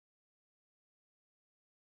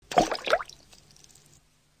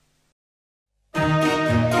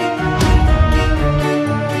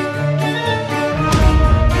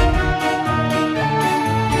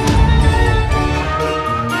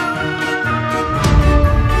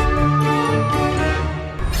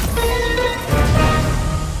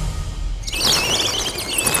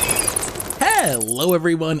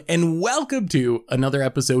everyone, and welcome to another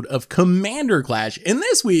episode of Commander Clash. And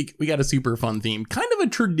this week, we got a super fun theme. Kind of a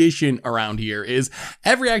tradition around here is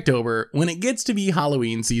every October, when it gets to be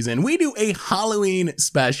Halloween season, we do a Halloween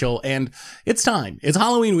special, and it's time. It's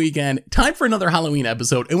Halloween weekend, time for another Halloween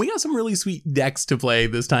episode, and we got some really sweet decks to play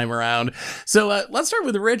this time around. So let's start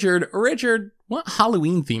with Richard. Richard, what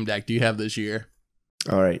Halloween theme deck do you have this year?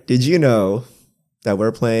 All right. Did you know that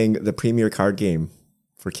we're playing the premier card game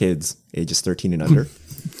for kids ages 13 and under?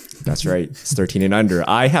 That's right. It's 13 and under.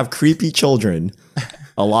 I have creepy children,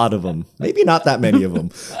 a lot of them, maybe not that many of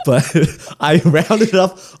them, but I rounded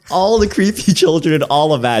up all the creepy children in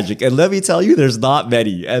all of Magic. And let me tell you, there's not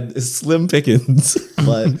many and it's slim pickings,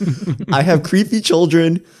 but I have creepy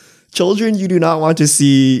children you do not want to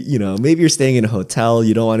see. You know, maybe you're staying in a hotel.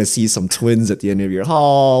 You don't want to see some twins at the end of your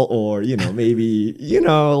hall, or, you know, maybe, you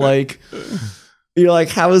know, like, you're like,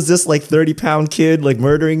 how is this like 30-pound kid like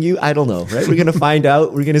murdering you? I don't know, right? We're going to find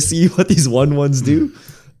out. We're going to see what these 1/1s do.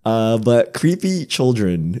 But creepy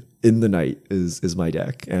children in the night is my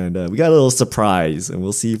deck. And we got a little surprise, and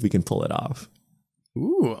we'll see if we can pull it off.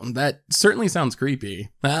 Ooh, that certainly sounds creepy.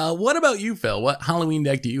 What about you, Phil? What Halloween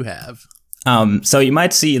deck do you have? So you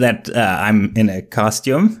might see that I'm in a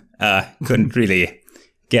costume. Couldn't really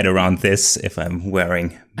get around this if I'm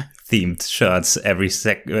wearing themed shirts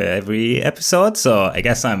every episode. So I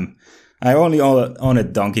guess I only own a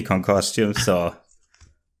Donkey Kong costume. So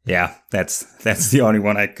yeah, that's the only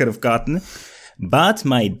one I could have gotten. But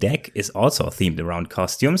my deck is also themed around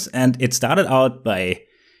costumes, and it started out by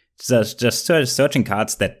just searching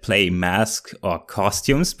cards that play mask or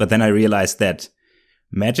costumes. But then I realized that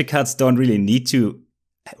Magic cards don't really need to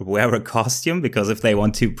wear a costume, because if they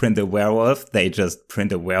want to print a werewolf, they just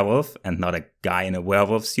print a werewolf and not a guy in a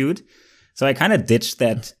werewolf suit. So I kind of ditched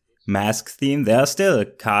that mask theme. There are still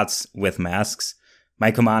cards with masks.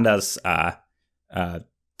 My commanders are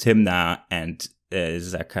Tymna and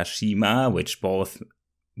Sakashima, which both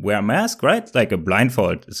wear masks, right? Like a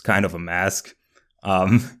blindfold is kind of a mask.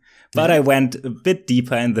 But I went a bit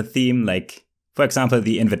deeper in the theme. Like, for example,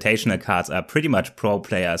 the invitational cards are pretty much pro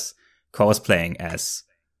players cosplaying as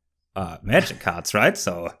Magic cards, right?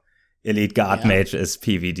 So Elite Guard Mage is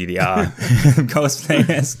PvDDR, cosplaying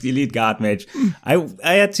as Elite Guard Mage. I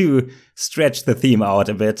had to stretch the theme out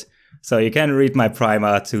a bit, so you can read my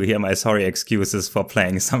primer to hear my sorry excuses for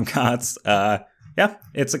playing some cards. Yeah,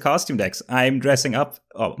 it's a costume deck. I'm dressing up,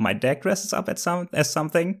 or my deck dresses up as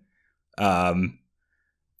something.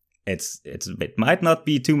 It might not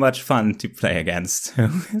be too much fun to play against.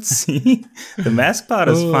 Let's see. The mask part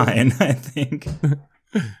is fine, I think.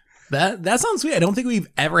 That sounds sweet. I don't think we've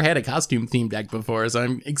ever had a costume themed deck before, so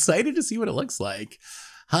I'm excited to see what it looks like.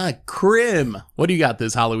 Krim, what do you got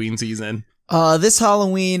this Halloween season? This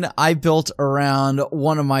Halloween, I built around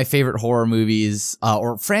one of my favorite horror movies,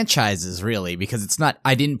 or franchises, really, because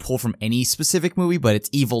I didn't pull from any specific movie, but it's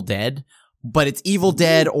Evil Dead. But it's Evil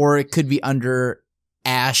Dead, or it could be under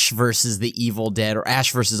Ash versus the Evil Dead, or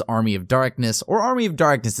Ash versus Army of Darkness, or Army of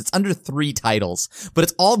Darkness. It's under 3 titles, but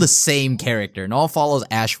it's all the same character, and all follows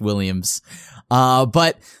Ash Williams.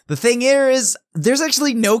 But the thing here is, there's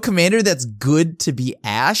actually no commander that's good to be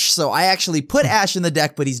Ash, so I actually put Ash in the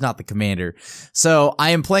deck, but he's not the commander. So I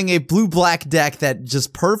am playing a blue-black deck that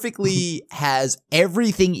just perfectly has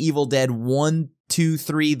everything Evil Dead 1, 2,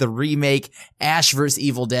 3, the remake, Ash vs.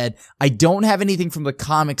 Evil Dead. I don't have anything from the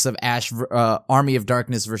comics of Ash, Army of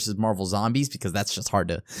Darkness versus Marvel Zombies, because that's just hard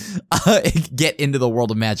to get into the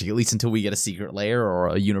world of Magic, at least until we get a Secret Lair or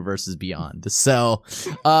a Universes Beyond. So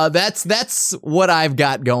that's what I've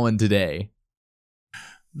got going today.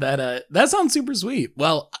 That sounds super sweet.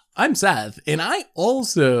 Well, I'm Seth, and I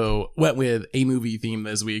also went with a movie theme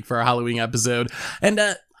this week for our Halloween episode,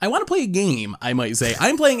 and I want to play a game, I might say.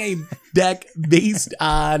 I'm playing a deck based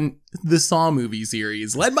on the Saw movie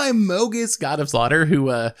series, led by Mogis, God of Slughter,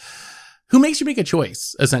 who makes you make a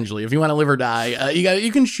choice, essentially. If you want to live or die,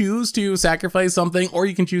 you can choose to sacrifice something, or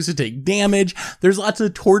you can choose to take damage. There's lots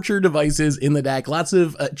of torture devices in the deck, lots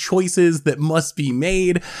of choices that must be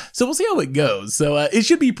made. So we'll see how it goes. So it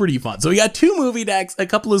should be pretty fun. So we got 2 movie decks, a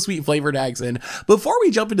couple of sweet flavor decks, and before we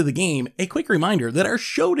jump into the game, a quick reminder that our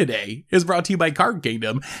show today is brought to you by Card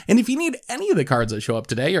Kingdom. And if you need any of the cards that show up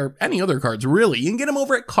today, or any other cards really, you can get them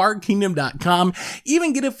over at cardkingdom.com.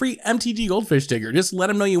 Even get a free MTGGoldfish sticker. Just let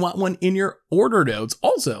them know you want one in your order notes.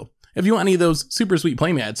 Also, if you want any of those super sweet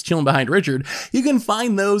playmats chilling behind Richard, you can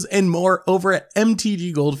find those and more over at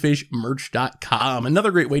mtggoldfishmerch.com.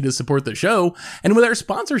 Another great way to support the show. And with our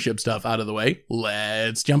sponsorship stuff out of the way,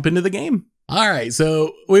 let's jump into the game. All right,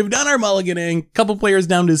 so we've done our mulliganing. Couple players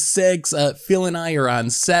down to 6. Phil and I are on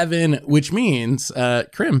 7, which means,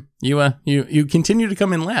 Krim, you continue to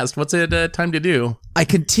come in last. What's it time to do? I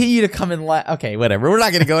continue to come in last. Okay, whatever. We're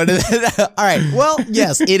not going to go into that. All right. Well,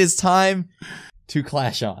 yes, it is time to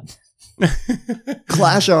clash on.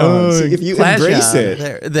 Clash on. See, if you Clash embrace on.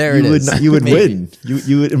 it, There it is. you would Maybe. win.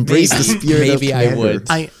 You would embrace the spirit of Maybe I commander.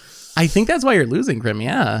 would. I think that's why you're losing, Krim,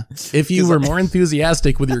 yeah. If you were more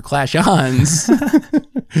enthusiastic with your clash ons,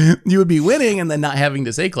 you would be winning and then not having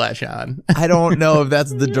to say clash on. I don't know if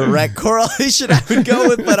that's the direct correlation I would go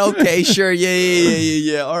with, but okay, sure.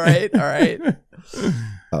 Yeah. All right.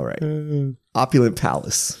 All right. Opulent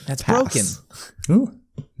Palace. That's Pass. broken. Ooh,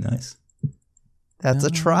 nice. That's a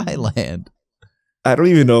tri-land. I don't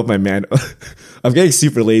even know if my man. I'm getting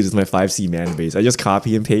super lazy with my 5C mana base. I just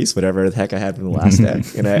copy and paste whatever the heck I had from the last deck,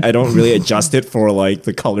 and I don't really adjust it for like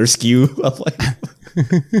the color skew of like.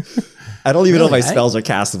 I don't even know if my spells are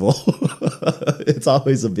castable. It's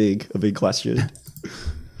always a big question.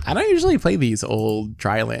 I don't usually play these old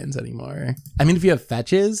tri-lands anymore. I mean, if you have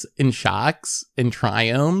fetches and shocks and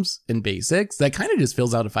triomes and basics, that kind of just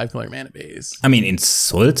fills out a 5-color mana base. I mean, in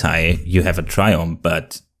Sultai, you have a Triumph,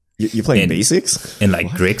 but You playing basics? in like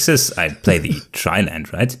Grixis, I'd play the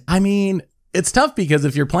Triland, right? I mean, it's tough because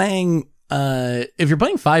if you're playing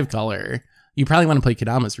 5-color, you probably want to play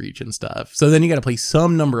Kadama's Reach and stuff. So then you got to play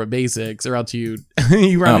some number of basics, or else you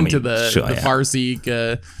run into the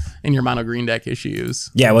Farseek in your mono green deck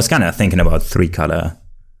issues. Yeah, I was kind of thinking about 3-color.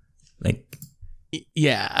 Like,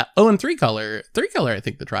 Yeah. Oh, and 3-color. 3-color, I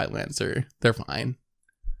think the tri-lands they're fine.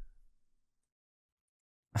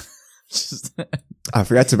 I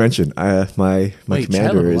forgot to mention, my Wait,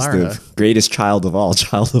 commander is Child of the greatest child of all,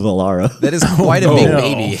 Child of Alara. That is quite a big no.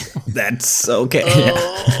 baby. that's okay.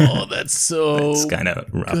 Oh, that's so That's kind of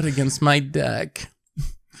rough. good against my deck.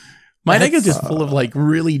 My deck is just full of like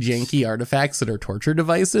really janky artifacts that are torture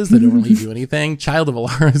devices that don't really do anything. Child of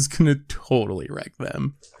Alara is gonna totally wreck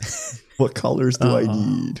them. What colors do I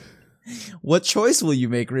need? What choice will you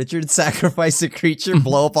make, Richard? Sacrifice a creature,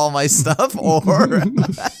 blow up all my stuff, or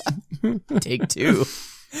take 2?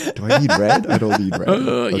 Do I need red? I don't need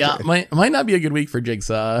red. Yeah, might not be a good week for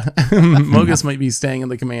Jigsaw. Mogis might be staying in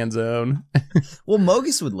the command zone. Well,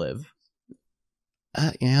 Mogis would live.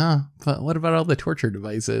 Yeah, but what about all the torture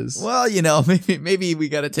devices? Well, maybe we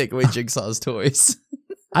got to take away Jigsaw's toys.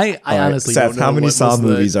 I honestly Seth, don't know how many what Saw was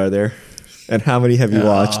movies are there? And how many have you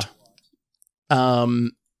watched?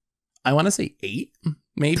 I want to say 8,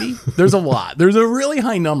 maybe. There's a lot. There's a really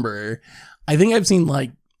high number. I think I've seen like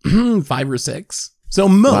 5 or 6. So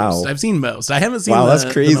most. Wow. I've seen most. I haven't seen. Wow, the,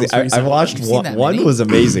 that's crazy. the most I recent watched ones. one. that One many? was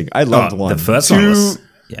amazing. I loved one. The first 2, one was...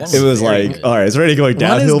 Yes. it was very like, good. all right, it's already going One is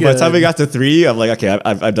downhill. By the time good. we got to 3, I'm like, okay,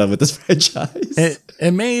 I'm done with this franchise.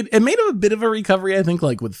 It made a bit of a recovery. I think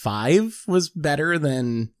like with 5 was better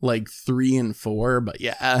than like 3 and 4. But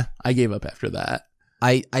yeah, I gave up after that.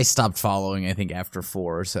 I stopped following, I think, after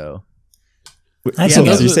 4 or so. I So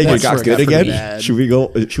think you're saying it that's got where it good got pretty again? bad. Should we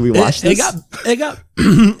go? Should we watch It this? got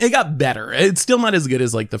it got better. It's still not as good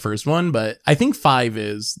as like the first one, but I think 5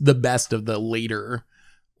 is the best of the later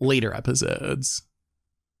episodes.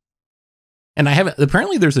 And I haven't.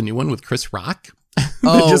 Apparently, there's a new one with Chris Rock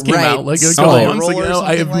that just came out like a couple months Roll or ago.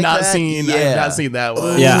 I have something like not that? seen. I have not seen that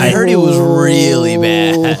one. Yeah, I heard it was really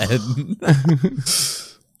bad.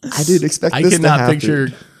 I didn't expect I this to cannot happen. picture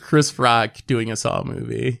Chris Rock doing a Saw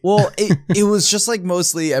movie. Well, it was just like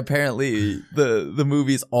mostly apparently the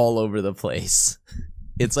movie's all over the place.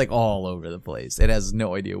 It's like all over the place. It has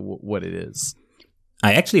no idea what it is.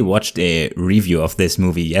 I actually watched a review of this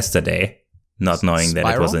movie yesterday, not knowing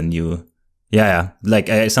that it was a new... Yeah. Like,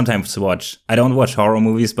 I sometimes watch... I don't watch horror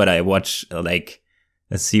movies, but I watch, like,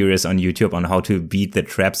 a series on YouTube on how to beat the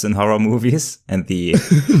traps in horror movies and the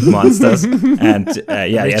monsters. And, yeah,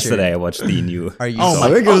 Richard, yesterday I watched the new... Are you?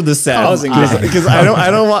 I'm gonna go to the set Thousand because I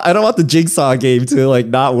don't want the Jigsaw game to like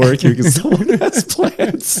not work here because someone has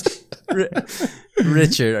plans.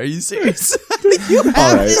 Richard, are you serious? You have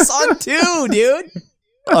right. this on 2, dude.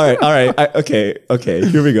 All right. Okay.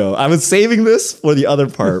 Here we go. I was saving this for the other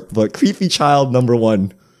part, but creepy child number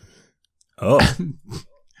 1. Oh.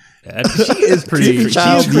 She is pretty. Creepy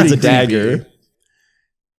child she is needs pretty a dagger. creepy.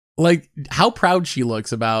 Like how proud she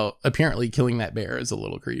looks about apparently killing that bear is a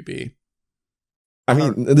little creepy. I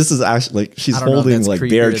mean, this is actually like she's I don't know if holding that's like creepier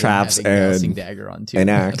bear than traps having a dowsing and dagger on 2. an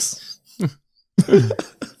axe.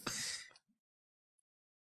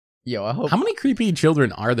 Yo, I hope. How many creepy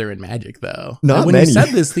children are there in Magic, though? Not when many. you said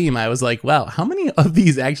this theme, I was like, wow, how many of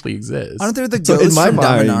these actually exist? Aren't there the So in ghosts my from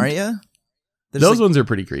mind- Dominaria? There's Those like, ones are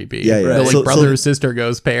pretty creepy. Yeah, yeah. The like So- brother sister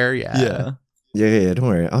ghost pair. Yeah. yeah. Yeah. Don't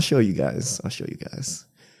worry. I'll show you guys.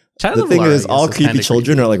 Child The of thing Alara, is, all yes, creepy kinda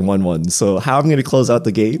children creepy. are like 1/1. So how I'm going to close out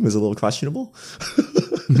the game is a little questionable.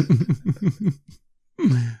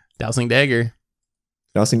 Dousing dagger.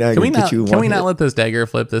 Dousing dagger. Can we get not? you Can one we hit. not let this dagger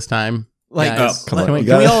flip this time? Like, Guys, come on, can, we, you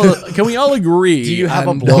can we gotta- all can we all agree? Do you have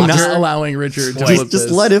a on blocker? not allowing Richard to flip Just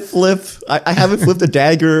this? let it flip. I haven't flipped a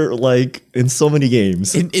dagger like in so many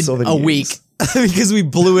games. in so many a games. week because we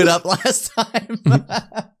blew it up last time.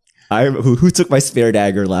 Who took my spare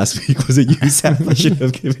dagger last week? Was it you, Sam? I should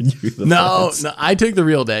have given you the No, points. no, I took the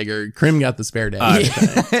real dagger. Krim got the spare dagger.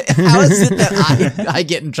 How is it that I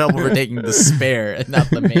get in trouble for taking the spare and not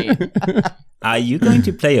the main? Are you going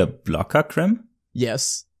to play a blocker, Krim?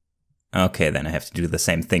 Yes. Okay, then I have to do the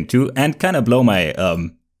same thing too, and kind of blow my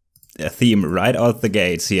theme right out the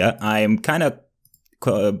gates here. I'm kind of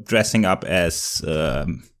dressing up as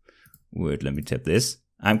wait, let me tap this.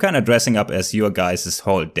 I'm kind of dressing up as your guys'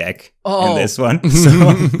 whole deck in this one, so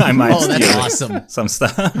I might Oh, that's steal awesome. some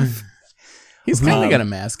stuff. He's kind of got a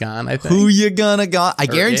mask on, I think. Who you gonna got? I Or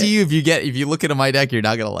guarantee it. you, if you look into my deck, you're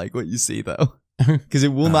not gonna like what you see though, because it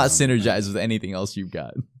will not synergize with anything else you've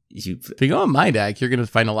got. If you go on my deck, you're going to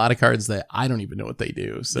find a lot of cards that I don't even know what they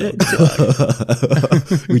do. So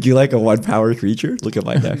Would you like a 1-power creature? Look at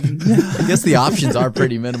my deck. I guess the options are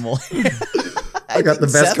pretty minimal. I got the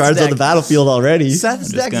best Seth's cards on the deck- battlefield already.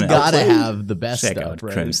 Seth's just deck's gonna gotta outplay. have the best Check stuff, out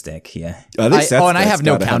right? Krim's deck here. I think Seth's and I deck's have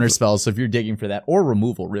no gotta counter have- spells, so if you're digging for that or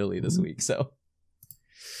removal, really this week, so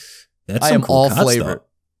That's I some am cool all cards, flavor.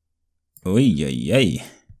 though. Oy, oy, oy.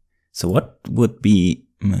 So what would be?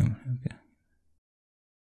 Okay.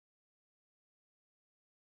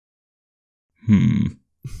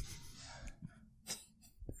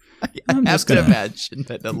 I I'm have just to gonna imagine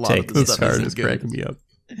that a lot take of the this stuff card isn't is good. cracking me up.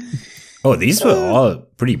 Oh, these were all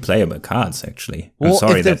pretty playable cards, actually. I'm Well,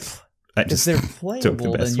 sorry if they're that I If just they're took the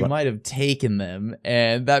playable, then best you one. might have taken them,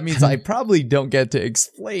 and that means I probably don't get to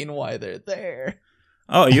explain why they're there.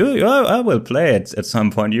 Oh, I will play it at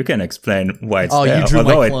some point. You can explain why it's Oh, you there. drew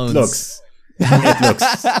my Although clones. it looks, it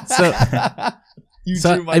looks. So, You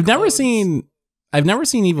so drew my I've never clones.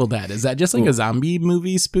 seen Evil Dead. Is that just like a zombie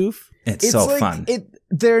movie spoof? It's so like, fun.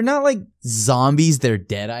 They're not like zombies; they're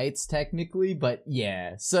deadites technically, but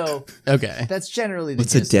yeah. So Okay. that's generally the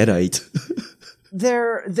What's a gist. deadite?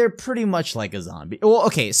 They're pretty much like a zombie. Well,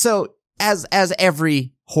 okay, so as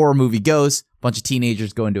every horror movie goes, a bunch of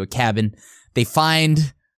teenagers go into a cabin. They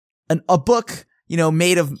find a book,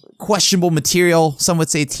 made of questionable material. Some would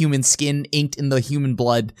say it's human skin inked in the human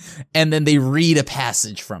blood, and then they read a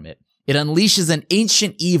passage from it. It unleashes an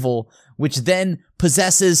ancient evil, which then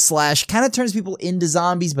possesses / kind of turns people into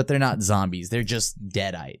zombies, but they're not zombies. They're just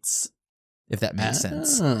deadites, if that makes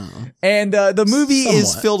sense. Oh. And the movie is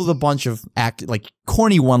Somewhat. filled with a bunch of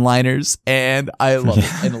corny one-liners, and I love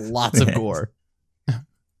it, and lots of gore.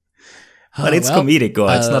 But it's well, comedic gore.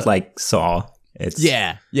 It's not like Saw. It's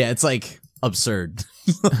Yeah, it's like absurd,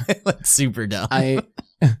 like super dumb. I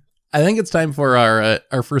think it's time for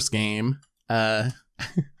our first game.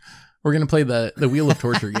 We're gonna play the Wheel of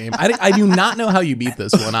Torture game. I do not know how you beat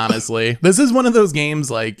this one. Honestly, this is one of those games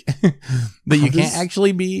like that you can't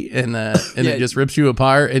actually beat, and it just rips you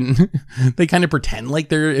apart. And they kind of pretend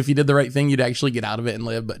like if you did the right thing, you'd actually get out of it and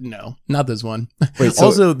live. But no, not this one. Wait, so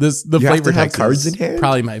Also, the you have flavor to have text cards is in hand?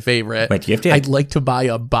 probably my favorite. Wait, you have to. I'd like to buy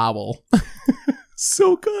a bobble.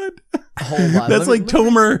 So good. Hold on, That's let me- like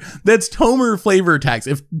Tomer. That's Tomer flavor text.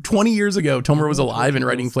 If 20 years ago Tomer was alive and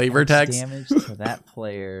writing flavor text, damage to that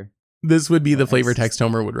player. this would be the flavor text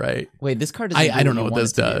Tomer would write. Wait, this card doesn't. I don't know you what want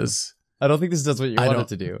this it to do. does. I don't think this does what you I want don't- it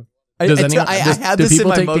to do. Does I anyone- I does- had do this in people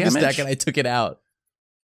my take Mogis damage? deck, and I took it out.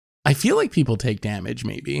 I feel like people take damage,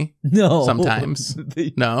 maybe. No, Sometimes.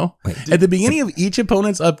 They- No? At the beginning of each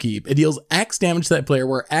opponent's upkeep, it deals X damage to that player,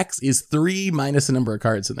 where X is 3 minus the number of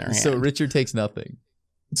cards in their hand. So Richard takes nothing.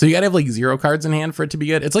 So you gotta have like 0 cards in hand for it to be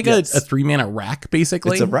good. It's like Yes. a 3-mana rack,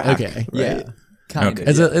 basically. It's a rack. Okay. Yeah, Right? kind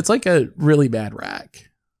Okay. of. It's like a really bad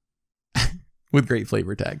rack with great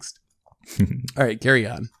flavor text. All right, carry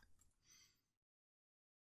on.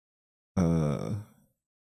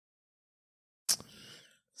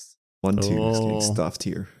 One, two, is Oh. getting stuffed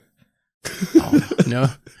here.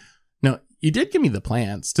 No, you did give me the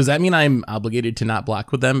plants. Does that mean I'm obligated to not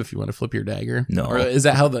block with them if you want to flip your dagger? No. Or is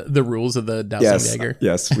that how the rules of the dousing Yes, dagger?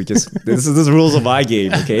 yes. We just this is the rules of my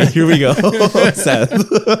game. Okay, here we go, Seth.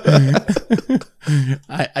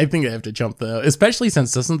 I think I have to jump though, especially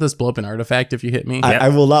since doesn't this blow up an artifact if you hit me? I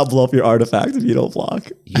will not blow up your artifact if you don't block.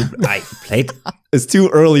 I played It's too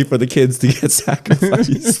early for the kids to get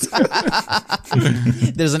sacrificed.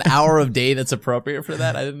 There's an hour of day that's appropriate for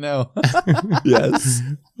that. I didn't know. Yes.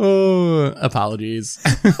 Oh, apologies,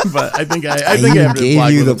 but I think I have to gave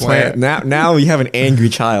flag you with the a plant. Now you have an angry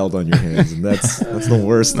child on your hands, and that's the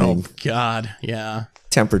worst thing. Oh God, yeah.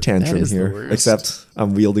 Temper tantrum is the here. worst. Except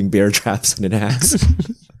I'm wielding bear traps and an axe.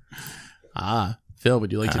 Phil,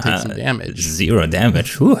 would you like to take some damage? 0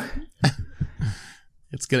 damage. Whew.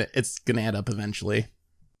 It's gonna add up eventually.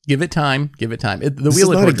 Give it time. The This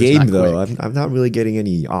wheel is of not a torture's game, not though. quick. I'm not really getting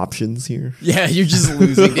any options here. Yeah, you're just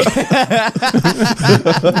losing.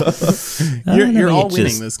 You're all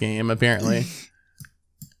winning this game, apparently.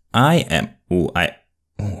 I am. I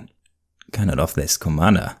kind of love this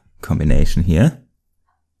commander combination here.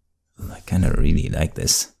 I kind of really like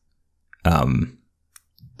this.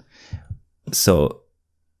 So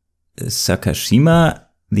Sakashima,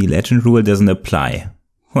 the legend rule doesn't apply.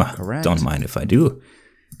 Well, Correct. don't mind if I do.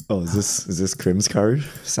 Oh, is this Krim's card?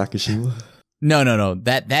 Sakashima? No.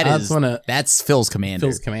 That's Phil's commander.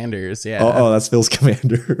 Phil's commanders, yeah. Oh, that's Phil's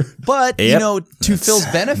commander. But you Yep. know, to Phil's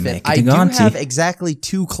benefit, make it I a do Gonti. have exactly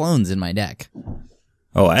 2 clones in my deck.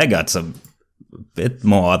 Oh, I got some bit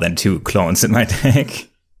more than 2 clones in my deck.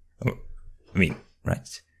 I mean,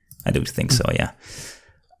 right? I do think so, yeah.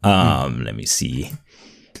 Let me see.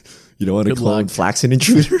 You don't want to Good clone luck. Flaxen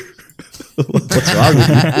Intruder? What's wrong with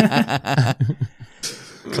you?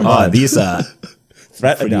 Come on. These are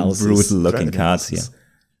Threat pretty analysis. brutal looking Threat cards here.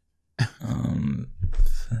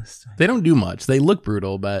 analysis. They don't do much. They look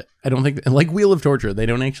brutal, but I don't think, like Wheel of Torture, they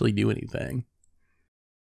don't actually do anything.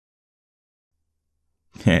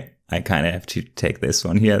 I kind of have to take this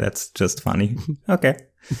one here. That's just funny. Okay.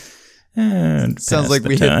 And Sounds pass like the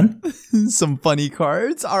we turn. hit some funny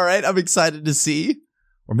cards. All right, I'm excited to see.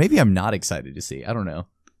 Or maybe I'm not excited to see. I don't know.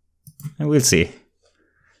 And we'll see.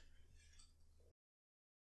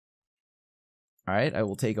 All right, I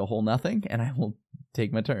will take a whole nothing, and I will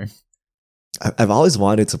take my turn. I've always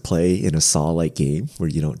wanted to play in a Saw-like game where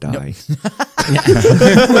you don't die.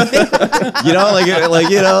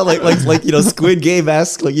 Squid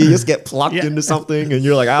Game-esque. Like you just get plucked into something, and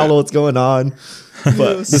you're like, I don't know what's going on.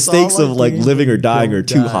 But the stakes of like living or dying are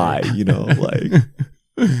too high. You know, like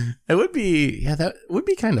It would be, that would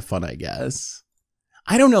be kind of fun, I guess.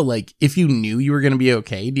 I don't know, like, if you knew you were going to be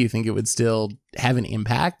okay, do you think it would still have an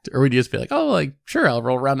impact? Or would you just be like, oh, like, sure, I'll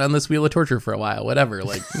roll around on this Wheel of Torture for a while, whatever,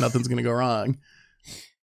 like, nothing's going to go wrong.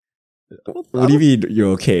 what do you mean you're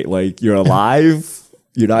okay? Like you're alive?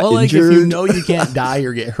 You're not Well, like, injured? if you know you can't die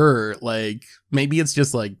or get hurt, like, maybe it's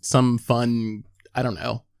just, like, some fun, I don't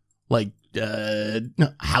know, like,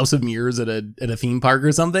 House of Mirrors at a theme park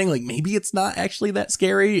or something. Like, maybe it's not actually that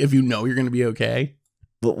scary if you know you're going to be okay.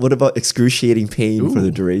 But what about excruciating pain for the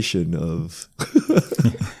Ooh. duration of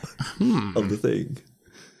of the thing?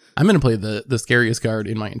 I'm going to play the scariest card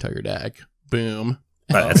in my entire deck. Boom.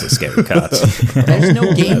 Well, that's a scary card. There's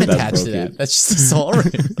no game That's attached to broken. that. That's just a soul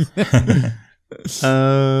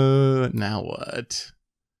ring. Now what?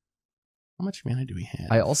 How much mana do we have?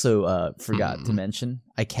 I also forgot to mention,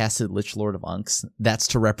 I casted Lich Lord of Unks. That's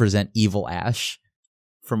to represent Evil Ash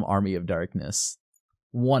from Army of Darkness.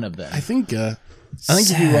 One of them. I think you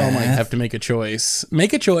all might have to make a choice.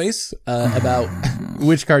 Make a choice about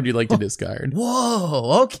which card you'd like to discard.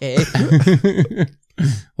 Whoa, okay.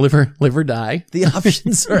 live or die. The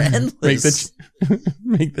options are endless.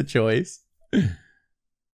 Make the choice.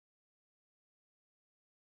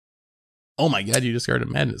 Oh my god, you discarded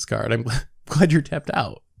a Madness card. I'm glad you're tapped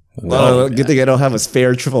out. Well, good thing I don't have a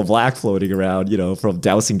spare triple black floating around, you know, from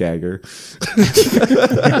Dousing Dagger.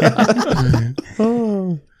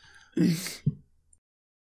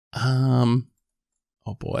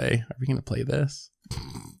 Oh boy, are we gonna play this?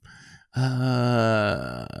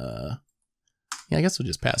 Yeah, I guess we'll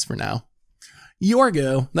just pass for now. Your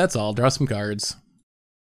go. That's all. Draw some cards.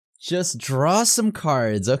 Just draw some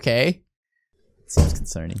cards, okay? Seems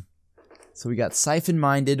concerning. So we got Siphon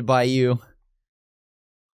Minded by you.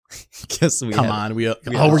 Guess we Come have- on, we're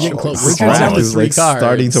getting Oh, close. this Richard's down round to is 3 like cards.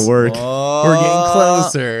 starting to work. Oh. We're getting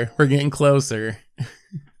closer. We're getting closer.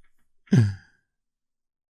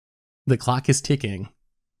 The clock is ticking.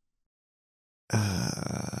 Boy.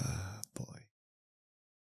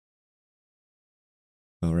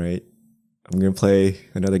 All right. I'm going to play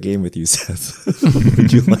another game with you, Seth.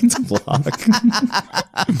 Would you like to block?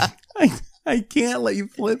 I can't let you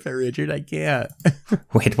flip it, Richard. I can't.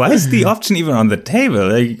 Wait, why is the option even on the table?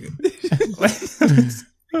 Like,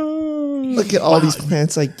 Look at all these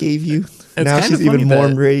plants I gave you. Now kinda she's funny even more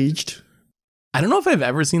that- enraged. I don't know if I've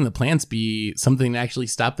ever seen the plants be something to actually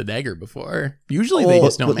stop the dagger before. Usually they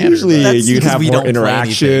just don't matter. Usually That's you'd because have we more don't play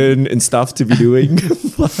interaction and stuff to be doing.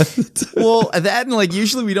 But Well, that and like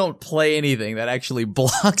usually we don't play anything that actually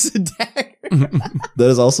blocks a dagger. that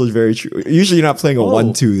is also very true. Usually you're not playing a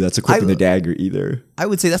 1/2 that's equipping I- the dagger either. I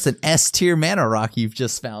would say that's an S tier mana rock you've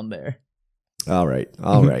just found there. All right.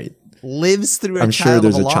 All right. Lives through a I'm child sure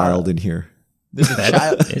there's of a Alara. child in here. There's a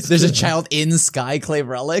child. is There's a true. child in Skyclave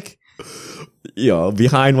Relic. You know,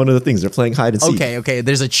 behind one of the things. They're playing hide and seek. Okay.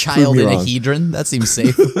 There's a child me in a wrong. hedron. That seems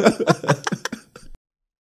safe.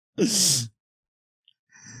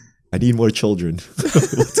 I need more children.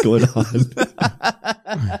 What's going on?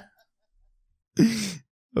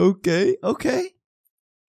 Okay.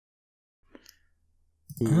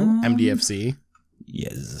 MDFC.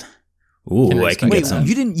 Yes. Ooh, Can I I can expect get Wait, some.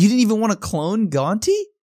 you didn't even want to clone Gaunty?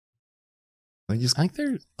 I just I think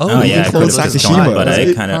they're. Oh, you yeah, I can could clone have just Sakashima. cloned it, but I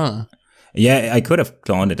It- kind of. Huh. Yeah, I could have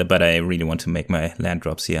cloned it, but I really want to make my land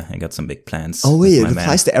drops here. I got some big plans. Oh with wait, my it mana.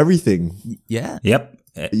 applies to everything. Yeah. Yep.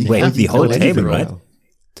 You Wait, can't the whole clone anything table, right? now.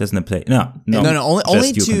 Doesn't it play? No. No,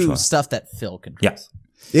 only just you to control. stuff that Phil controls.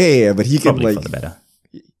 Yeah, Yeah, but he can probably like for the better.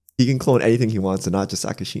 he can clone anything he wants, and not just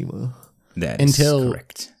Sakashima. That is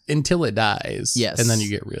correct. Until it dies. Yes. And then you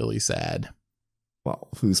get really sad. Wow,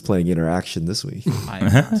 who's playing interaction this week?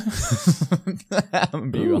 I'm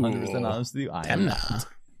being 100% honest with you. I am not. Tymna.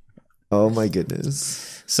 Oh my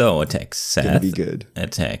goodness, So attack gonna Seth. be good.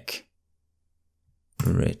 Attack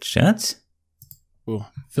Richard. Ooh,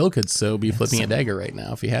 Phil could so be flipping a dagger right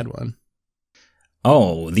now if he had one.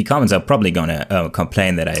 Oh, the comments are probably gonna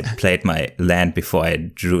complain that I played my land before I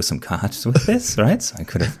drew some cards with this, right? So I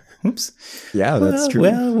could have. Oops. Yeah, that's true.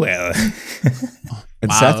 Well. And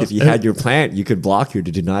Wow. Seth, if you had your plant, you could block here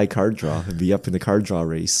to deny card draw and be up in the card draw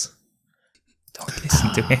race. Don't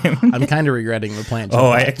listen to him. I'm kind of regretting the plan. Oh,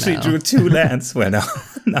 I actually drew 2 lands. Well,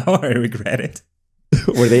 now I regret it.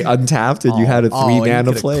 Were they untapped and you had a 3 you mana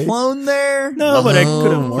could've play? Clone there. No, but I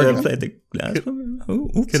could Oh, have played the last one.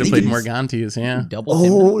 Could have played more Gontis, yeah. Double Tymna.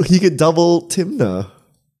 Oh, he could double Tymna.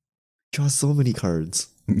 Draw so many cards.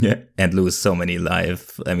 Yeah, and lose so many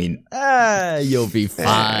life. I mean, You'll be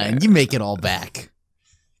fine. You make it all back.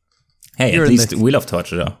 hey, You're at in least the- Wheel of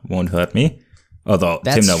Torture won't hurt me. Although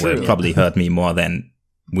That's Tymna will true. probably hurt me more than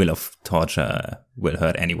Wheel of Torture will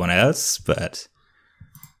hurt anyone else, but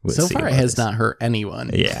we'll So see far, it about has this. not hurt anyone.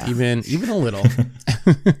 Yeah. Even a little.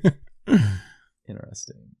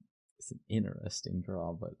 Interesting. It's an interesting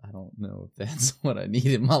draw, but I don't know if that's what I need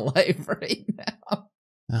in my life right now.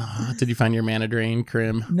 Did you find your mana drain,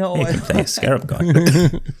 Krim? No, You can play Scarab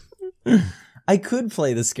God. I could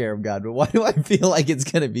play the Scarab God, but why do I feel like it's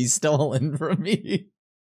going to be stolen from me?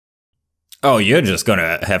 Oh, you're just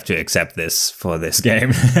gonna have to accept this for this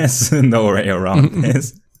game. There's no way around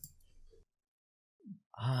this.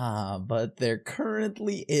 But there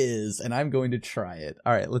currently is, and I'm going to try it.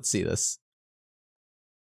 All right, let's see this.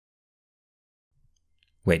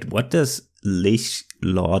 Wait, what does Lich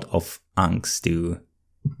Lord of Angst do?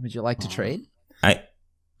 Would you like to trade?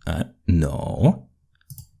 No.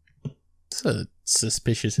 It's a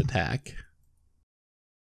suspicious attack.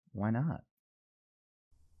 Why not?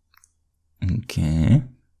 Okay.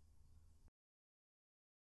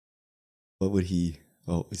 What would he?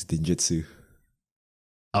 Oh, it's Ninjutsu.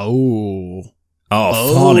 Oh.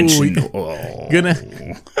 Oh, Fallen Oh, Shin.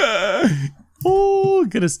 Oh.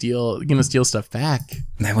 Gonna steal stuff back.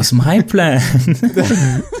 That was my plan.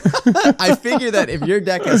 I figure that if your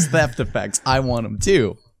deck has theft effects, I want them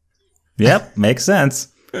too. Yep, makes sense.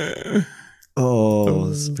 Oh,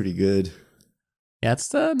 this is pretty good. Yeah,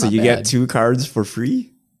 it's not So you bad. get 2 cards for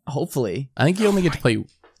free? Hopefully. I think you only get to play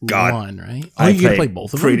God. one, right? Oh, I you get to play play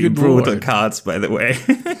both of them. pretty Good brutal lord. cards, by the way.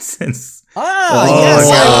 Since Yes, my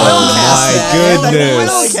I will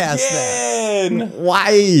goodness. cast that.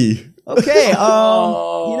 Why? Okay,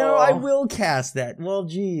 I will cast that. Well,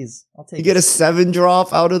 geez, I'll take You get a 7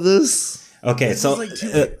 drop out of this? okay, so like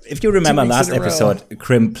if you remember 2 weeks last in a row. episode,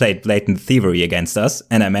 Krim played Blatant Thievery against us,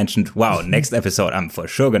 and I mentioned, wow, next episode I'm for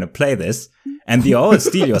sure gonna play this. And the old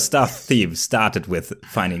Steal Your Stuff theme started with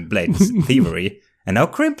finding Blatant Thievery, and now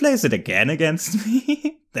Krim plays it again against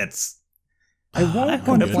me. That's I won't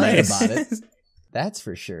wanna complain play. about it. That's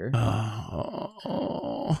for sure.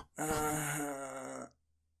 Oh.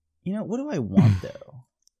 You know, what do I want though?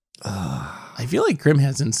 I feel like Krim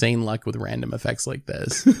has insane luck with random effects like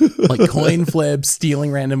this, like coin flips,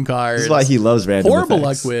 stealing random cards. This is why he loves random horrible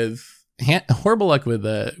effects. luck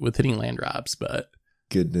with hitting land drops, but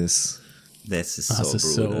Goodness. this is this so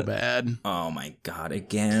is brutal. so bad. Oh my god,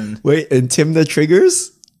 again. Wait, and Tymna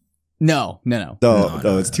triggers? No. No,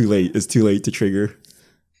 No, it's too late. It's too late to trigger.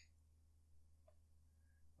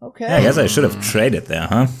 Okay. Yeah, I guess I should have traded there,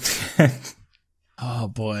 huh? Oh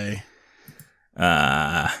boy,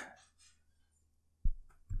 uh,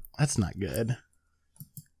 that's not good.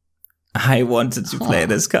 I wanted to play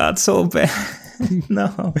this card so bad.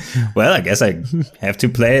 No. Well, I guess I have to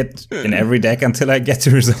play it in every deck until I get to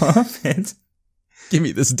resolve it. Give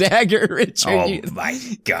me this dagger, Richard. Oh my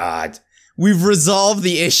god. We've resolved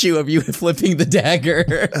the issue of you flipping the dagger.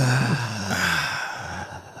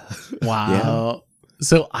 Wow.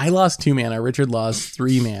 So I lost 2 mana. Richard lost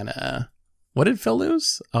 3 mana. What did Phil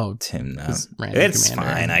lose? Oh, Tymna. random It's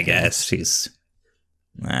commander. fine, I guess. She's...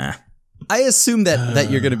 Nah. I assume that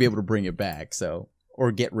you're going to be able to bring it back, so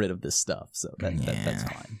or get rid of this stuff. So that's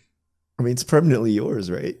fine. I mean, it's permanently yours,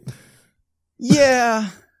 right? Yeah,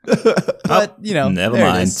 but you know, Never there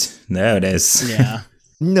it mind. is. There it is. Yeah.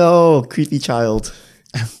 No, creepy child.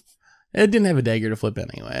 It didn't have a dagger to flip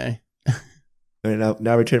anyway.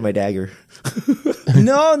 Now return my dagger.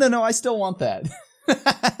 No, I still want that.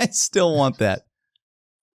 I still want that.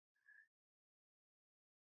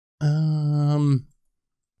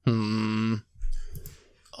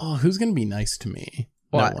 Oh, who's gonna be nice to me?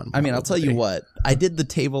 Well, No one, I mean, I'll tell you probably. what. I did the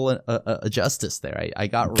table justice there. I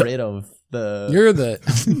got rid of the. You're the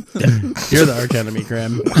you're the arch enemy,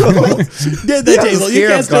 Grim. Did the table? You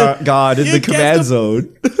Scarab cast a God in you the cast command a-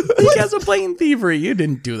 zone. you cast a blatant thievery. You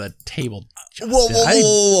didn't do the table. Whoa!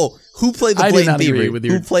 justice. Who played the I did blatant not agree thievery? with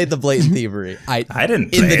your- Who played the blatant thievery? I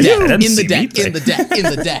didn't In play the it. deck. I didn't In the see me deck. play. In the deck. In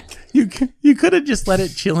the deck. You could have just let it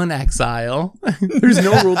chill in exile. There's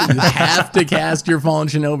no rule that you have to cast your Fallen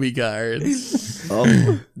Shinobi cards.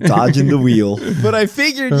 Oh, dodging the wheel. But I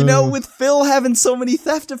figured, with Phil having so many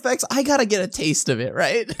theft effects, I gotta get a taste of it,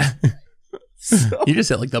 right? You just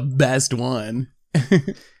hit like the best one.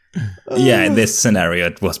 Yeah, in this scenario,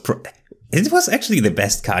 it was actually the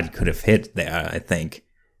best card you could have hit there, I think,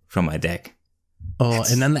 from my deck. Oh,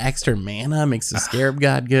 and then the extra mana makes the Scarab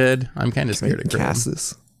God good. I'm kind of I scared can of Grim. cast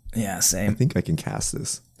this. Yeah, I same. think I can cast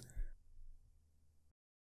this.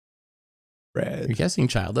 Are Red. you casting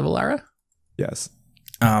Child of Alara? Yes.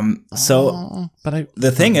 So but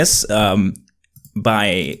the thing is,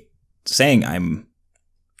 by saying I'm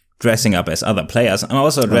dressing up as other players, I'm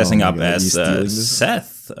also dressing my up God, are you as stealing this?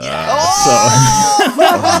 Seth. so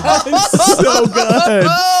good.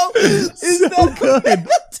 Is that good.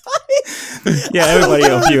 So yeah, everybody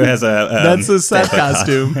of you has a That's a Seth Seth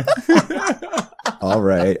costume. All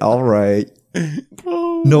right. All right.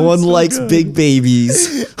 Oh, No one that's so likes good. big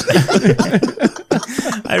babies.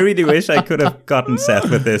 I really wish I could have gotten Seth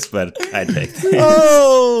with this, but I take this.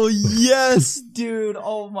 Oh, yes, dude.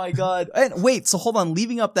 Oh, my God. And wait, so hold on.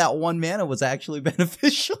 Leaving up that 1 mana was actually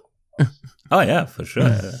beneficial. Oh yeah, for sure.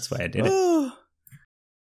 That's why I did it.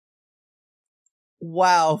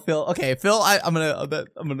 Wow, Phil. Okay, Phil, I'm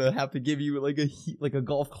gonna have to give you like a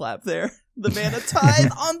golf clap there. The mana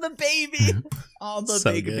tithe on the baby, on the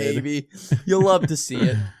So big good. baby. You'll love to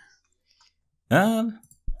see it.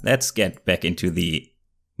 Let's get back into the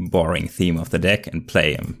boring theme of the deck and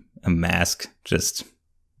play a mask. Just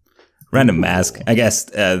random mask. I guess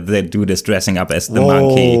the dude is dressing up as the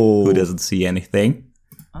monkey who doesn't see anything.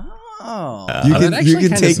 Oh, You that can actually kinda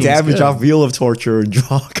take seems damage good. off Wheel of Torture and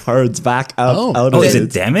draw cards back out Oh, of is it.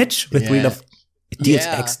 it damage with Yeah. Wheel of? It deals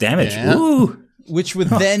Yeah. X damage. Yeah. Ooh, which would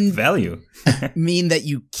then value. mean that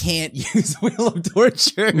you can't use Wheel of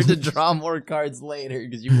Torture to draw more cards later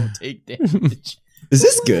because you won't take damage. Is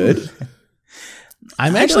this good?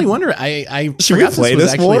 I'm actually wondering. I Should we forgot play this was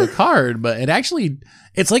this actually more? a card, but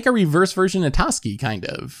it's like a reverse version of Toski, kind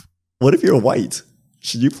of, What if you're white?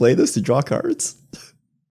 Should you play this to draw cards?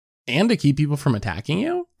 and to keep people from attacking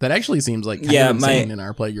you. That actually seems like kind Yeah, of insane in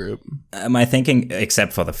our play group. My thinking,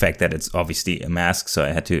 except for the fact that it's obviously a mask, so I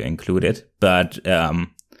had to include it. But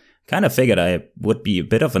kind of figured I would be a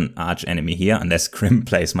bit of an arch enemy here, unless Grim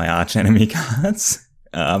plays my arch enemy cards.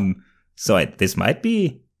 So this might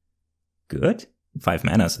be good. 5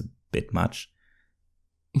 mana is a bit much.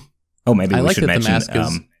 Oh, maybe I we like should that the mention.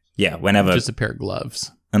 mask is whenever just a pair of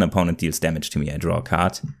gloves. an opponent deals damage to me, I draw a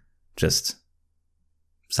card. Just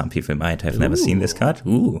some people might have never seen this card.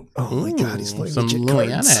 Ooh. Oh my god, he's playing some legit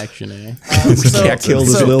Liliana cards. action, eh? Can't kill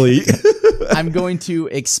this Lily. I'm going to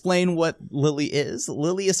explain what Lily is.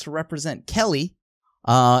 Lily is to represent Kelly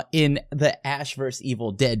in the Ash vs.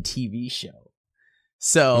 Evil Dead TV show.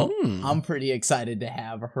 So I'm pretty excited to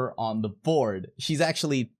have her on the board. She's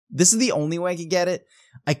actually, this is the only way I could get it.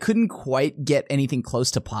 I couldn't quite get anything close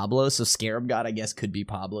to Pablo, so Scarab God, I guess, could be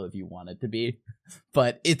Pablo if you want it to be.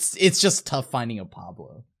 But it's just tough finding a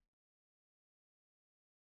Pablo.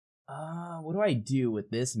 What do I do with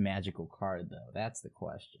this magical card, though? That's the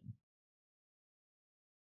question.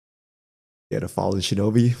 Get a fallen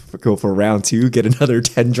shinobi. Go for round 2. Get another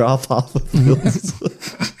 10 drop off of Phil's.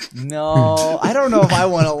 No, I don't know if I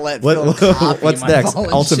want to let Phil copy what's my next?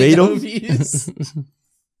 fallen Ultimatum? shinobis.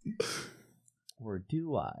 Or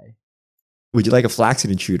do I? Would you like a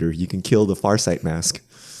flaxen intruder? You can kill the Farsight mask.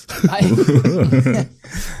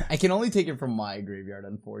 I can only take it from my graveyard,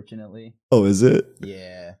 unfortunately. Oh, is it?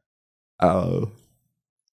 Yeah. Oh.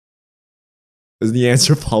 Is the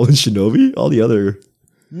answer fallen shinobi? All the other...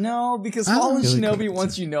 No, because I don't Fallen really Shinobi, think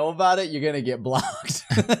once you know about it, you're gonna get blocked.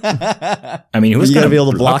 I mean, who's you going gotta be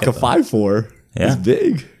able to block it, a though? 5/4. Yeah. It's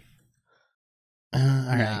big. All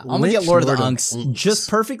right. Nah, I'm gonna get Lich Lord of the Lord Unks just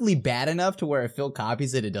perfectly bad enough to where if Phil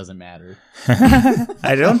copies it, it doesn't matter.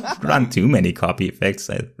 I don't run too many copy effects.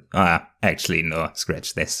 Actually, no.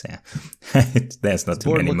 Scratch this. Yeah, there's not too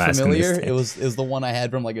Board many looked masks. familiar. It was the one I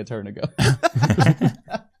had from like a turn ago.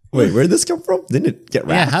 Wait, where did this come from? Didn't it get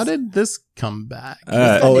Yeah, wrapped? how did this come back?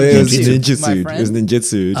 Oh, it was Ninjutsu, my ninjutsu. friend. It was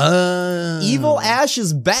ninjutsu. Evil Ash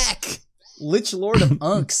is back. Lich Lord of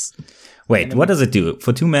Unks. Wait, what does it do?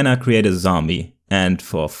 For 2 mana, create a zombie, and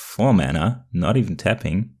for 4 mana, not even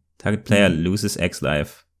tapping, target player loses X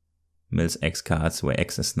life, mills X cards, where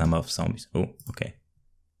X is number of zombies. Oh, okay,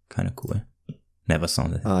 kind of cool. Never saw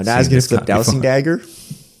that. Now he's seen gonna this flip card Dowsing before. Dagger.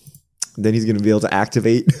 Then he's gonna be able to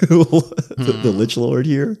activate the Lich Lord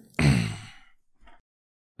here.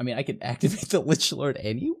 I mean, I could activate the Lich Lord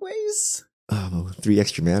anyways. Oh, 3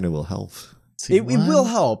 extra mana will help. It will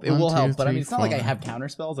help. It one, will two, help. But I three, mean, it's not like I 4. have counter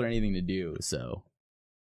spells or anything to do. So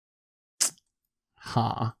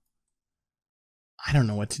Huh. I don't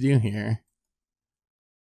know what to do here.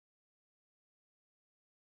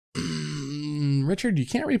 Richard, you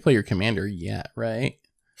can't replay your commander yet, right?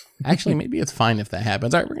 Actually, maybe it's fine if that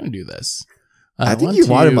happens. All right, we're going to do this. I think 1, you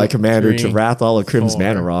wanted 2, my commander 3. to wrath all of Crim's 4.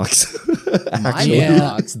 mana rocks. my Actually, Yeah. mana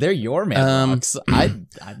rocks, they're your mana rocks.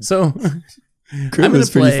 So Crim I'm is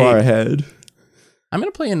gonna pretty play- far ahead. I'm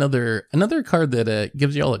going to play another card that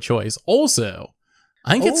gives you all a choice. Also,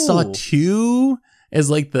 I think it's Saw Oh. 2 is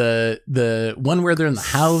like the one where they're in the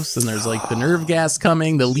house and there's like the nerve gas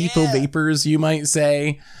coming, the lethal vapors, you might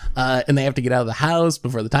say, and they have to get out of the house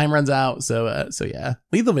before the time runs out. So yeah,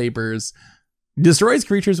 lethal vapors destroys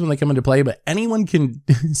creatures when they come into play, but anyone can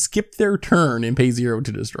skip their turn and pay 0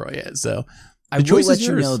 to destroy it. So I the will choice let is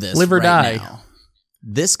you yours. know this. Live or right die. now.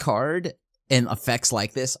 This card and effects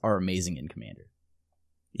like this are amazing in Commander.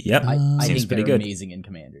 Yep, I seems think pretty they're good. amazing in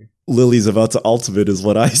Commander. Lily's about to ultimate is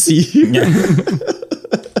what I see.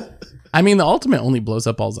 I mean, the ultimate only blows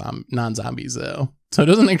up all non-zombies though, so it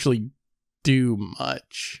doesn't actually do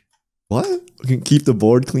much. What? We can keep the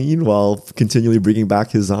board clean while continually bringing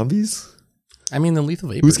back his zombies? I mean, the lethal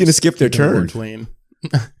vapors. Who's gonna skip their keep the board turn?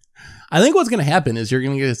 Clean. I think what's going to happen is you're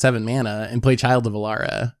going to get a 7 mana and play Child of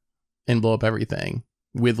Alara and blow up everything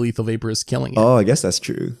with lethal vapors killing it. Oh, I guess that's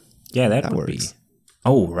true. Yeah, that That would be. works.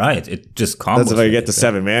 Oh, right. It just combos. That's if I with get it, to so-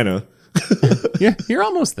 7 mana. You're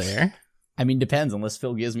almost there. I mean, depends unless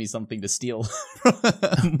Phil gives me something to steal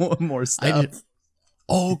more I stuff. did-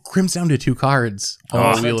 Oh, Crim's down to 2 cards. Oh, Oh,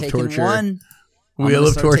 I'm Wheel of Taking Torture. one. I'm Wheel gonna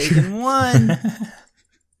of start Torture. taking one.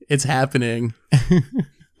 It's happening.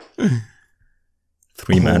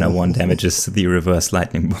 3 mana, 1 damages the reverse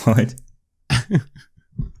lightning bolt.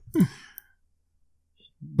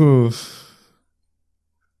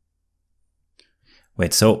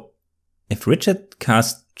 Wait, so if Richard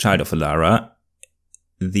casts Child of Alara,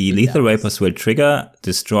 the lethal vapors will trigger,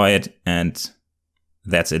 destroy it, and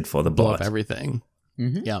that's it for the Blow board. up everything.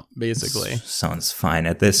 Mhm. Yeah, basically. Sounds fine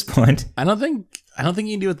at this point. I don't think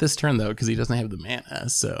you can do it this turn though, because he doesn't have the mana.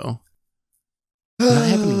 So not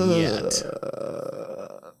happening yet.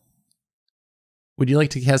 Would you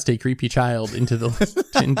like to cast a creepy child into the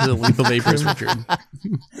lethal vapors, Richard?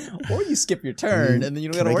 Or you skip your turn and then you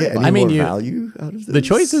don't Can got to I worry get about any I mean, more you- value out of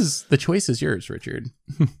this? The choice is yours, Richard.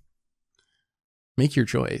 Make your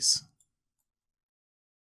choice.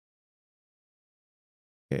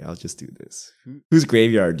 Okay, I'll just do this. Whose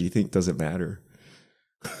graveyard do you think doesn't matter?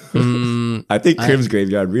 Mm, I think Crim's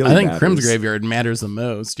graveyard really I think matters. Crim's graveyard matters the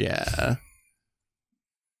most. Yeah.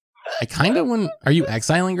 I kind of want. Are you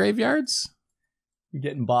exiling graveyards? You're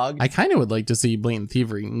getting bogged. I kind of would like to see Blatant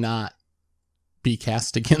Thievery not be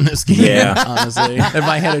cast again this game. Yeah. Honestly, if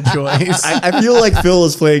I had a choice. I feel like Phil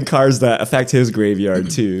is playing cards that affect his graveyard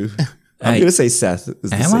too. I'm going to say Seth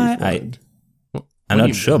is the Am safe I? one. I'm What do not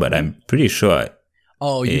you sure, but mean? I'm pretty sure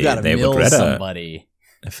Oh, you got to they would mill rather- somebody.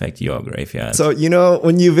 affect your graveyard. So, you know,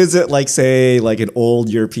 when you visit, like, say, like an old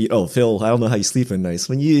European, oh, Phil, I don't know how you sleep at night.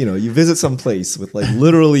 When you visit some place with like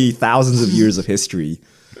literally thousands of years of history,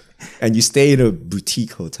 and you stay in a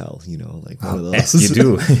boutique hotel, like one of those. Yes, you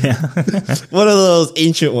do. Yeah. One of those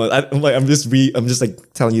ancient ones. I'm just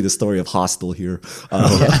like telling you the story of Hostel here.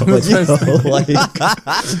 But,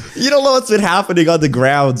 you don't know what's been happening on the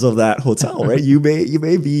grounds of that hotel, right? You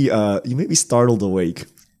may be startled awake.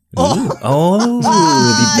 The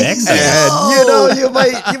backside. And you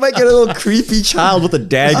might get a little creepy child with a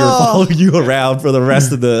dagger following you around for the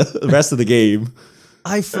rest of the game.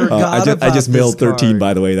 I forgot. I just mailed 13, card.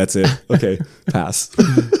 by the way. That's it. Okay, pass.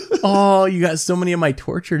 Oh, you got so many of my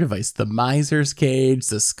torture devices. The miser's cage,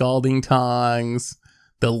 the scalding tongs,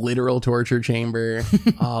 the literal torture chamber.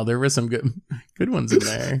 Oh, there were some good ones in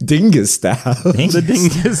there. Dingus staff. The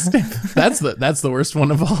dingus staff. That's the worst one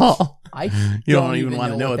of all. You don't even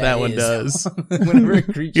want to know what that one does. Whenever a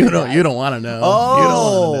creature you don't want to know. You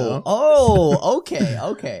don't want to know.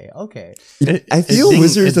 Okay. I feel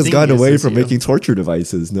Wizards has gone away from making torture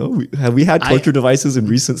devices. No, have we had torture devices in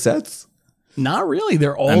recent sets? Not really.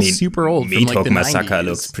 They're all super old. From like the 90s. Massacre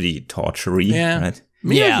looks pretty torture-y, right?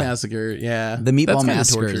 Meatball Massacre, yeah. The Meatball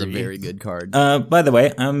Massacre is a very good card. By the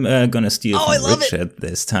way, I'm gonna steal from Richard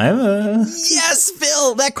this time. Yes,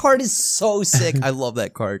 Phil! That card is so sick. I love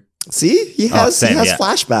that card. See? He has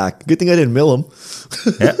flashback. Good thing I didn't mill him.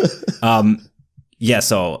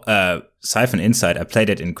 So Siphon Insight, I played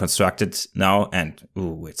it in Constructed now, and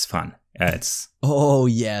it's fun. It's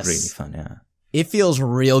really fun, yeah. It feels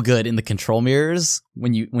real good in the control mirrors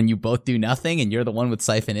when you both do nothing and you're the one with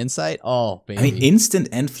Siphon Insight. Oh, baby. I mean, instant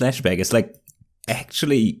and flashback is like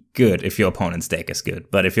actually good if your opponent's deck is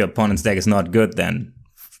good. But if your opponent's deck is not good, then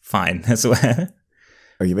fine as well.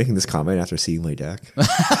 Are you making this comment after seeing my deck?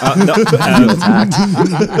 No.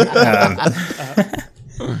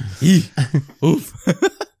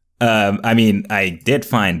 I mean, I did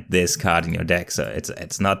find this card in your deck, so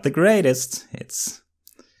it's not the greatest. It's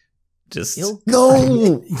just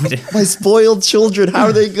no, my spoiled children. How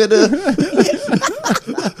are they gonna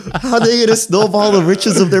snowball the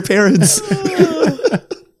riches of their parents?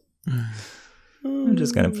 I'm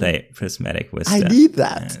just gonna play Prismatic Wisdom. I need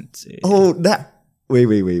that.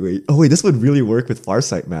 Wait. Oh wait, this would really work with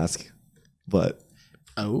Farsight Mask, but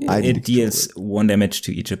it deals 1 damage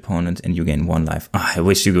to each opponent, and you gain 1 life. I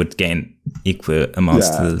wish you would gain equal amounts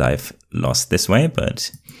to the life lost this way,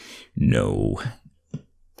 but no.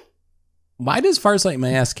 Why does Farsight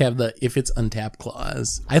Mask have the if it's untapped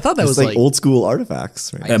clause? I thought that was like old school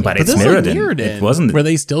artifacts, right? But it's Mirrodin. It wasn't. Were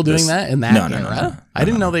they still doing that in that era? No. I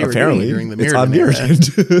didn't know they were doing it during the Mirrodin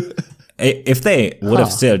era. If they would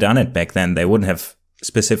have still done it back then, they wouldn't have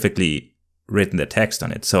specifically written the text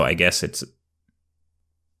on it. So I guess it's.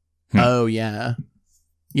 Oh yeah,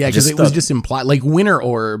 because it was just implied. Like Winter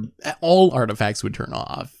Orb, all artifacts would turn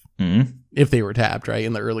off if they were tapped, right?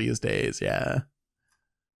 In the earliest days, yeah.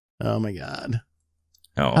 Oh my god.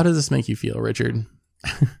 How does this make you feel, Richard?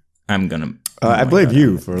 I'm gonna. I blame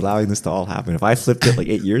you for allowing this to all happen. If I flipped it like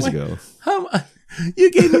 8 years ago.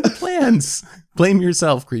 You gave me the plans. Blame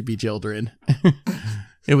yourself, creepy children.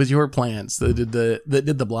 It was your plants that did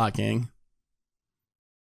the blocking.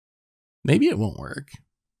 Maybe it won't work.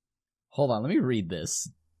 Hold on, let me read this.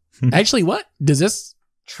 Actually, what does this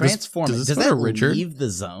transform? Does that leave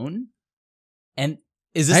the zone? And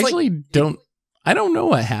is this actually I don't know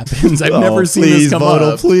what happens. I've never seen this come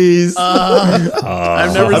up. Please.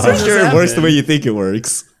 I've never seen this sure it happen. works the way you think it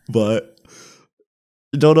works, but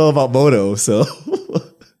you don't know about Moto, so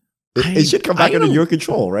it should come back under your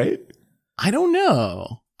control, right? I don't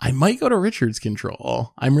know. I might go to Richard's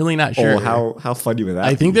control. I'm really not sure. Oh, how funny would that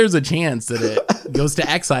I be? think there's a chance that it goes to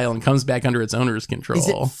exile and comes back under its owner's control. Is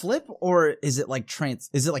it flip or is it like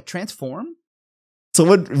transform? So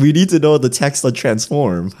we need to know the text on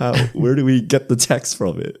transform. Where do we get the text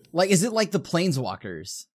from it? Like, is it like the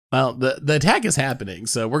Planeswalkers? Well, the attack is happening,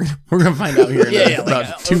 so we're gonna find out here in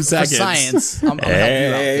about 2 seconds. For science, I'm gonna help you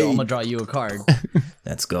out, Phil. I'm gonna draw you a card.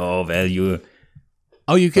 Let's go, value.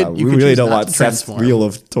 Oh, you could. We really don't want Seth's Wheel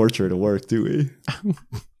of Torture to work, do we?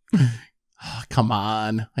 Oh, come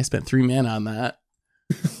on! I spent 3 mana on that.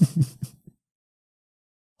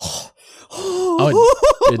 Oh,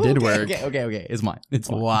 it did work. Okay. It's mine.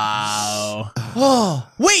 Wow. Oh,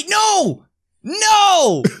 wait, no!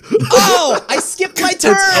 Oh, I skipped my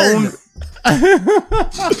turn.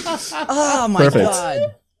 Oh my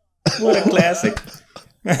god! What a classic.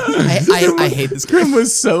 I hate this. Grim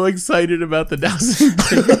was so excited about the dowsing.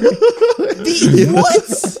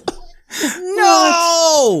 What?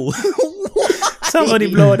 No!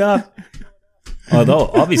 Somebody blow it up.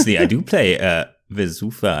 Although, obviously, I do play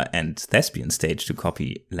Vesuva and Thespian Stage to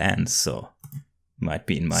copy lands, so might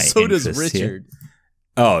be in my interest. So does Richard. Here.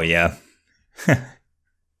 Oh, yeah.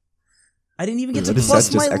 I didn't even get to What is plus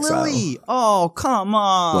that? my Just exile. Lily. Oh, come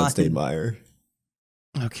on. Bloodstained Mire.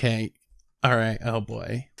 Okay. All right. Oh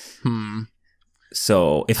boy.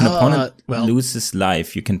 So if an opponent well- loses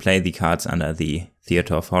life, you can play the cards under the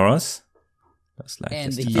Theater of Horrors. That's like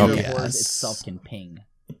And the just- Hero okay. Board Yes. itself can ping.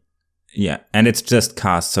 Yeah, and it's just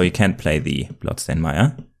cast, so you can't play the Bloodstained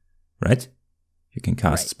Mire, right? You can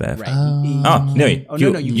cast spell. Right. Oh, no,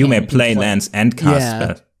 you may play lands and cast Yeah.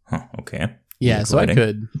 spell. Huh, okay. Yeah, so I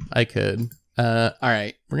Recording. could. All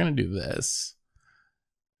right, we're gonna do this.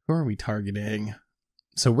 Who are we targeting?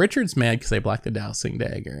 So Richard's mad because I blocked the Dowsing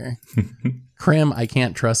Dagger. Krim, I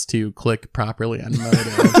can't trust to click properly on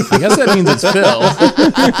motive. I guess that means it's Phil.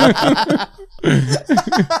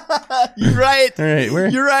 You're right. All right,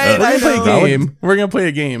 You're right. we're I gonna play know. a game. We're gonna play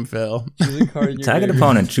a game, Phil. Target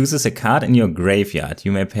opponent chooses a card in your graveyard.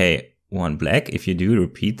 You may pay 1 black. If you do,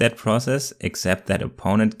 repeat that process, except that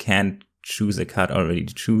opponent can't choose a card already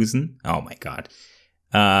chosen. Oh my god.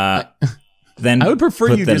 Then I would prefer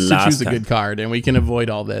put you the just to last choose a card. good card, and we can avoid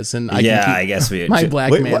all this. And I Yeah, can keep I guess we my should.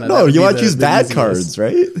 black Wait, mana. what? That No, would you be want to the- choose the bad easiest. cards,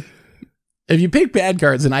 right? If you pick bad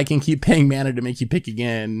cards, then I can keep paying mana to make you pick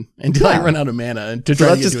again until I Yeah. run out of mana. To So try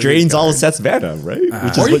that to get just to a drains good all card. of Seth's mana, right? Which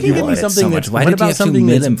is Or you what can you give me want. That's something so that's- much. Why what did about you have to something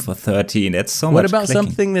mill that's- him for 13? That's so much. What about clicking.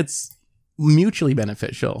 something that's mutually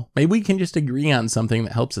beneficial? Maybe we can just agree on something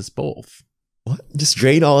that helps us both. What? Just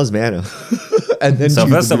drain all his mana. And then So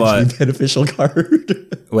choose first the of all- mutually beneficial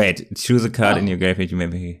card. Wait, choose a card in Oh. your graveyard. You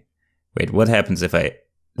maybe. Wait, what happens if I?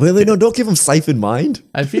 Wait, no, don't give him Siphon Mind.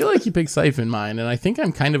 I feel like you picked Siphon Mine, and I think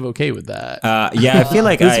I'm kind of okay with that. Yeah, I feel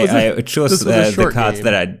like This was I this chose was a the short cards game.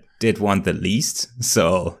 that I did want the least.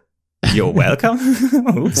 So you're welcome.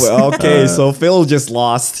 Oops. Well, okay, so Phil just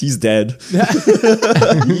lost. He's dead.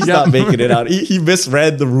 He's not making it out. He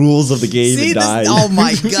misread the rules of the game See and this? died. Oh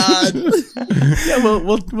my god. Yeah,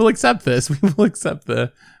 we'll accept this.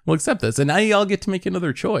 We'll accept this, and now y'all get to make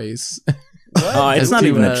another choice. Oh, it's As not to,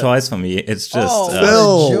 even a choice for me. It's just Oh,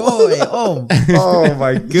 what a joy. Oh, Oh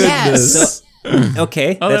my goodness. yes.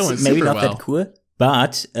 okay. Oh, that that's went maybe super not well. that cool,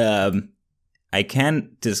 but I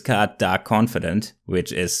can discard Dark Confident,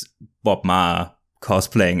 which is Bob Ma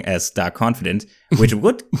cosplaying as Dark Confident, which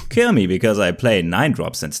would kill me because I play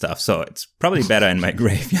 9-drops and stuff. So it's probably better in my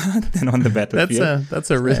graveyard than on the battlefield.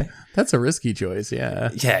 That's a risky choice. Yeah.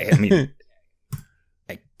 Yeah, I mean,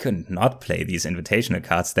 I couldn't not play these invitational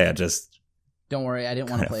cards. They are just Don't worry, I didn't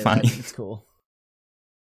want to Kinda play funny. that. It's cool.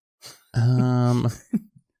 I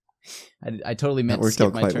totally That meant to worked skip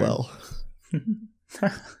out my quite turn. well.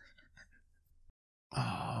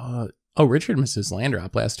 Oh, Richard missed his land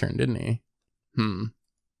drop last turn, didn't he? All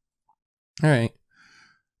right.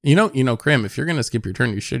 You know, Krim, if you're gonna skip your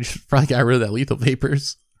turn, you should just probably got rid of that lethal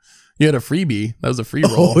vapors. You had a freebie. That was a free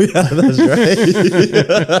roll. Oh yeah, that's right.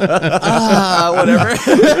 Whatever.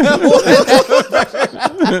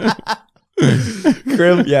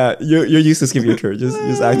 Krim, yeah, you're used to skipping your turn. Just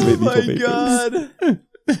activate Oh lethal my vapors. god.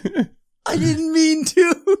 I didn't mean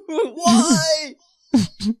to. Why?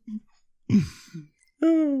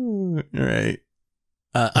 All right.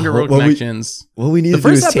 Underworld what we- Connections. What we need The to do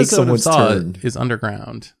first is take episode of someone's Saw turn. is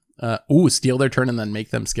Underground. Steal their turn and then make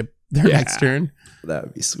them skip their Yeah. next turn. That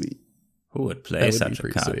would be sweet. who would That play would be such a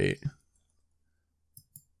pretty card? sweet.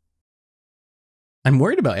 I'm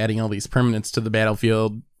worried about adding all these permanents to the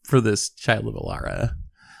battlefield for this Child of Alara.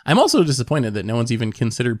 I'm also disappointed that no one's even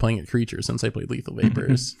considered playing a creature since I played Lethal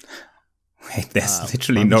Vapors. Wait, there's Wow.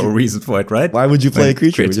 literally no reason for it, right? Why would you play a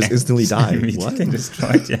creature? It would Crit- just instantly die. Immediately What?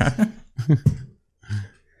 destroyed, yeah.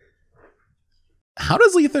 How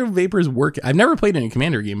does Lethal Vapors work? I've never played in a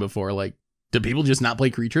Commander game before. Like, do people just not play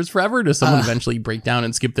creatures forever? Does someone eventually break down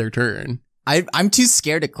and skip their turn? I'm too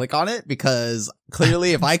scared to click on it because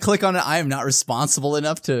clearly if I click on it, I am not responsible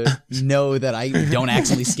enough to know that I don't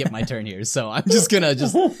actually skip my turn here. So I'm just gonna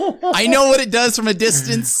I know what it does from a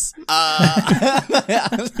distance.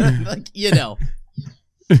 Like, you know,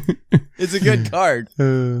 it's a good card.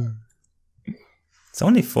 It's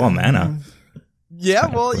only 4 mana. Yeah,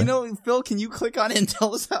 Kinda well, cool. you know, Phil, can you click on it and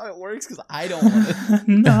tell us how it works? Because I don't want to.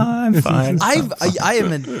 No, I'm fine. I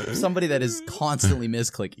am somebody that is constantly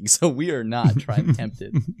misclicking, so we are not trying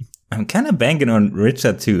tempted. I'm kind of banking on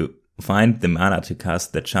Richard to find the mana to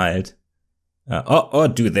cast the child. Or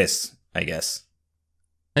do this, I guess.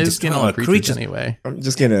 I just get all the creatures creatures. anyway. I'm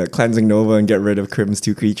just gonna cleansing Nova and get rid of Krim's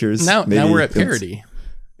 2 creatures. Now Maybe we're at parity.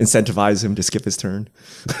 Incentivize him to skip his turn.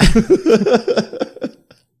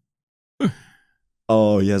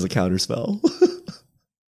 Oh, he has a counter spell.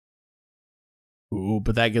 Ooh,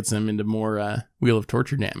 but that gets them into more Wheel of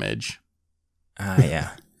Torture damage.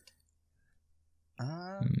 Yeah.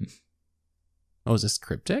 Oh, is this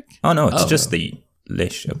Cryptic? Oh, no, it's Oh. just the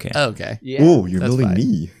Lish, okay. Okay. Yeah. Oh, you're that's milling fine.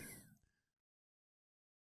 me.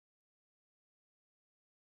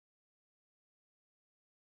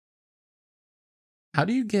 How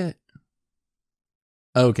do you get...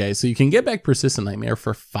 Okay, so you can get back Persistent Nightmare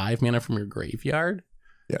for 5 mana from your graveyard?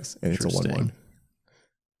 Yes, and it's a Interesting.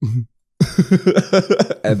 1/1.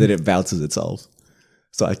 And then it bounces itself.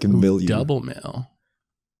 So I can mill you. Double mill.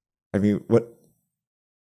 I mean,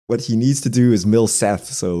 what he needs to do is mill Seth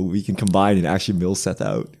so we can combine and actually mill Seth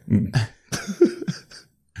out.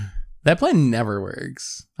 That plan never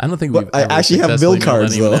works. I don't think But we've I ever actually have mill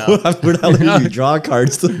successfully milled cards, though. anyone out. We're not letting you draw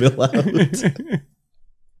cards to mill out.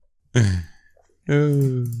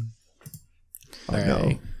 All No.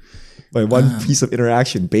 right. My one piece of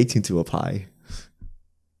interaction baked into a pie.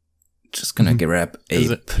 Just gonna grab Is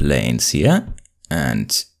a it- planes here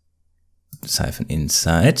and siphon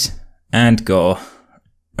inside and go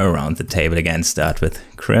around the table again. Start with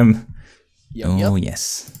Crim. Yep, Oh, yep.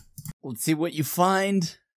 yes. Let's see what you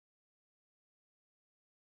find.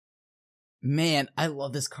 Man, I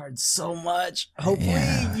love this card so much. Hopefully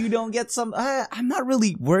Yeah. you don't get some... I'm not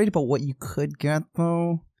really worried about what you could get,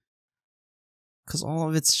 though. Because all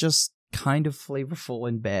of it's just kind of flavorful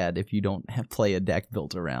and bad if you don't play a deck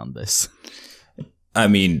built around this. I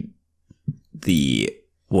mean,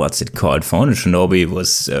 what's it called? Phone Shinobi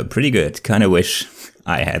was pretty good. Kind of wish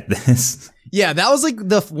I had this. Yeah, that was like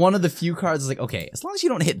one of the few cards like, okay, as long as you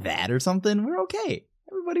don't hit that or something, we're okay.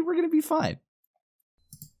 Everybody, we're going to be fine.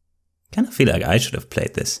 Kind of feel like I should have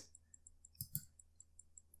played this.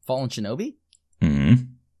 Fallen Shinobi? Hmm.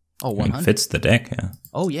 Oh, I mean, 100? fits the deck, yeah.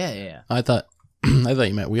 Oh, yeah. I thought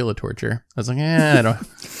you meant Wheel of Torture. I was like, I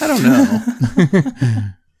don't know.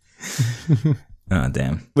 Oh,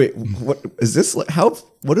 damn. Wait, what is this? Like,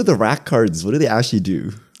 what are the rack cards? What do they actually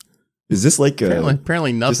do? Is this like a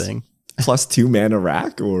apparently nothing. +2 mana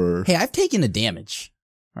rack or? Hey, I've taken a damage.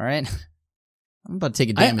 All right? I'm about to take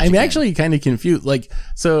a damage. I'm again. actually kind of confused. Like,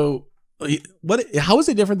 so how is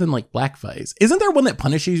it different than like Black Vice? Isn't there one that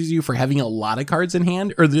punishes you for having a lot of cards in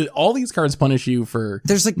hand, or did all these cards punish you for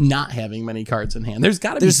There's like not having many cards in hand? There's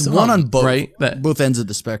got to be there's some, one on both right? That, both ends of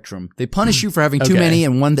the spectrum. They punish you for having too Okay. many,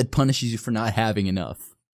 and one that punishes you for not having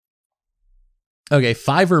enough. okay,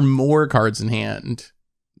 5 or more cards in hand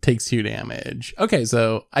takes 2 damage. Okay,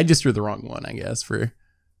 so I just drew the wrong one, I guess, for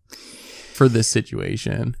this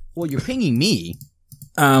situation. Well, you're pinging me.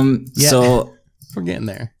 Yeah. So We're getting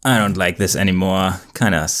there. I don't like this anymore.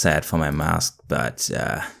 Kind of sad for my mask, but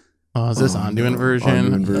Oh, is this Ondu inversion?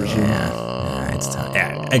 Ondu inversion. yeah, it's tough.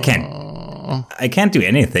 Yeah, I can't do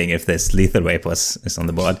anything if this lethal wave is on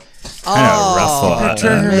the board. Kind of rough for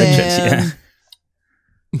Richard.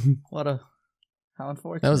 Yeah. How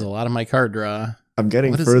unfortunate. That was a lot of my card draw. I'm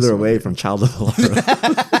getting What is further this away one? from Child of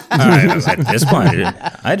Alara. At this point,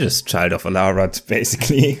 I just child of Alara,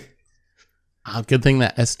 basically. Oh, good thing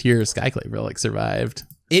that S tier Skyclave Relic survived.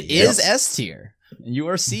 It is S tier. You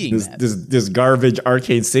are seeing that. this garbage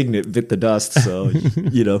arcane signet bit the dust, so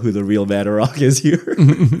you know who the real Mana Rock is here.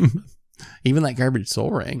 Even that garbage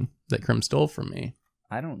Soul Ring that Crim stole from me.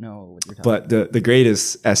 I don't know what you're talking But the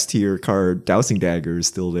greatest S tier card, Dowsing Dagger, is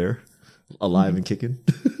still there, alive and kicking.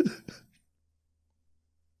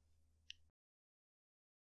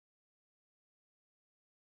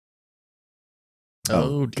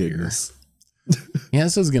 Oh, dear. Yeah,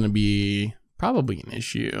 this is going to be probably an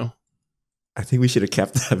issue. I think we should have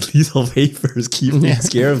kept that lethal vapors, keeping Yeah.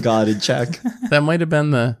 Scarab God in check. That might have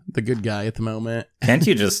been the good guy at the moment. Can't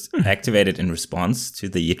you just activate it in response to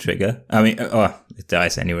the trigger? I mean, it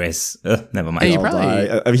dies anyways. Never mind. Hey, you I'll probably-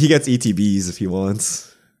 buy. I mean, he gets ETBs if he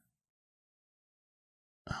wants.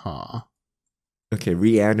 Huh. Okay,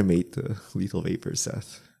 reanimate the lethal vapor,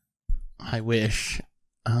 Seth. I wish.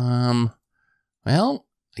 Well,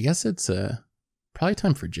 I guess it's probably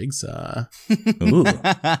time for Jigsaw. Ooh.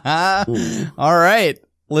 Ooh. All right,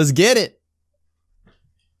 let's get it.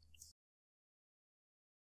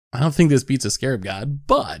 I don't think this beats a Scarab God,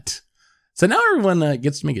 but so now everyone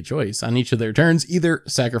gets to make a choice on each of their turns, either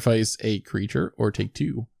sacrifice a creature or take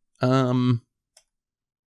 2.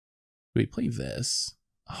 We play this.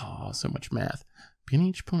 Oh, so much math. Begin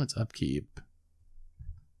each opponent's upkeep.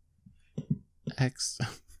 X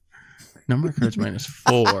number of cards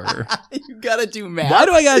 -4. You gotta do math. Why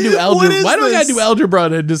do I gotta do algebra? What is Why do I gotta this? do algebra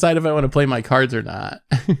to decide if I want to play my cards or not?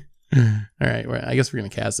 All right, well, I guess we're gonna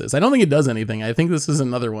cast this. I don't think it does anything. I think this is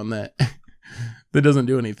another one that that doesn't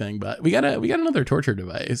do anything. But we got another torture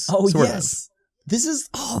device. Oh sort yes, this is.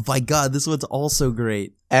 Oh my god, this one's also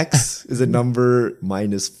great. X is a number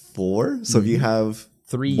 -4. So if you have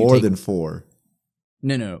 3 you more take- than 4.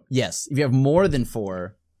 Yes, if you have more than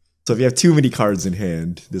 4, So if you have too many cards in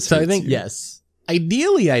hand, this So I hurts think- you. yes.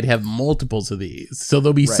 ideally I'd have multiples of these. So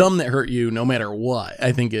there'll be some that hurt you no matter what,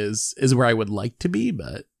 I think is where I would like to be,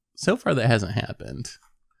 but so far that hasn't happened.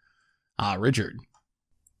 Richard.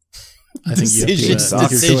 I think you have to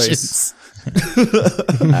make your choice.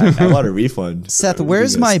 I want a refund. Seth,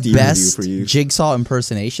 where's my best Jigsaw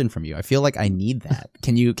impersonation from you? I feel like I need that.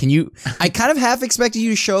 Can you? I kind of half expected you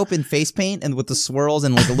to show up in face paint and with the swirls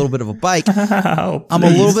and like a little bit of a bike. I'm a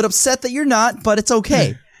little bit upset that you're not, but it's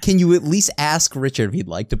okay. Can you at least ask Richard if he'd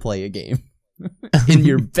like to play a game in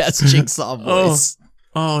your best Jigsaw voice?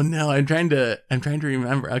 Oh no, I'm trying to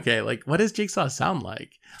remember. Okay, like what does Jigsaw sound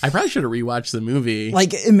like? I probably should have rewatched the movie.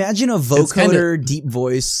 Like imagine a vocoder, deep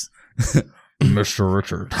voice. Mr.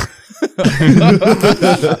 Richard.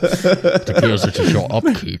 Tequila's at your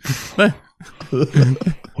upkeep.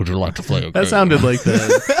 Would you like to play a game? That sounded like the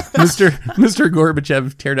Mr.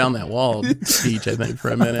 Gorbachev tear down that wall speech, I think, for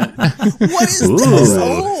a minute. What is this?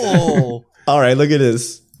 Oh. All right, look at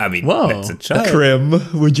this. I mean, whoa. That's a child. Krim,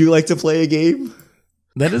 would you like to play a game?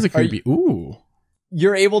 That is a creepy. Ooh.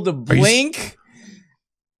 You're able to blink.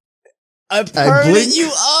 I blinked you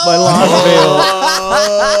up. My lost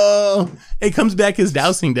Oh. It comes back as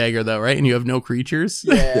dousing dagger though, right? And you have no creatures.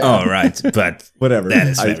 Yeah. Oh, right, but whatever. That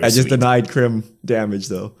is I just sweet. denied Krim damage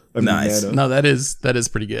though. Nice. Mana. No, that is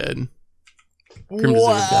pretty good. Krim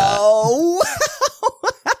deserves that. Wow.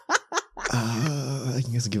 I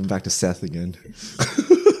guess I'll give him back to Seth again.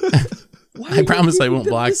 I promise I won't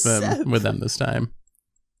block them with them this time.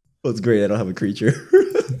 Well, it's great. I don't have a creature.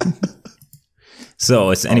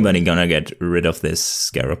 So, is anybody gonna get rid of this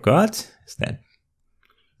Scarab card? Is that?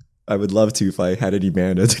 I would love to if I had any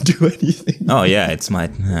mana to do anything. Oh yeah, it's my.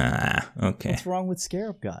 Okay. What's wrong with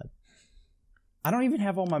Scarab God? I don't even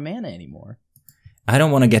have all my mana anymore. I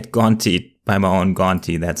don't want to get gaunted by my own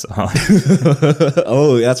Gaunty. That's all.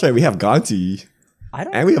 Oh, that's right. We have Gonti.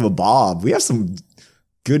 And we have a Bob. We have some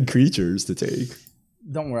good creatures to take.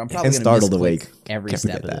 Don't worry, I'm probably And gonna Startled misclick Awake. every Can't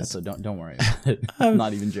step forget of this, that. so don't worry about it. I'm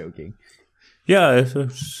not even joking. Yeah,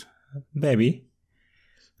 maybe.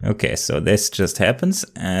 Okay, so this just happens,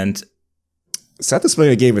 and Seth is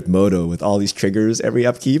playing a game with Moto with all these triggers every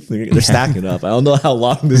upkeep. They're stacking up. I don't know how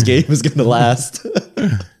long this game is going to last.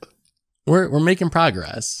 We're making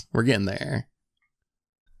progress. We're getting there.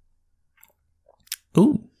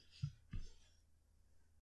 ooh,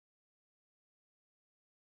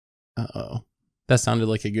 Uh-oh. That sounded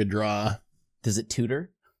like a good draw. Does it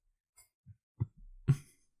tutor?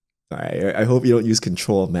 All right, I hope you don't use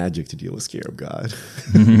control magic to deal with Scarab God.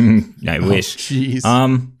 I wish. Jeez.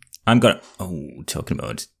 I'm gonna. Oh, talking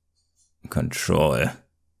about control.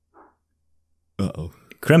 Uh-oh.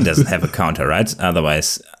 Krim doesn't have a counter, right?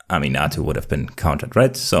 Otherwise, Aminatu would have been countered,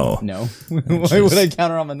 right? So No. Why would I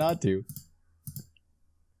counter on Manatu?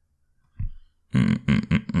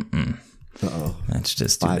 Uh-oh. Let's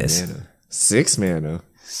just do 5 this. mana. 6 mana.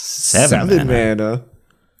 7 mana.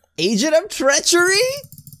 Agent of Treachery?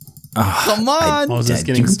 Oh, Come on! Oh, is this I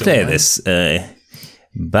getting do play stolen? this,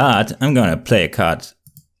 but I'm gonna play a card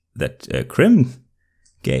that Krim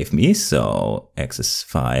gave me. So X is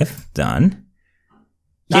 5, done.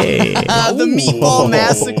 Yay! The Meatball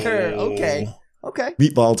Massacre. Okay.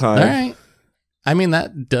 Meatball time. All right. I mean,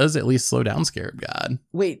 that does at least slow down Scarab God.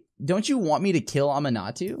 Wait, don't you want me to kill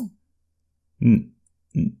Amanatu?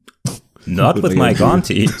 Not with my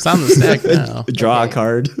Gaunty. It's on the stack now. Draw a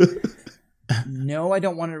card. No, I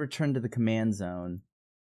don't want to return to the command zone.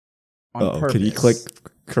 On Oh, purpose. can you click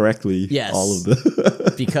correctly? Yes. All of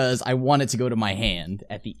the. Because I want it to go to my hand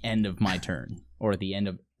at the end of my turn. Or at the end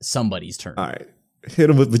of somebody's turn. All right. Hit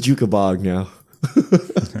him with Bajuka Bog now.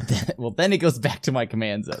 Well, then it goes back to my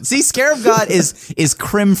command zone. See, Scarab God is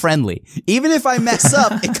Krim friendly. Even if I mess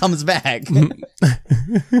up, it comes back.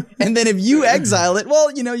 And then if you exile it,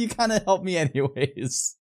 well, you kind of help me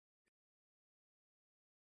anyways.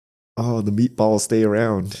 Oh, the meatballs stay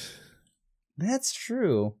around. That's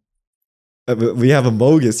true. We have a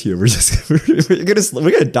Mogis here.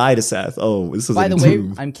 We're gonna die to Seth. Oh, this is. By the way,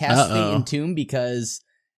 Entomb. I'm casting Entomb because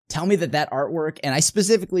tell me that artwork, and I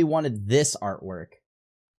specifically wanted this artwork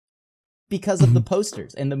because of the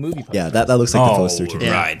posters and the movie posters. Yeah, that looks like the poster to me.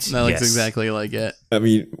 Yeah, Right. That looks yes. exactly like it. I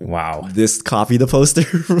mean, Wow. this copy the poster.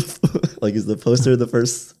 Like, is the poster the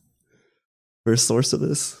first source of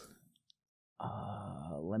this?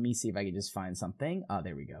 Let me see if I can just find something. Oh,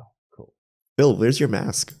 there we go. Cool. Bill, where's your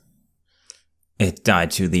mask? It died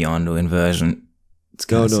to the Ondo inversion. It's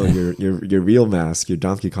No, kinda sad. your real mask, your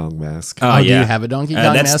Donkey Kong mask. Oh, Do you yeah. have a Donkey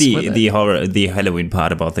Kong That's mask with it? the Halloween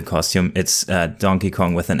part about the costume. It's Donkey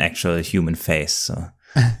Kong with an actual human face. So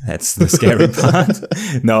that's the scary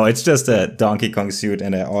part. No, it's just a Donkey Kong suit,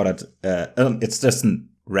 and I ordered. It's just a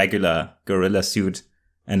regular gorilla suit,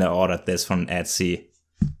 and I ordered this from Etsy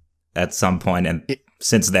at some point, and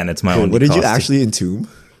since then it's my own. What did you actually entomb?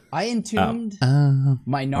 I entombed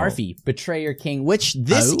my Narfi, Betrayer King, which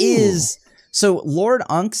this is... So Lord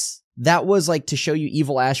Unks, that was like to show you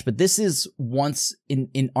Evil Ash, but this is once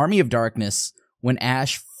in Army of Darkness, when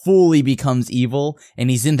Ash fully becomes evil, and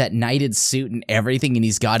he's in that knighted suit and everything, and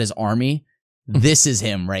he's got his army. This is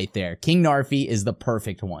him right there. King Narfi is the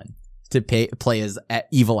perfect one to play as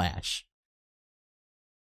Evil Ash.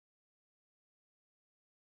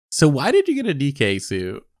 So why did you get a DK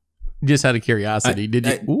suit? Just out of curiosity, did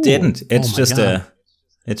you? I didn't. It's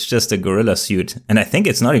just a gorilla suit, and I think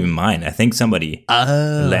it's not even mine. I think somebody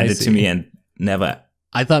lent it to me and never.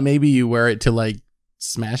 I thought maybe you wear it to like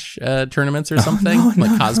Smash tournaments or something, like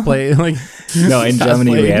cosplay. Like no, in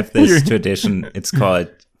Germany we have this tradition. It's called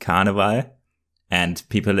Carnival, and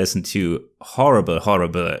people listen to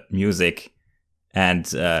horrible music and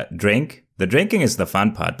drink. The drinking is the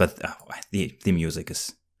fun part, but the music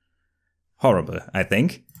is horrible, I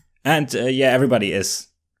think. And everybody is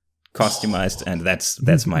customized, and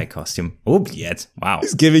that's my costume. Oubliette. Wow.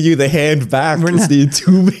 He's giving you the hand back. It's the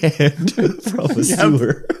entomb hand from a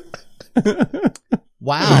sewer.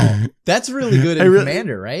 Wow. That's really good in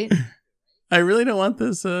Commander, right? I really don't want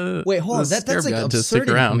this. Wait, hold on. That's like absurd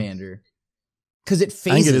in Commander. Because it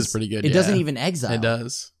phases. I think it is pretty good. It doesn't even exile. It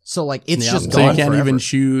does. So like it's just so gone you can't forever. even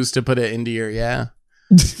choose to put it into your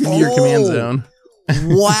your command zone.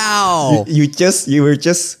 Wow. You were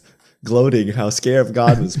just gloating how Scarab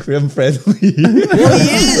God was crim friendly. Well,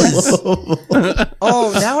 he is.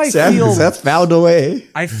 Oh, now I feel Seth found a way.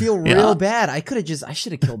 I feel real bad. I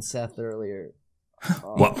should have killed Seth earlier.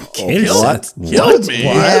 What? Kill Seth? Killed me?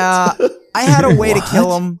 Yeah, I had a way to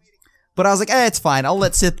kill him, but I was like, it's fine. I'll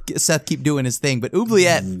let Seth keep doing his thing. But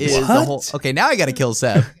Oubliette is the whole. Okay, now I got to kill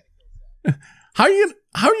Seth. How are you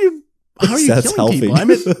Seth's killing people?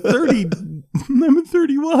 helping. I'm at 30. I'm at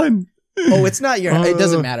 31. Oh, it's not your. It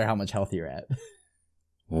doesn't matter how much health you're at.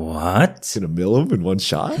 What? Gonna mill him in one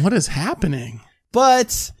shot? What is happening?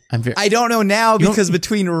 But I don't know now because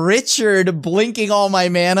between Richard blinking all my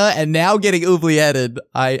mana and now getting oublietted,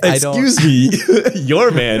 I don't. Excuse me,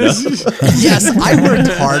 your mana. Yes, I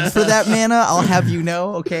worked hard for that mana. I'll have you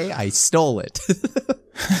know. Okay, I stole it.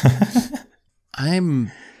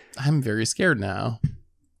 I'm very scared now.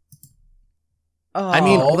 Oh, I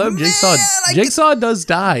mean, although Jigsaw does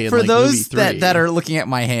die in for like those movie 3. that are looking at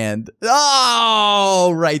my hand.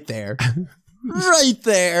 Oh, right there, right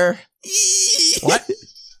there. What?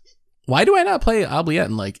 Why do I not play Oubliette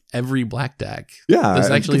in like every black deck? Yeah, this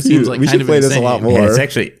actually seems like we kind should of play insane. this a lot more. Yeah, it's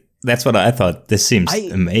actually that's what I thought. This seems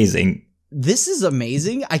amazing. This is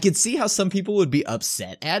amazing. I could see how some people would be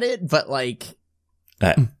upset at it, but like.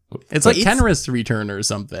 It's like Kenrith's Return or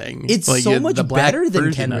something. It's like so much better than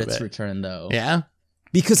version of Kenrith's it. Return, though. Yeah?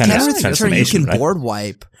 Because Kenrith's Kenrith's Return, you can right? board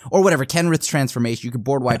wipe, or whatever, Kenrith's Transformation, you can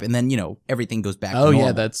board wipe, and then, everything goes back to normal.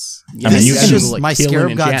 Yeah, that's... I mean, you It's can just, like, my kill an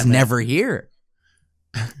Scarab God's enchantment. never here.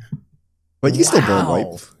 But you still board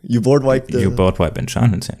wipe. You board wipe the... You board wipe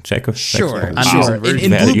enchantments. Check. Sure.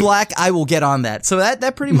 version. In blue-black, I will get on that. So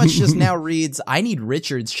that pretty much just now reads, I need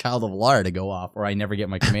Richard's Child of Alara to go off, or I never get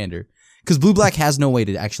my commander. Because blue-black has no way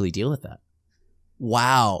to actually deal with that.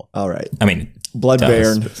 Wow. All right. I mean, Blood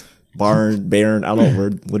Baron, Baron, I don't know,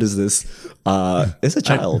 what is this? It's a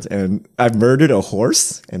child, and I've murdered a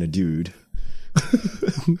horse and a dude.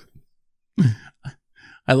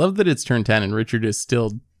 I love that it's turn 10 and Richard is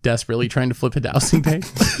still desperately trying to flip a dowsing day.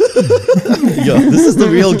 Yo, this is the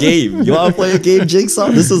real game. You want to play a game, Jigsaw?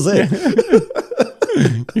 This is it.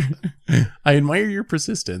 I admire your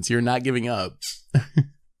persistence. You're not giving up.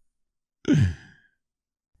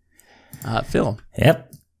 Phil.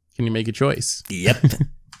 Yep. Can you make a choice? Yep.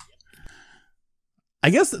 I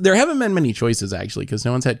guess there haven't been many choices, actually, because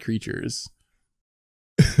no one's had creatures.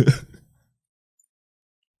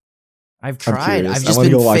 I've tried. I've just wanna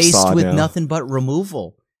been go watch faced Saw with now. nothing but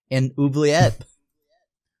removal and oubliette.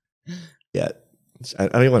 Yeah. I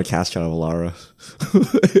don't even want to cast Child of Alara.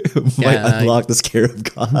 Might unlock the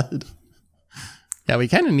Scarab God. Yeah, we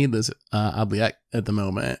kind of need this Oubliette at the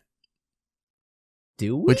moment.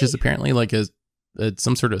 Do we? Which is apparently like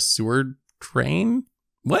some sort of sewer train.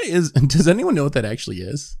 Does anyone know what that actually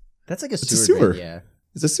is? That's like a It's a sewer. sewer. Drink, yeah.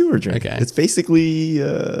 It's a sewer drink. Okay. It's basically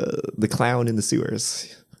the clown in the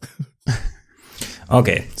sewers.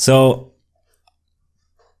 Okay, so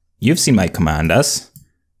you've seen my commanders.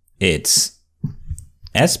 It's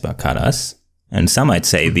Esper colors, and some might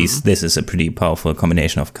say this is a pretty powerful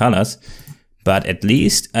combination of colors, but at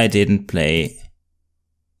least I didn't play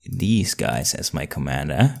these guys as my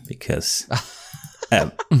commander because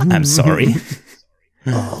I'm sorry.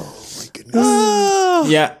 Oh my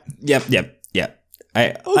goodness. Yeah. Yep.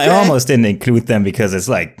 I almost didn't include them because it's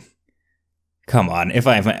like, come on, if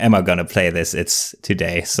I am gonna play this, it's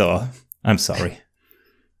today. So I'm sorry.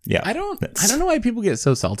 Yeah, I don't know why people get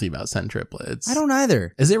so salty about centriplets. I don't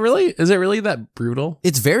either. Is it really that brutal?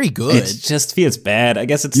 It's very good. It just feels bad. I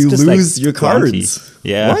guess it's You just lose like your cards. clunky.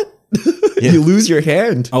 Yeah. What? You lose your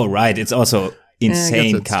hand. Oh, right. It's also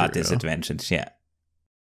insane that's card true. disadvantage. Yeah.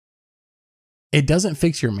 It doesn't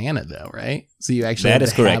fix your mana though, right? So you actually That have is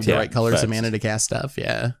to correct, have the yeah, right colors of but- mana to cast stuff.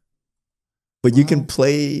 Yeah, But you can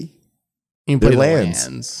play. you can play They're the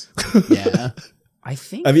lands. Yeah, I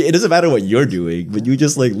think. I mean, it doesn't matter what you're doing, but you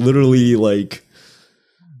just like literally like,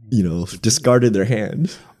 discarded their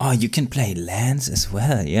hand. Oh, you can play lands as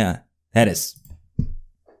well. Yeah. That is.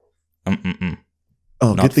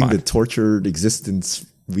 Oh, Not good thing fun. the tortured existence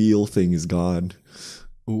wheel thing is gone.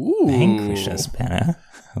 ooh, Vanquisher's banner.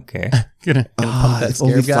 Okay. Gonna pump that If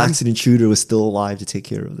only Scarab gun. Flaxen Intruder was still alive to take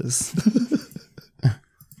care of this.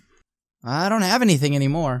 I don't have anything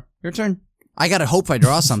anymore. Your turn. I gotta hope I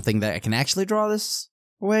draw something that I can actually draw this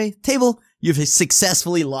away. Table, you've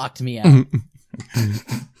successfully locked me out.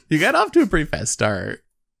 You got off to a pretty fast start.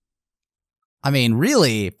 I mean,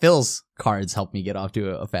 really, Phil's cards helped me get off to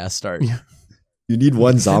a fast start. Yeah. You need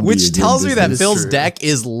one zombie. Which in your tells me that business. Phil's true. deck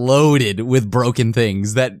is loaded with broken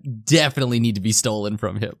things that definitely need to be stolen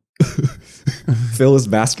from him. Phil is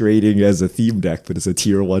masquerading as a theme deck, but it's a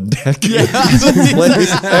tier 1 deck. Yeah. He's playing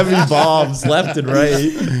heavy bombs left and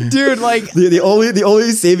right. Dude, like, The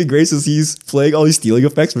only saving grace is he's playing all these stealing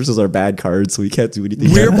effects versus our bad cards, so we can't do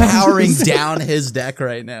anything. we're bad. powering down his deck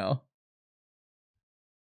right now.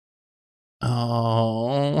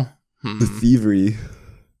 Oh, The thievery.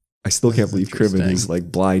 I still can't believe Crimin interesting. is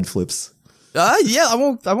like blind flips. Yeah, I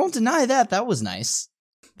won't deny that. That was nice.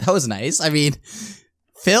 That was nice. I mean,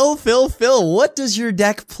 Phil, what does your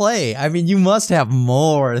deck play? I mean, you must have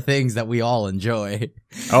more things that we all enjoy.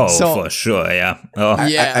 Oh, So- for sure. Yeah. Oh,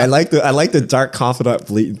 Yeah. I like the dark confidant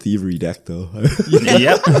blatant thievery deck though.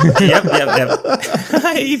 yep.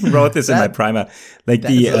 I even wrote this in my primer. Like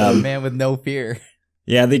That's the a man with no fear.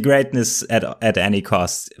 yeah, the greatness at any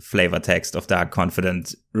cost flavor text of Dark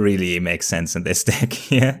Confident really makes sense in this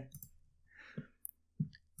deck. Yeah.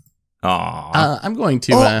 Aw. I'm going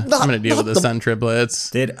to. I'm going to deal with the sun triplets.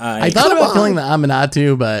 Did I? I thought Come about on. killing the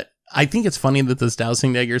Aminatu, but I think it's funny that this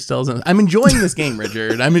dowsing dagger still isn't. I'm enjoying this game,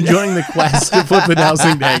 Richard. I'm enjoying the quest to flip the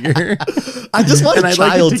dowsing dagger. I just want And a I'd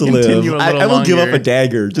like it child to to live. continue a I little will give up longer. a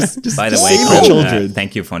dagger. Just By the save way, the Crim, children.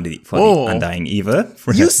 thank you for the Oh. Undying Eva.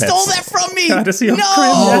 You stole that from me! Courtesy of No!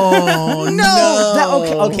 Oh,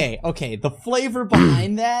 No! Okay. The flavor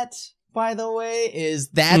behind that, by the way, is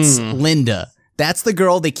that's Linda. That's the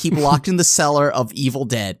girl they keep locked in the cellar of Evil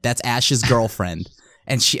Dead. That's Ash's girlfriend.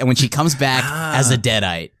 And when she comes back as a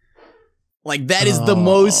Deadite. Like, that is the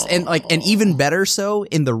most, and even better so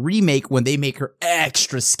in the remake when they make her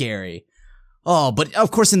extra scary. Oh, but of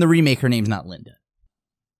course in the remake her name's not Linda.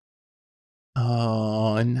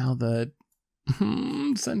 Oh, and now the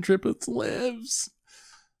sun triplets lives.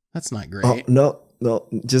 That's not great. Oh, no.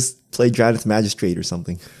 Just play Dradith Magistrate or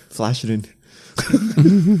something. Flash it in.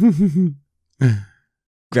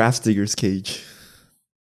 Grafsdigger's Cage.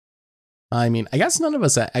 I mean, I guess none of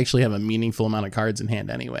us actually have a meaningful amount of cards in hand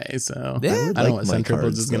anyway, so Yeah. I don't know like what my sun triplets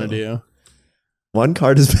cards, is going to though. do. One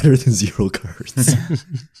card is better than 0 cards.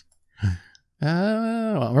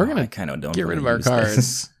 Well, we're I going to kind of don't get rid of wanna our use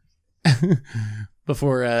this. cards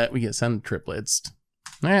before we get sun triplets.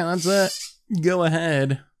 All right, let's go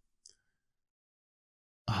ahead.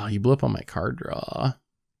 Oh, you blew up on my card draw.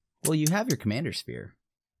 Well, you have your Commander Sphere.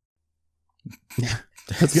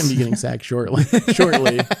 That's going to be getting sacked shortly.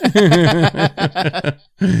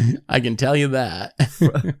 I can tell you that.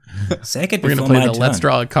 Sack it We're going to before play my the Let's turn.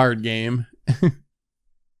 Draw a Card game.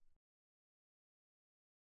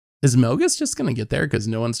 Is Mogis just going to get there because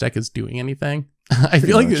no one's deck is doing anything? I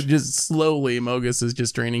feel like much. it just slowly Mogis is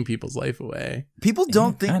just draining people's life away. People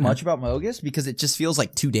don't think kinda. much about Mogis because it just feels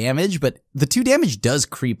like 2 damage, but the 2 damage does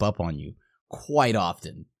creep up on you quite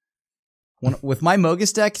often. With my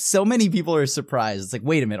Mogis deck, so many people are surprised. It's like,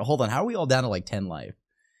 wait a minute, hold on, how are we all down to like 10 life?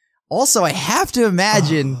 Also, I have to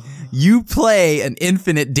imagine you play an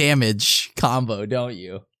infinite damage combo, don't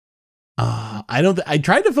you? I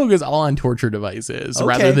tried to focus all on torture devices Okay.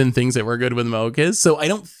 rather than things that were good with Mogis. So I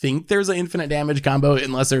don't think there's an infinite damage combo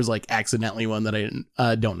unless there's like accidentally one that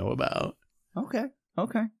I don't know about. Okay.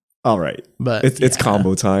 All right. But It's yeah.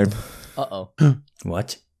 combo time. Uh-oh.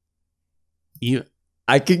 What? You,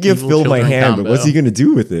 I could give Evil Phil my Children hand, but what's he combo. going to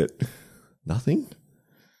do with it? Nothing?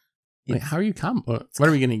 wait, how are you combo? What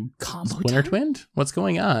are we getting? Combo Splinter time? twinned? What's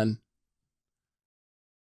going on?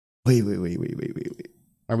 Wait. Are we?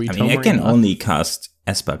 I mean, I Tomoring can enough? only cast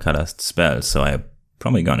Esper colored spells, so I'm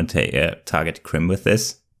probably gonna target Crim with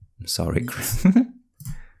this. I'm sorry, Crim.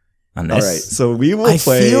 Unless, All right, so we will I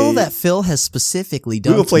play. feel that Phil has specifically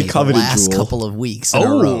done will play the Covenant last Jewel. couple of weeks in a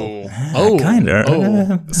row.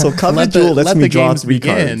 kinda. So Covenant Jewel lets me draw 3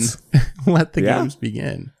 cards. Let the Yeah. games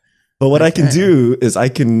begin. But what I can do is I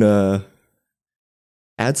can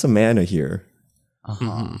add some mana here, Uh-huh.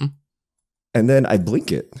 Mhm. and then I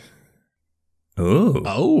blink it, Ooh,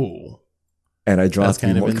 Oh, and I draw that's 3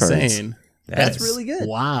 kind of more cards. insane. That's really good.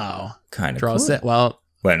 Wow. kind of Draw cool. a set. Well,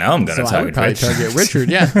 Well, now I'm gonna so I would target probably Rich. target Richard.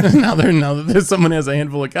 Yeah. now that there's someone who has a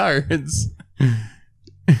handful of cards.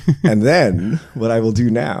 And then what I will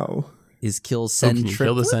do now. Is kill Oh, send can you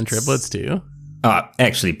kill the send triplets? triplets too?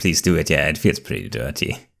 Actually, please do it. Yeah, it feels pretty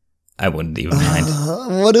dirty. I wouldn't even mind.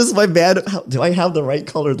 What is my mana? Do I have the right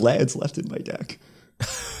colored lands left in my deck?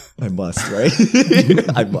 I must, right?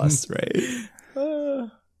 I must, right?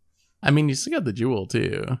 I mean, you still got the jewel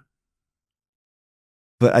too.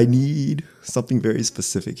 But I need something very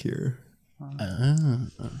specific here.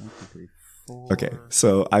 Okay,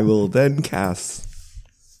 so I will then cast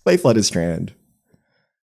Play Flooded Strand.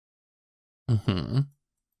 Mm-hmm.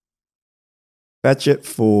 Fetch it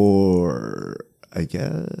for, I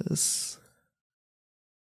guess.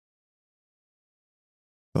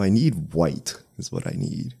 So I need white, is what I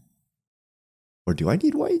need. Or do I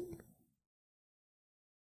need white?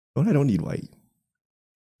 Oh, I don't need white.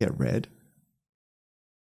 Get red?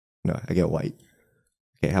 No, I get white.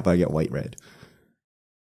 Okay, how about I get white red?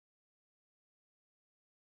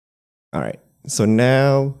 All right. So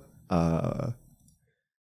now add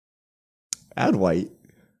white.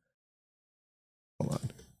 Hold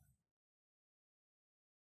on.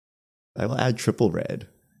 I will add triple red.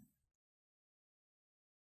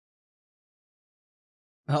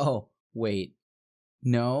 Oh, wait.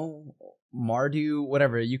 No. Mardu,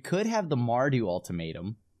 whatever. You could have the Mardu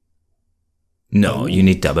ultimatum. No, you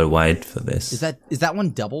need double white for this. Is that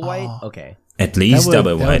one double white? Oh. Okay. At least would-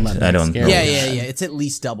 double that would white. let I me don't scare know. me. Yeah. It's at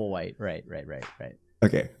least double white. Right.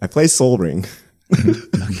 Okay, I play Soul Ring.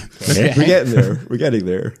 Okay. We're getting there. We're getting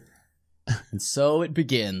there. And so it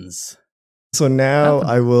begins. So now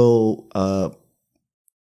I will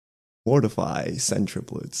mortify send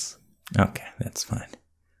triplets. Okay, that's fine.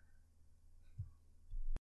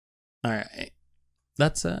 All right.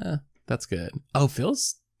 That's good. Oh,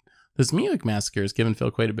 this Mimic Massacre has given Phil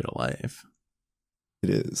quite a bit of life. It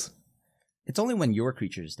is. It's only when your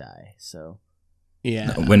creatures die, so.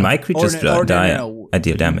 Yeah. When my creatures die, no, I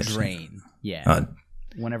deal damage. Drain. Yeah. Oh,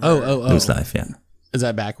 Whenever. Oh. lose life, yeah. Is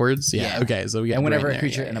that backwards? Yeah. Yeah. Okay. So we got And whenever drain a there.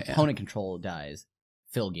 creature Yeah, an yeah. opponent control dies,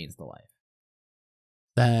 Phil gains the life.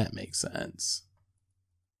 That makes sense.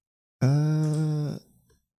 Okay.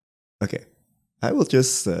 I will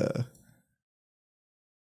just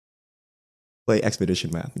play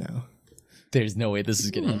Expedition Map now. There's no way this is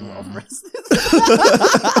going to end well for us.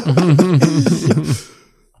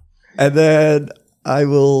 And then I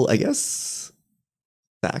will, I guess,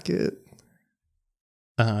 sack it.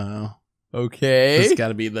 Oh. Okay. It's got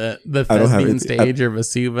to be the I don't have Thespian anything. stage or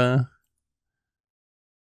Vesuva.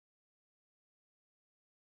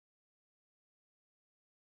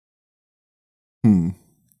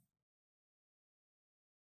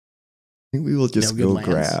 I think we will just No good go lands?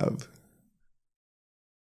 grab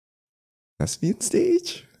Thespian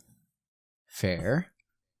stage. Fair.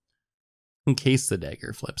 In case the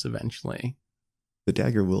dagger flips eventually. The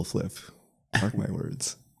dagger will flip. Mark my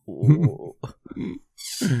words. Ooh.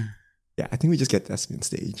 Yeah, I think we just get Thespian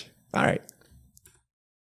stage. All right.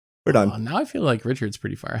 We're done. Oh, now I feel like Richard's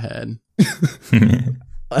pretty far ahead.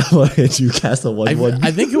 Why did you cast a 1/1?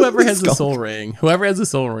 I think whoever has the Skull.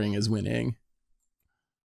 soul ring, is winning.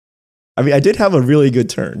 I mean, I did have a really good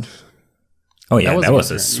turn. Oh, yeah, that a was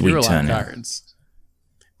good a turn. You sweet drew a lot turn. of Yeah. cards.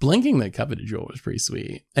 Blinking the coveted jewel was pretty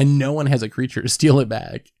sweet, and no one has a creature to steal it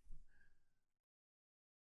back.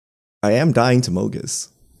 I am dying to Mogis.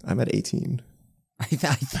 I'm at 18. I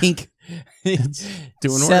think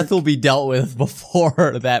doing Seth work. will be dealt with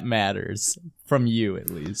before that matters. From you, at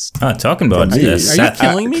least. Talking about Are you Seth,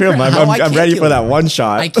 killing me? Krim, How I I'm can't ready kill for that you. one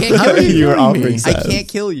shot. I can't How are you you were killing offering me? Seth. I can't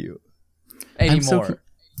kill you I'm anymore. so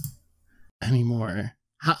anymore.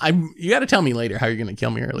 You got to tell me later how you're going to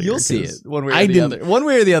kill me earlier. You'll see it 'cause one way or I the didn't- other. One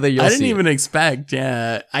way or the other, you'll I see didn't it. even expect.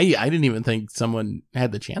 Yeah, I didn't even think someone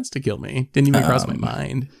had the chance to kill me. Didn't even cross my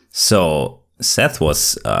mind. So Seth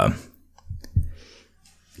was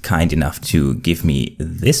kind enough to give me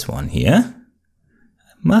this one here.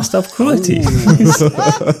 Master of Cruelty.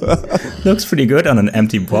 Looks pretty good on an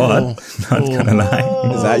empty board. Not gonna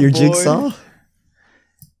lie. Is that your jigsaw?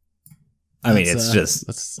 I mean, it's just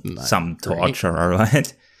that's not some great. torture, all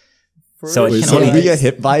right? So it Wait, can so only if we get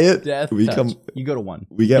hit by it, Death we touch. come. You go to 1.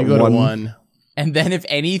 We get You go one, to 1. And then if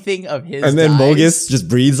anything of his and then dies, Mogis just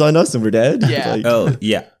breathes on us, and we're dead. Yeah. Like, Oh,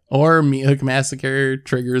 yeah. Or Meat Hook Massacre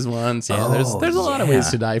triggers once. Yeah, there's a lot of ways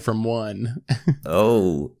yeah. to die from 1.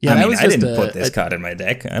 Oh. Yeah, I that mean, was I just didn't a- put this card in my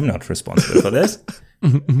deck. I'm not responsible for this.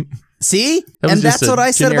 see, That was and just that's a what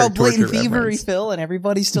I said generic about blatant torture thievery, reference. Phil, and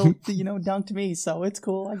everybody still, dunked me. So it's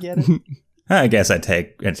cool. I get it. I guess I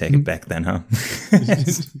take it back then, huh?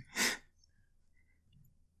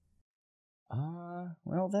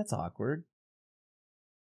 Well, that's awkward.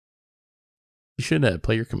 You should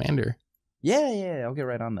play your commander. Yeah. I'll get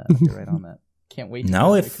right on that. Can't wait. To Now,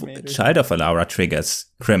 play if Commander. Child of Alara triggers,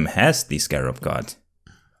 Krim has the Scarab card.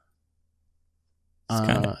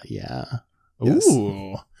 kinda- Yeah. Yes.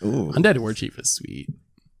 Ooh. ooh. Undead War Chief is sweet.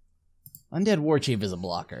 Undead War Chief is a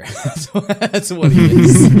blocker. That's what he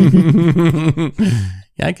is.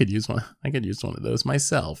 Yeah, I could use one. I could use one of those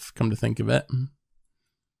myself, come to think of it.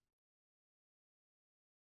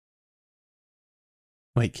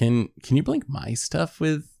 Wait, can you blink my stuff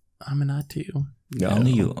with Aminatu? No.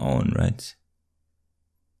 Only you own, right?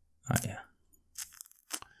 Ah, yeah.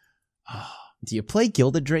 Do you play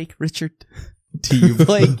Gilded Drake, Richard? Do you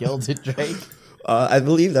play Gilded Drake? I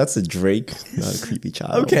believe that's a Drake, not a creepy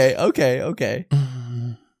child. Okay.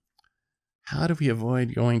 How do we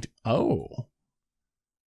avoid going to... Oh.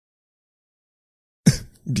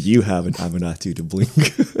 Do you have an Aminatu to blink?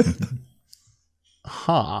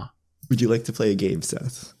 Huh. Would you like to play a game,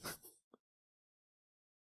 Seth?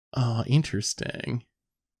 Oh, interesting.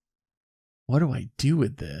 What do I do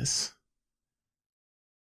with this?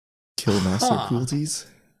 Kill master Huh. cruelties?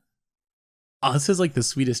 Oh, this is like the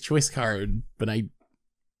sweetest choice card, but I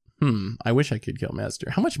wish I could kill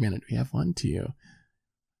master. How much mana do we have? 1, 2.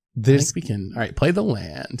 I think we can. All right, play the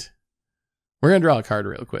land. We're gonna draw a card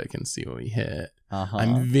real quick and see what we hit.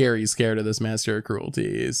 I'm very scared of this master of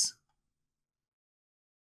cruelties.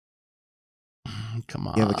 Come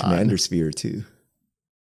on. You have a commander sphere too.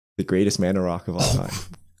 The greatest mana rock of all time.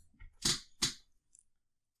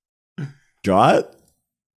 Draw it?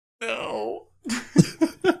 No.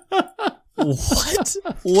 What?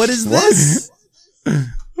 What is this?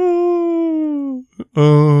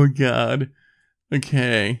 Oh God.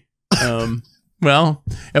 Okay. Well,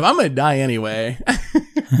 if I'm gonna die anyway.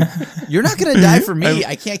 You're not gonna die for me.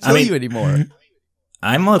 I can't kill I mean- you anymore.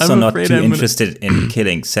 I'm also I'm not afraid too I'm gonna- interested in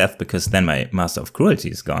killing Seth because then my Master of Cruelty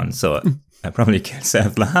is gone. So I probably kill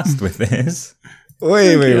Seth last with this.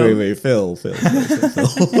 Wait, Phil.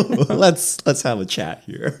 Let's have a chat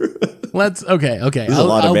here. Okay. There's a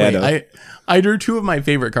lot of wait. mana. I drew 2 of my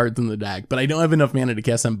favorite cards in the deck, but I don't have enough mana to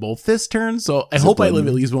cast them both this turn, so I hope I live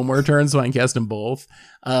at least one more turn so I can cast them both.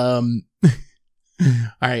 All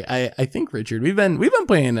right, I think Richard, we've been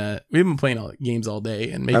playing all games all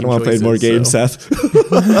day and making I don't want to play more games, so Seth.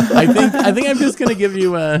 I think I'm just gonna give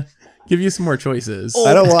you some more choices.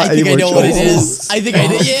 I don't want I think any I more know what it choices. is. I think I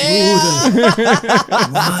did. Yeah.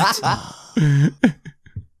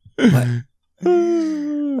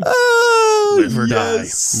 Oh, Live or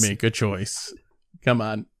yes. die. Make a choice. Come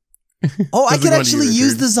on. Oh, I Doesn't could go to actually you,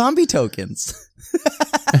 use Richard. the zombie tokens.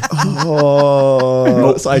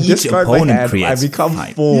 Oh, so I Each discard my opponent hand. I creates become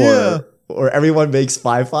 5. 4, Yeah. or everyone makes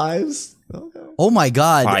 5/5s. Okay. Oh my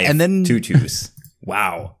god! 5 and then 2/2s.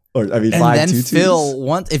 Wow. Or I mean, and 5 then 2/2s.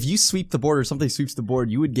 Phil, if you sweep the board or something sweeps the board,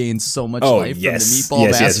 you would gain so much Oh, life yes. from the meatball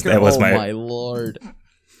Yes, massacre. that was oh my- my lord!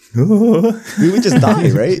 we would just die,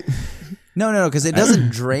 right? No, because it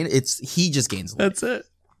doesn't drain. He just gains life. That's it.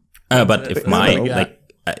 But if That's my what I got.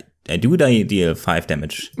 I do deal 5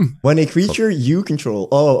 damage. When a creature you control.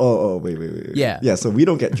 Oh, wait. Yeah. So we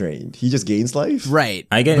don't get drained. He just gains life. Right.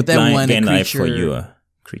 I get but then when gain a life for creature, your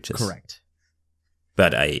creatures. correct.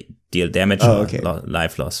 But I deal damage Oh, or okay.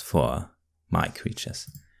 life loss for my creatures.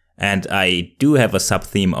 And I do have a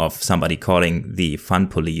sub-theme of somebody calling the fun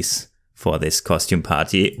police for this costume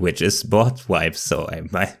party, which is board wipe, so I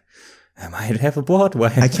might have a board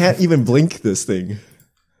wipe. I can't even blink this thing.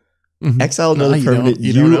 Exile No, another you don't. permanent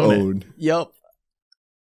You you, don't own it. own. Yep.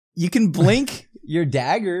 You can blink your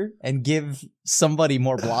dagger and give somebody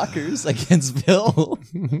more blockers against Bill.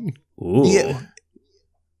 Ooh. Yeah.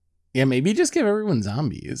 Yeah, maybe just give everyone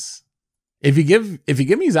zombies. If you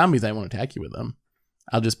give me zombies, I won't attack you with them.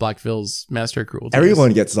 I'll just block Phil's Master of Cruelty.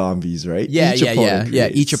 Everyone gets zombies, right? Yeah, Each yeah. opponent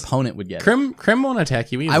creates. Each opponent would get it. Krim won't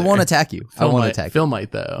attack you either. I won't attack you. I won't attack you. Phil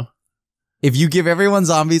might though. If you give everyone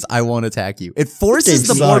zombies, I won't attack you. It forces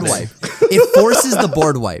the Game board sucks. wipe. It forces the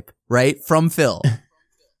board wipe, right? From Phil.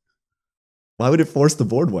 Why would it force the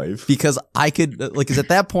board wipe? Because I could, like, 'cause at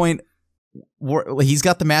that point, he's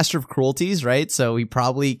got the Master of Cruelties, right? So he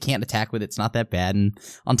probably can't attack with it. It's not that bad. And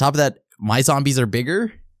on top of that, my zombies are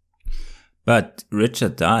bigger. But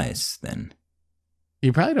Richard dies then.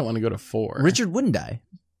 You probably don't want to go to 4. Richard wouldn't die.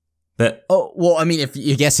 But Oh, well, I mean, if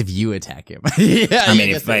you attack him. Yeah, I mean,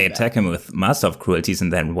 if I attack him with Master of Cruelties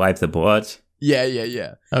and then wipe the board.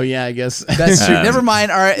 Yeah. Oh yeah, I guess That's true. Never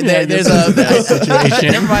mind. All right, there's a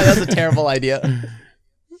situation. Never mind. That's a terrible idea.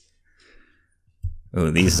 Oh,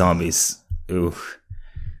 these zombies. Ooh.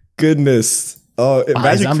 Goodness. Oh,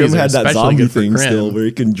 Magic zombies Crim are had that especially zombie good for thing Crim. still where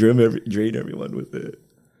you can drain everyone with it.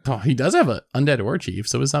 Oh, he does have an undead war chief,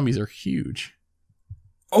 so his zombies are huge.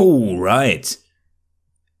 Oh, right.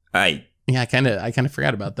 Yeah, I kind of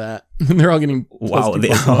forgot about that. They're all getting Wow, they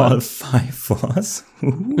 +2/+1. are all 5/4s.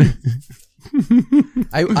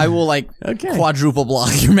 I will Okay. quadruple block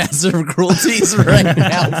your Master of Cruelties right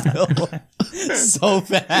now, Phil. So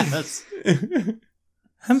fast.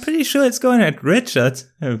 I'm pretty sure it's going at Richard.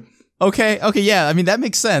 Oh. Okay, yeah. I mean, that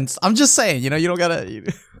makes sense. I'm just saying, you don't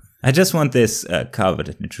gotta. I just want this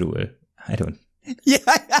covered jewel. I don't. Yeah,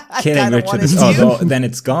 I Killing kind of Richard want is. it Oh, too. then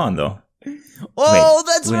it's gone though. Oh, Wait,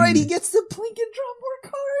 that's when- right. He gets to blink and draw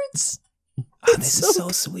more cards. Oh, this is so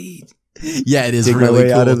sweet. Yeah, it is Take my really way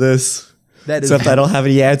cool. out of this. That is. Except I don't have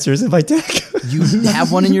any answers in my deck. You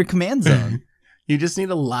have one in your command zone. You just need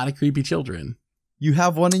a lot of creepy children. You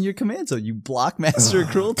have one in your command zone. You block Master of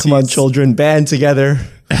Cruelties. Come on, children, band together.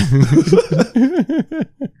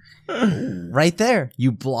 Right there.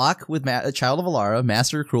 You block with a Child of Alara.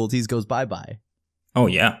 Master of Cruelties goes bye-bye. Oh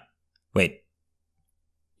yeah. Wait.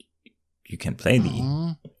 You can play the.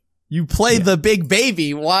 Aw. You play the big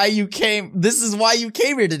baby. This is why you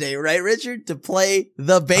came here today, right, Richard? To play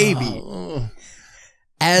the baby. Oh.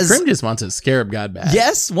 As Crim just wants his Scarab God back.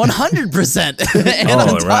 yes, 100%. And Oh, on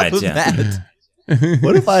top right, of yeah. that,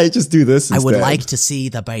 What if I just do this I instead? would like to see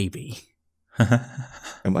the baby.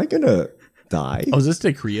 Am I gonna die? Oh, is this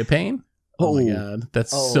Decree Pain? Oh my Oh. god.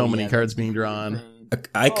 That's Oh, so many yeah. cards being drawn.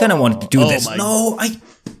 I kind of wanted to do Oh this. my- No,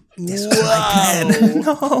 This was my plan.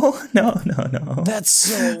 No. That's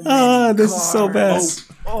so Ah, this is so bad.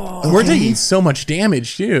 We're taking so much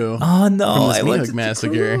damage too. Oh no, From this I Neelix wanted to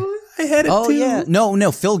massacre. cruel. I had it Oh too. yeah.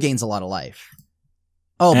 No, Phil gains a lot of life.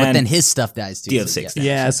 Oh, but And then his stuff dies too. deal so 6 yeah.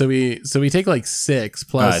 Yeah, so we take like 6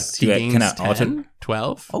 plus he gains can I 10, auto-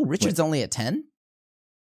 12. Oh, Richard's only at 10?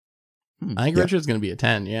 I think Yeah. Richard's gonna be a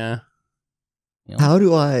 10, yeah. How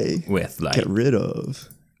do I With like get rid of?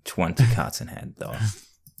 20 cards in hand though.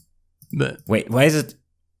 The Wait, why is it?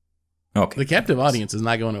 Okay. the captive audience is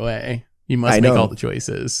not going away. You must I make know. all the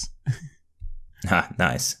choices. Ha,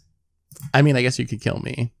 nice. I mean, I guess you could kill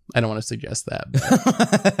me. I don't want to suggest that,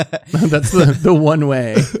 but that's the one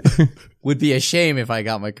way. Would be a shame if I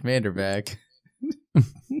got my commander back.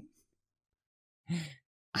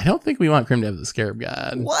 I don't think we want Crim to have the Scarab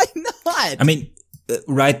God. Why not? I mean,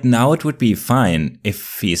 right now it would be fine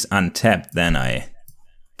if he's untapped. Then I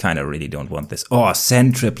kind of really don't want this. Oh,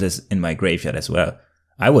 Sand Triplets in my graveyard as well.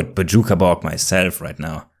 I would Bajuka Borg myself right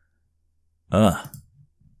now. Ugh.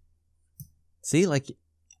 See, like,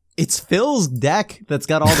 it's Phil's deck that's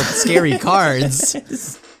got all the scary cards.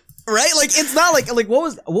 Right? Like, it's not like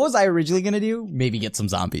what was I originally gonna do? Maybe get some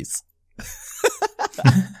zombies.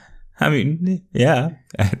 I mean, yeah,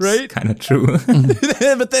 it's Right? kind of true.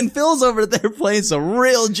 But then Phil's over there playing some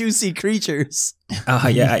real juicy creatures. Oh,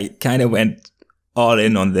 yeah, I kind of went all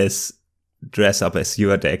in on this dress up as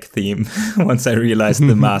your deck theme once I realized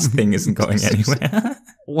the mask thing isn't going anywhere.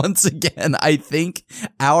 Once again, I think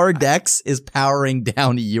our decks is powering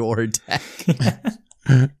down your deck.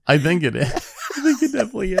 I think it is. I think it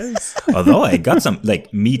definitely is. Although I got some,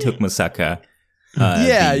 like, me took Masaka.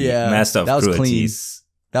 Yeah, the yeah. Master of That was clean. Cruelties.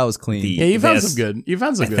 That was clean. Yeah, you found There's- some good. You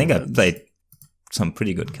found some I good. think I ones. played some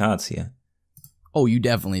pretty good cards here. Oh, you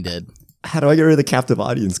definitely did. How do I get rid of the captive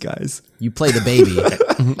audience, guys? You play the baby.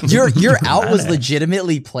 your out was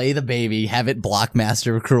legitimately play the baby, have it block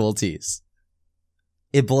Master of Cruelties.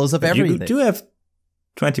 It blows up But you everything. do have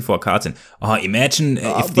 24 cards in. Oh, imagine if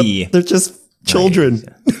But the... they're just children.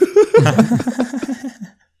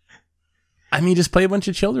 I mean, just play a bunch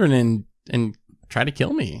of children and try to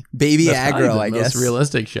kill me. Baby That's probably aggro, the I most guess.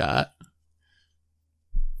 realistic shot.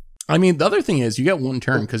 I mean, the other thing is you get one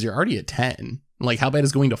turn because you're already at 10. Like, how bad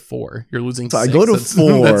is going to 4? You're losing So I 6. go to That's,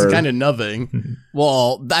 4. That's kind of nothing.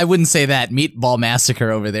 Well, I wouldn't say that. Meatball Massacre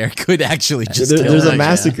over there could actually just kill There's it. a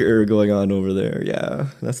massacre going on over there. Yeah,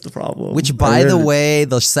 that's the problem. Which, by the way,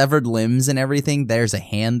 the severed limbs and everything, there's a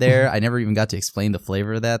hand there. I never even got to explain the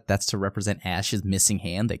flavor of that. That's to represent Ash's missing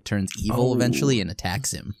hand that turns evil eventually and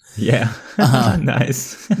attacks him. Yeah.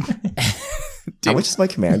 Nice. How much is my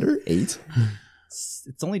commander? 8?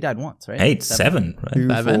 It's only died once, right? Hey, it's 7, right? 2,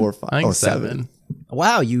 7? 4, 5. I think Oh, 7.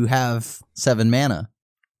 Wow, you have 7 mana.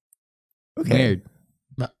 Okay. Weird.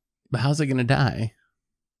 But how's it gonna die?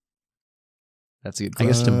 That's a good I question.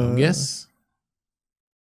 guess to Mogis.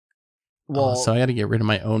 Well, So I got to get rid of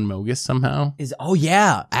my own Mogis somehow.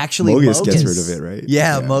 yeah, actually, Mogis gets rid of it, right?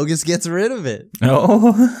 Yeah, Mogis gets rid of it.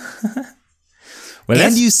 Oh. Well, And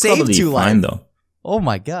that's you saved probably 2 fine, life. though. Oh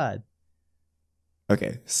my god.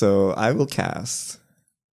 Okay, so I will cast.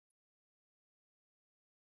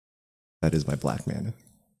 That is my black mana.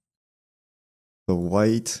 The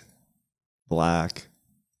white, black,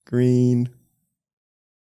 green,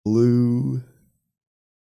 blue,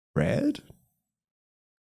 red.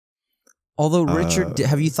 Although, Richard,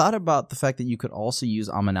 have you thought about the fact that you could also use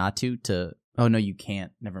Amanatu to... Oh, no, you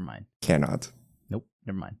can't. Never mind. Cannot. Nope,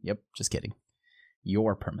 never mind. Yep, just kidding.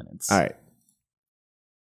 Your permanence. All right.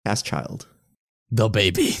 Cast child. The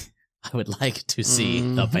baby. I would like to see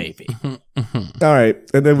the baby. All right,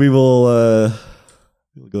 and then we'll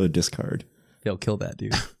go to discard. They'll kill that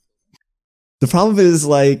dude. The problem is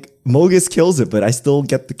like Mogis kills it, but I still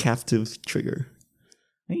get the captive trigger.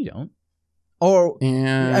 No, you don't. Or,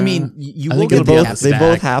 Yeah. I mean, you I will think get it'll the both- cap They stack.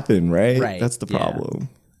 both happen, right? Right, That's the yeah. problem.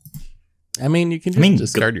 I mean, you can just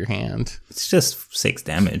discard your hand. It's just 6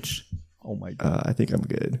 damage. Oh my god. I think I'm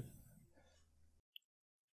good.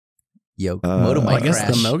 Yo, Moto Well, I might guess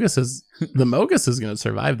crash. the Mogis is going to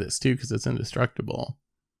survive this too because it's indestructible.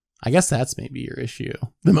 I guess that's maybe your issue.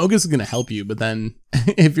 The Mogis is going to help you, but then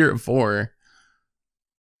if you're at 4,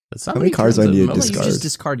 that's not How many cards turns I of need to Mogis. You discard? just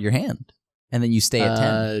discard your hand, and then you stay at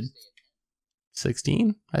 10.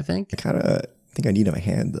 16, I think. I kind of think I need my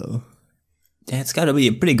hand though. Yeah, it's got to be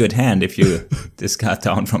a pretty good hand if you discard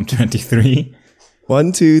down from 23.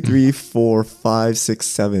 1, 2, 3, 4, 5, 6,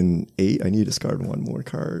 7, 8. I need to discard one more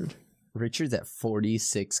card. Richard's at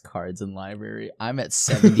 46 cards in library. I'm at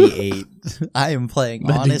 78. I am playing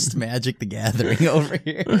But Honest Magic the Gathering over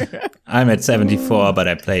here. I'm at 74, but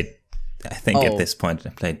I think Oh. at this point, I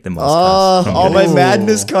played the most Oh, cards from all the my list.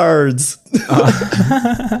 madness cards.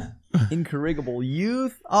 Incorrigible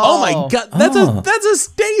Youth. Oh my god, that's Oh. a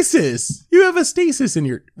stasis. You have a stasis in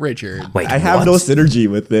your Richard. Wait, I have what? no synergy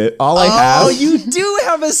with it. All I Oh, have, you do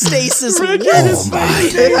have a stasis. Richard Whoa. is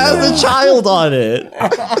it has a child on it.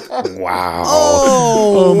 Wow.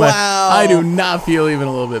 Oh my! wow. I do not feel even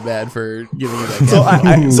a little bit bad for giving you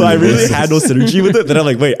that. So I really had no synergy with it. Then I'm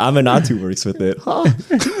like, wait, Amanatu works with it. Huh?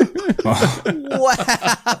 Wow.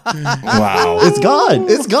 Wow. It's gone.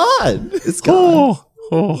 It's gone. It's gone.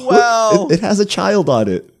 Wow. It has a child on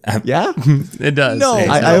it. Yeah? It does. No. It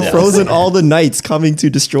I does. have frozen all the knights coming to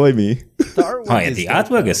destroy me. The artwork Oh, yeah, is the dope,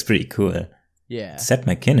 artwork though. is pretty cool. Yeah. Seth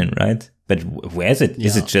MacKinnon, right? But where is it?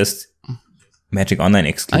 Is Yeah. it just Magic Online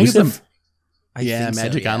I think it's exclusive? yeah, think so,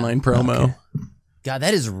 Magic yeah. Online promo. God,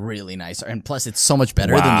 that is really nice. And plus, it's so much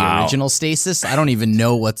better than the Wow. original Stasis. I don't even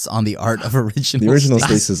know what's on the art of original The original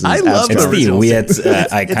Stasis. Stasis is I love It's the the original weird.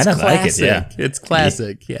 Stasis. I kind of like it. Yeah. It's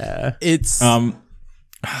classic. Yeah. It's Um.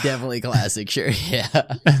 definitely classic, sure. Yeah.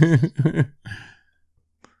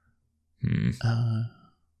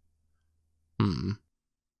 hmm.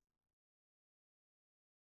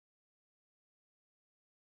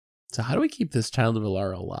 So how do we keep this child of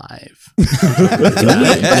Alara alive?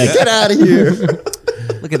 Get out of here.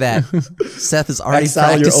 Look at that. Seth is already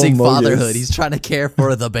Exile your practicing own Mogis. fatherhood. He's trying to care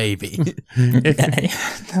for the baby.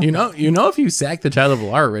 You know, if you sack the child of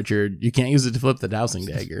Alara, Richard, you can't use it to flip the dowsing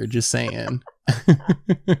dagger. Just saying.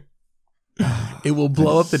 It will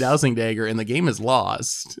blow up the dowsing dagger, and the game is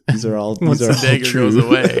lost These are all once these are the all dagger true. goes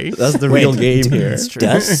away. That's the Wait, real game here. It's true.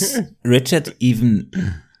 Does Richard even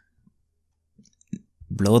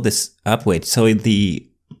blow this up? Wait, so the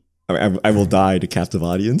I will die to captive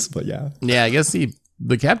audience, but yeah. Yeah, I guess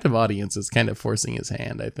the captive audience is kind of forcing his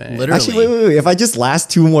hand, I think. Literally. Actually, wait. If I just last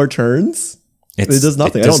 2 more turns, it does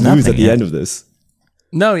nothing. I does don't lose at nothing, the yeah. end of this.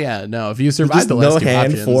 No, yeah, no. If you survive Just the last no two hand,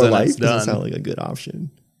 options, 4 then life it's doesn't done. sound like a good option.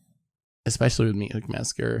 Especially with Meat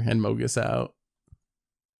Massacre and Mogis out.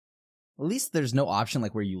 At least there's no option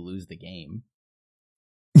like where you lose the game.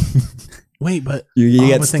 Wait, but You Oh,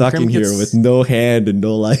 get but then stuck Grim in here gets- with no hand and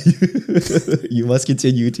no life. You must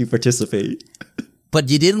continue to participate. But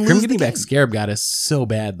you didn't Grim lose the getting game. back Scarab got us so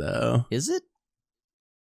bad, though, Is it?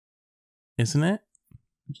 isn't it?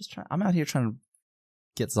 I'm just trying. I'm out here trying to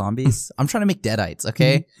get zombies. I'm trying to make deadites,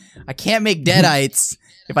 okay? I can't make deadites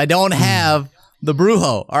if I don't have the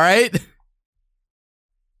Brujo, all right?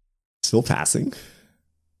 Still passing.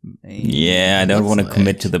 Yeah, I don't want to Looks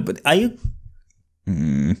commit like- to the. But are you?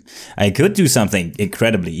 I could do something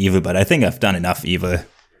incredibly evil, but I think I've done enough evil.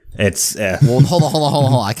 It's Well, hold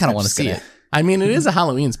on. I kind of want to see it. I mean, it is a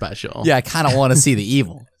Halloween special. Yeah, I kind of want to see the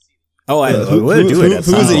evil. Oh, I will do it. At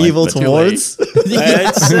some Who's it point, evil but towards?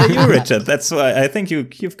 It's you, Richard. That's why I think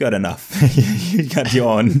you've got enough. You got your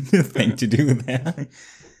own thing to do there.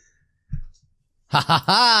 Ha ha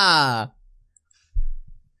ha!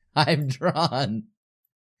 I've drawn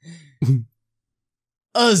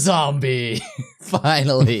a zombie.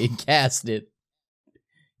 Finally, cast it.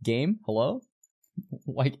 Game? Hello?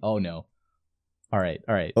 Why? Oh no. All right.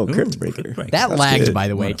 Oh, Crypt Ooh, Breaker. Crypt Breaker. That That's lagged, good. by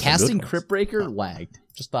the way. One of the Casting good ones. Crypt Breaker lagged.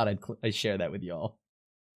 Just thought I'd share that with y'all.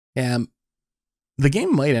 The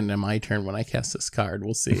game might end on my turn when I cast this card.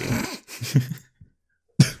 We'll see.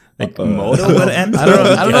 Like Moto will end. I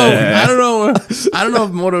don't know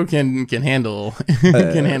if Moto can handle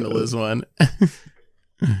can handle this one.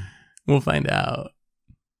 We'll find out.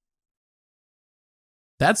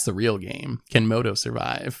 That's the real game. Can Moto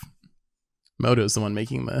survive? Moto's the one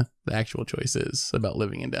making the actual choices about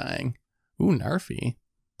living and dying. Ooh, Narfi.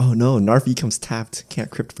 Oh no, Narfi comes tapped.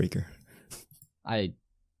 Can't Crypt Breaker. I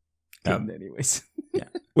couldn't anyways.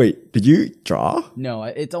 Wait, did you draw? No,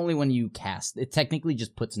 it's only when you cast. It technically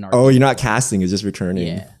just puts Narfi. Oh, you're not casting, it's just returning.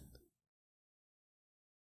 Yeah.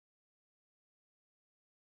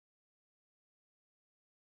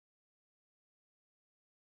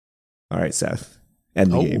 All right, Seth.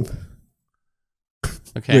 End the game.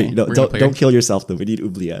 Okay. Wait, no, don't kill yourself though. We need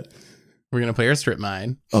Oubliette. We're gonna play our strip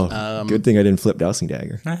mine. Oh, good thing I didn't flip Dowsing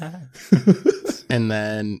Dagger. And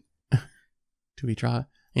then do we draw?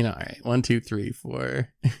 All right. 1, 2, 3, 4.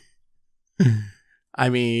 I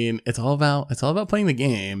mean, it's all about playing the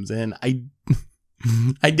games, and I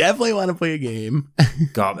definitely want to play a game.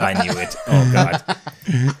 God, I knew it. Oh God.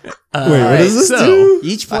 Wait, what does this so, do?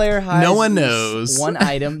 Each player hides no one knows. one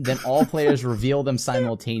item, then all players reveal them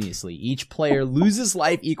simultaneously. Each player loses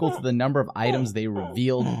life equal to the number of items they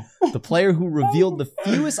revealed. The player who revealed the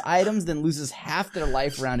fewest items then loses half their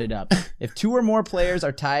life rounded up. If 2 or more players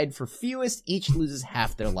are tied for fewest, each loses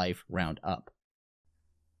half their life round up.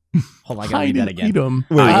 Hold on, I gotta read that again. Item.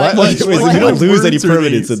 Wait, what? Wait, So what we don't lose any words are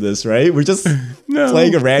permanence these? in this, right? We're just No,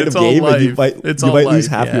 playing a random it's all game and you life. might, It's you all might lose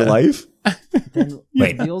life, half your life. Then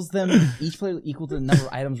Wait. reveals them each player equal to the number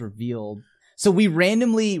of items revealed. So we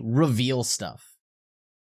randomly reveal stuff.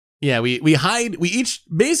 Yeah, we each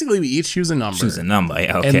choose a number. Choose a number.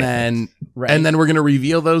 Yeah, okay. And then we're gonna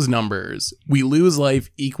reveal those numbers. We lose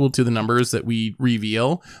life equal to the numbers that we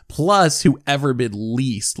reveal, plus whoever bid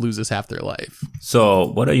least loses half their life.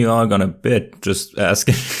 So what are you all gonna bid? Just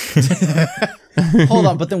asking. Hold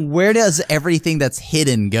on, but then where does everything that's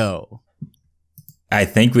hidden go? I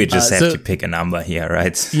think we just have so- to pick a number here,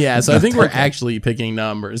 right? Yeah, so I think we're actually picking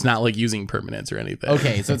numbers, not like using permanents or anything.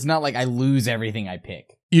 Okay, so it's not like I lose everything I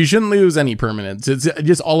pick. You shouldn't lose any permanents. It's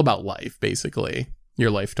just all about life, basically. Your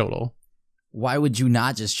life total. Why would you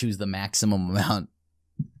not just choose the maximum amount?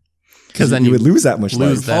 Because then you would lose that much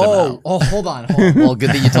lose life. that amount. Hold on. Well,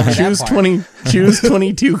 good thing you told me Choose that part. choose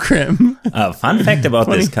 22 crim. Fun fact about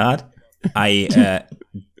this card: I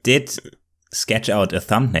did sketch out a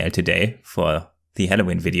thumbnail today for the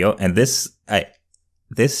Halloween video, and this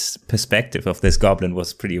perspective of this goblin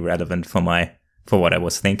was pretty relevant for what I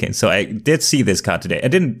was thinking. So I did see this card today. I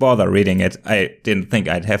didn't bother reading it. I didn't think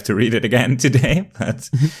I'd have to read it again today, but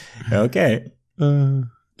okay.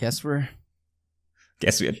 Guess we're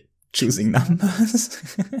choosing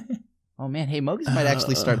numbers. Oh man, hey, Mogis might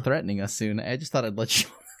actually start threatening us soon. I just thought I'd let you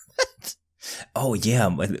know that. Oh yeah,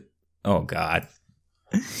 but oh god.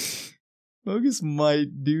 Mogis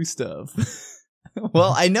might do stuff.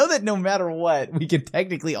 Well, I know that no matter what, we can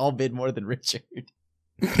technically all bid more than Richard.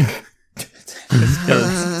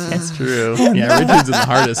 That's true. Yeah, Richard's in the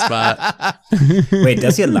hardest spot. Wait,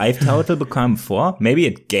 does your life total become 4? Maybe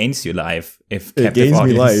it gains you life if It captive gains me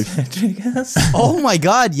audience life. triggers. Oh my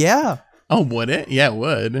god, yeah. Oh, would it? Yeah, it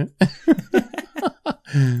would.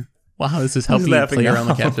 Wow, this is helping you laughing play around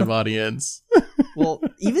the now? captive audience. Well,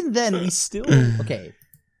 even then, we still... Okay.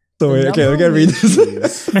 So wait, okay, I gotta read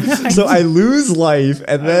this. So I lose life,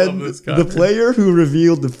 and I then love this the card. player who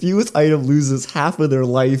revealed the fewest item loses half of their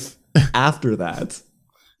life after that.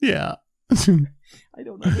 Yeah. I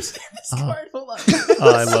don't understand this card. Hold on.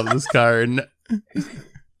 Oh, I love this card.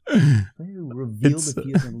 Reveal It's- the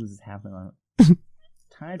fewest and loses half an amount.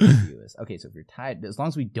 Tied for fewest. Okay, so if you're tied, as long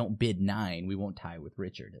as we don't bid 9, we won't tie with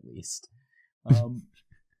Richard at least.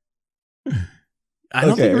 I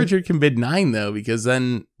don't think Okay. Richard can bid 9 though, because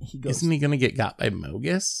then He goes. isn't he gonna get got by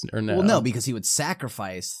Mogis or no? Well, no, because he would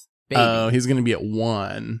sacrifice baby. Oh, he's gonna be at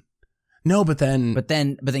 1. No, but then but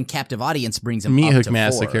then captive audience brings him Meat up Hook to 4.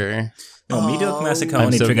 Massacre. No, Meat Hook Massacre I'm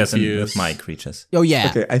only so triggers confused. with my creatures. Oh yeah.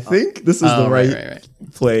 Okay, I think this is the Oh, right, right.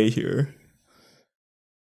 play here.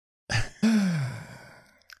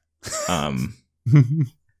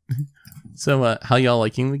 So, how y'all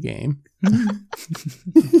liking the game?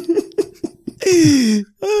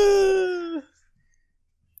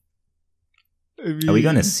 Are we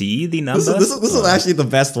gonna see the numbers? This is actually the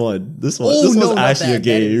best one. This one. Oh, this no, one's not actually that. a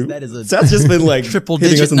game. That is a Seth's just been like triple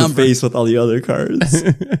hitting digit us in the number. face with all the other cards.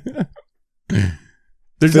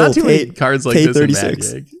 There's Phil, not too many pay- cards like pay this in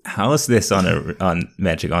 36. Magic. How is this on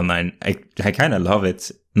Magic Online? I kind of love it.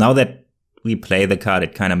 Now that we play the card,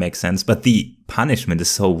 it kind of makes sense. But the punishment is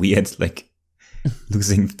so weird, like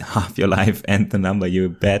losing half your life and the number you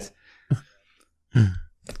bet.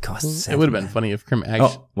 It costs. It would have been funny if Krim actually.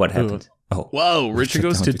 Oh, what happened? Oh, Whoa! Richard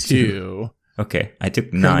goes down to to 2. okay. I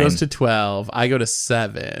took Krim 9. goes to 12. I go to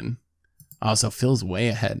 7. Oh, so Phil's way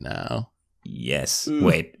ahead now. Yes.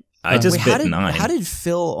 Wait. I just Wait, bet 9. How did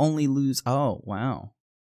Phil only lose? Oh, wow.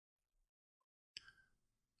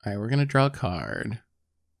 All right, we're gonna draw a card.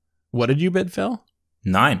 What did you bid, Phil?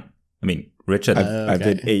 9. I mean, Richard. I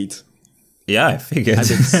bid 8. Yeah, I figured. I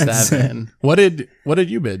bid 7. What did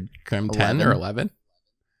you bid, Krim? 10 or 11? 11?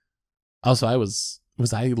 Also, I was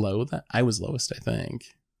I low? That I was lowest, I think.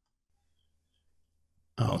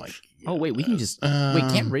 Oh my. Oh, wait, we can just... wait,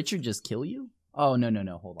 can't Richard just kill you? Oh, no.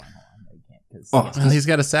 Hold on. No, you can't. 'Cause- Oh. Well, he's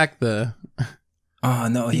got to sack the. Oh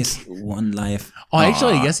no, he has 1 life. Oh,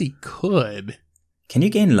 actually, I Aw. guess he could. Can you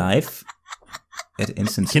gain life at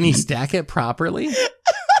instant Can he speed? stack it properly?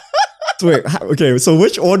 So wait, okay. So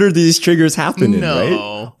which order do these triggers happen in? Right?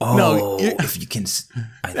 No, Oh, no. if you can.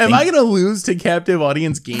 Am I gonna lose to captive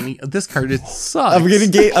audience gaming? This card it sucks. I'm gonna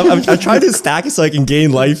gain. I'm trying to stack it so I can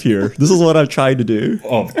gain life here. This is what I'm trying to do.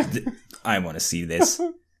 Oh, I want to see this.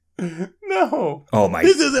 No. Oh my.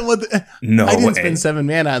 This isn't what. No I didn't way. spend 7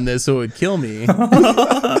 mana on this, so it would kill me.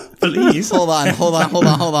 Please. Hold on.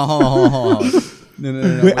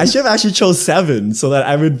 No. Wait, I should have actually chose 7 so that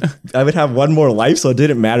I would have 1 more life, so it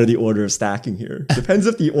didn't matter the order of stacking here. Depends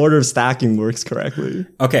if the order of stacking works correctly.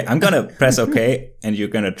 Okay, I'm gonna press OK, and you're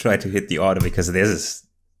gonna try to hit the order because this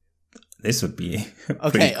would be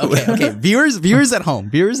Okay, pretty cool. okay. Viewers at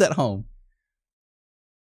home.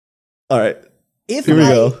 All right. If Here we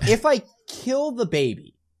go. If I kill the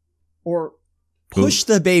baby or push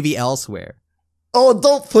the baby elsewhere. Oh,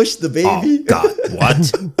 don't push the Oh baby. God,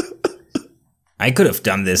 what? I could have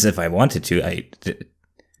done this if I wanted to.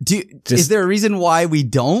 Is there a reason why we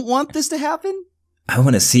don't want this to happen? I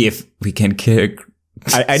want to see if we can kill.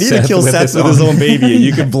 I need to kill Seth with his own baby, and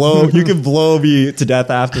you can blow me to death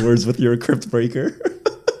afterwards with your crypt breaker.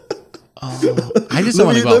 Oh, I just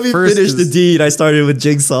want to go Let me first. finish the deed I started with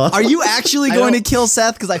Jigsaw. Are you actually I going to don't- kill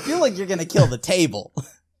Seth? Because I feel like you're going to kill the table.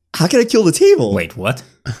 How can I kill the table? Wait, what?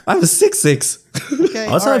 I have a 6/6. Okay.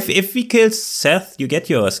 Also, all right. if we kill Seth, you get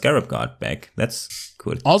your Scarab guard back. That's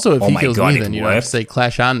cool. Also, if Oh he my kills God, me, it then you don't have to worked. say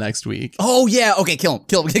Clash On next week. Oh yeah. Okay. Kill him.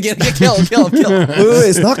 Kill him. Kill him. Wait,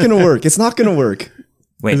 it's not gonna work. It's not gonna work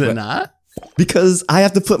Wait, Is it what? not? because I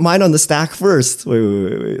have to put mine on the stack first. Wait.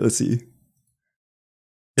 Let's see. Is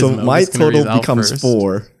So Mogis my gonna total resolve becomes first?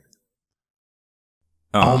 4.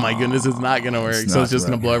 Oh my goodness, it's not gonna work. It's So not it's just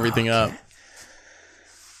gonna working. blow everything up.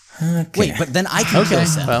 Okay. Wait, but then I can Okay, kill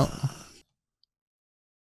Seth. well,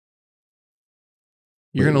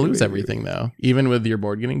 you're Wait, gonna wait, lose wait, everything though, even with your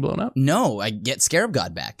board getting blown up. No, I get Scarab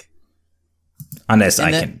God back, Unless and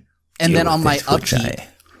I then- can. and deal then with on my this, which upkeep,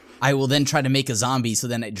 I will then try to make a zombie, so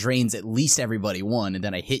then it drains at least everybody 1, and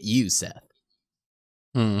then I hit you, Seth.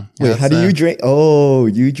 Yeah, Wait, how that's do you drain? Oh,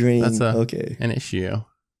 you drain. that's a- Okay. an issue?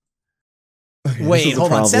 Okay, this Wait, is a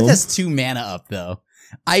hold on. Seth problem. has 2 mana up though.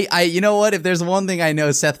 You know what? If there's one thing I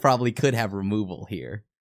know, Seth probably could have removal here.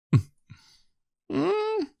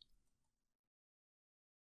 Mm.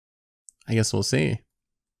 I guess we'll see.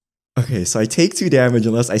 Okay, so I take 2 damage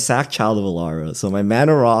unless I sack Child of Alara. So my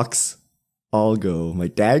mana rocks all go. My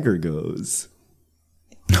dagger goes.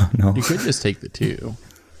 No. You could just take the 2.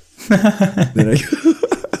 Then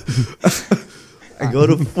I go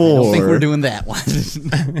to 4. I don't think we're doing that one.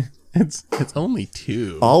 It's only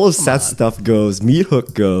 2. All of Come Seth's on. stuff goes. Meat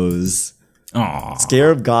Hook goes. Aw.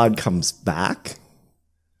 Scarab God comes back.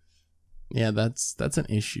 Yeah, that's an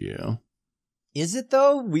issue. Is it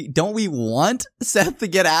though? Don't we want Seth to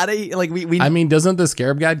get out of here? Like we I mean, doesn't the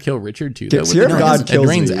Scarab God kill Richard too? Yeah, though, with Scarab the God drains? It kills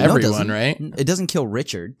drains me. No, No, it everyone, doesn't. right? It doesn't kill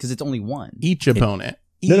Richard because it's only 1. Each opponent.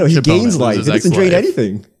 No, Each he opponent gains life. He loses doesn't X drain life.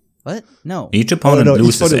 anything. What? No. Each Oh, opponent no, each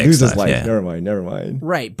loses opponent X loses life. Yeah. Never mind.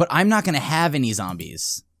 Right, but I'm not going to have any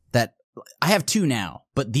zombies. That I have 2 now,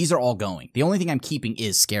 but these are all going. The only thing I'm keeping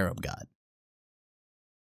is Scarab God.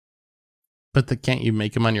 But can't you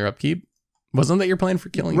make him on your upkeep? Wasn't that your plan for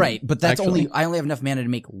killing him? Right, but that's actually? I only have enough mana to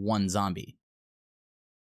make 1 zombie.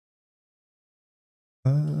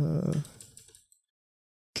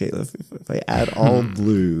 Okay, Okay, if I add all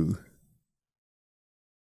blue.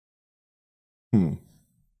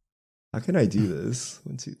 How can I do this?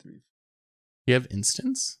 1, 2, 3. You have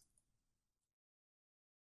instants?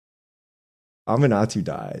 Aminatu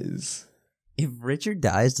dies. If Richard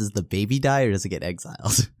dies, does the baby die or does it get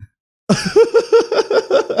exiled?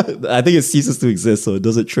 I think it ceases to exist, so it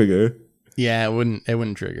doesn't trigger. Yeah, it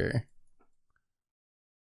wouldn't trigger.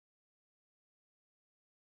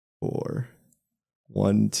 4.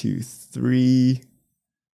 1, 2, 3.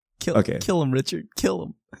 Kill him, Richard. Kill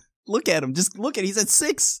him. Look at him. Just look at him. He's at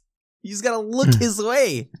 6. He's got to look his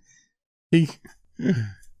way.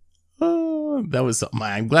 Oh, that was something.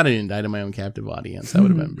 I'm glad I didn't die to my own captive audience. That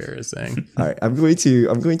would have been embarrassing. All right, I'm going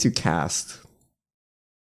to cast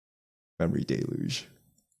Memory Deluge.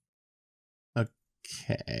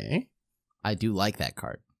 Okay. I do like that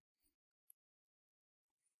card.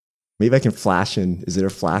 Maybe I can flash in. Is there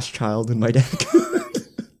a flash child in my deck?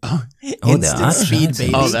 Instant speed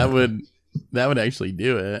baby. Oh, that would actually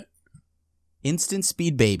do it. Instant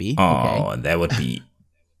speed baby. Oh, Okay. that would be.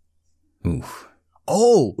 Oof.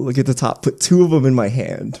 Oh, Look at the top. Put 2 of them in my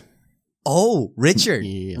hand. oh, Richard.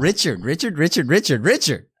 Yeah. Richard.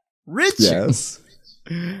 Yes.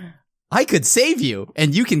 I could save you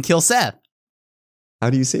and you can kill Seth. How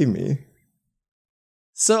do you save me?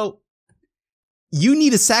 So you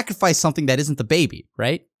need to sacrifice something that isn't the baby,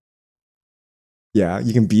 right? Yeah,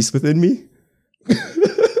 you can beast within me.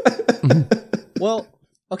 Well,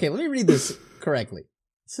 okay, let me read this correctly.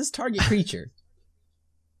 It says target creature.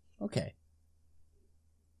 Okay.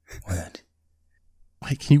 What?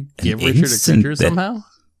 Wait, can you give An Richard a instant creature that- somehow?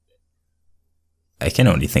 I can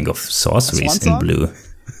only think of sorceries in Swan song? blue.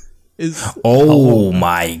 Is Oh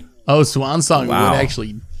my. Oh, Swan Song Wow. would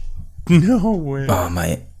actually. No way. Oh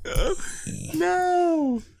my.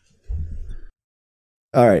 No.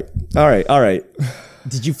 All right.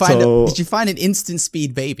 Did you find So- did you find an instant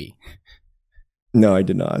speed baby? No, I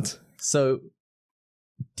did not. So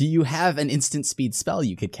do you have an instant speed spell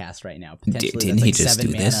you could cast right now? Potentially Didn't that's he like just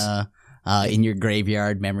 7 do this? mana in your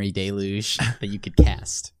graveyard, Memory Deluge that you could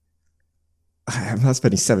cast. I'm not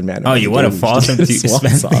spending 7 mana. Oh, you want to force him to Swan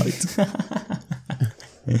spend? Song.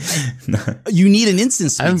 You need an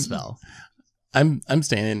instant speed I'm- spell. I'm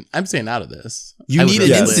staying out of this. You I need would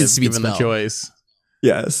an rather instant live, speed given the spell. choice.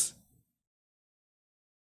 Yes.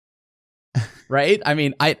 Right? I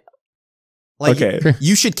mean, like Okay.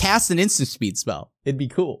 you should cast an instant speed spell. It'd be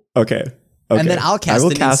cool. Okay. And then I'll cast I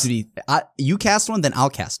will an cast. instant. You cast one, then I'll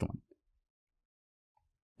cast one.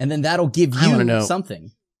 And then that'll give I wanna you know.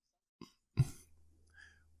 something.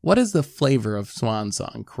 What is the flavor of Swan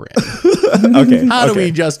Song, Crim? Okay. How do okay.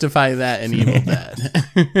 we justify that in Evil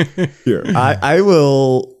Dead? Here, I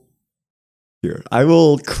will. Here, I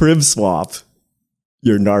will crib swap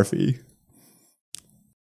your Narfi.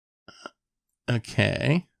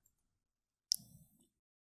 Okay.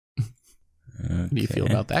 How do you feel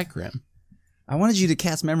about that, Grim? I wanted you to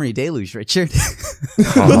cast Memory Deluge, Richard.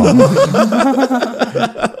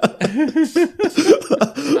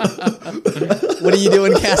 What are you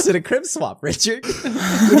doing casting a crib swap, Richard? What are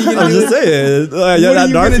you I'm gonna just do? saying. Yeah, What are that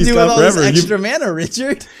you gonna Narfi's do with gone all this forever. extra mana,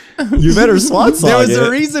 Richard? You better swan song There was it. a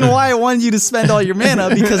reason why I wanted you to spend all your mana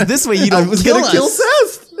because this way you I don't was kill gonna us. kill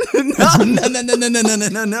Seth.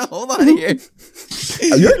 No. Hold on here.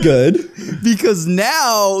 You're good. Because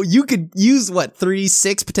now you could use 3,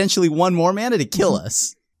 6, potentially 1 more mana to kill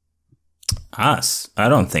us. Us? I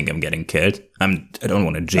don't think I'm getting killed. I don't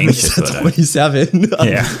want to jinx it, but 27.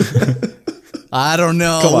 yeah. I don't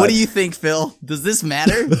know. Come What on. do you think, Phil? Does this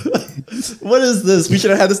matter? What is this? We should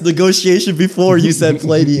have had this negotiation before you said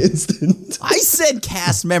play the instant. I said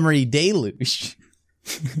cast Memory Deluge.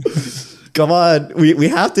 Come on. We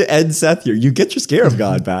have to end Seth here. You get your Scarab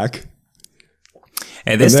God back.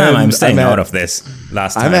 Hey, this And time then I'm staying I'm at- out of this.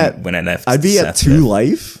 Last I'm time at- when I left, I'd be at Seth 2 left.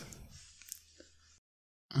 life.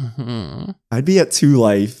 Mhm. I'd be at 2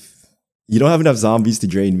 life. You don't have enough zombies to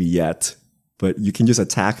drain me yet, but you can just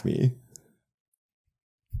attack me.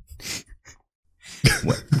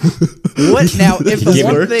 What now? If the This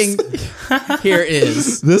one works. thing here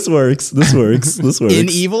is This works. This works. This works. in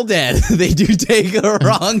Evil Dead, they do take a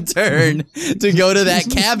wrong turn to go to that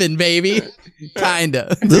cabin, baby.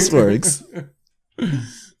 Kinda. This works.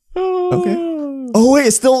 Okay. Oh wait,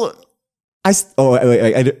 it's still.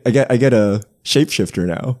 Wait. I get a shapeshifter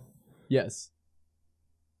now. Yes.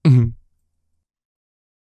 Mhm.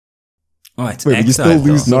 Oh, it's Wait, but you still exiled,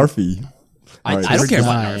 lose though. Narfi. I Alright, don't this care is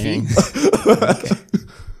about dying. Narfi.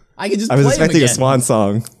 I can just I was play him expecting a again. swan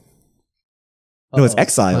song. No, it's Uh-oh.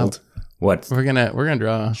 exiled. What? We're gonna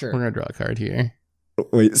draw. Sure. We're gonna draw a card here.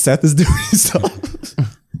 Wait, Seth is doing stuff.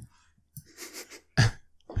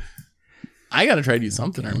 I gotta try to do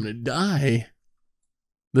something or I'm gonna die.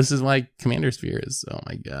 This is why Commander Sphere is. Oh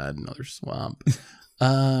my god, another swamp.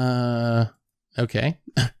 Okay.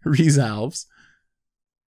 Resolves.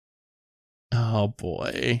 Oh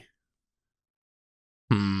boy.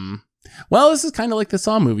 Well, this is kind of like the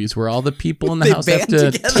Saw movies where all the people in the house have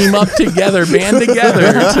to team up together, band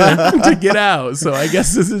together to get out. So I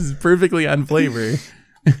guess this is perfectly on flavor.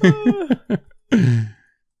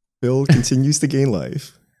 Phil continues to gain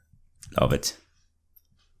life. Love it.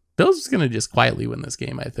 Bill's just gonna just quietly win this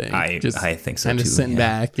game, I think. I think so kind too. of sitting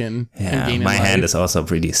back and gain my his hand life. is also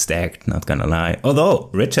pretty stacked, not gonna lie. Although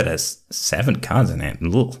Richard has 7 cards in hand.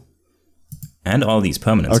 Ugh. And all these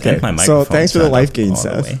permanents. Okay, and my so microphone thanks for the turned life up gain, all the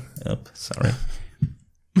Seth. way up. Sorry.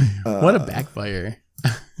 What a backfire.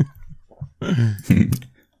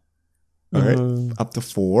 All right, up to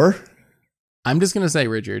 4. I'm just gonna say,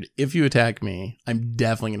 Richard, if you attack me, I'm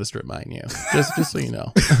definitely gonna strip mine you. Just so you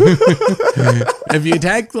know. If you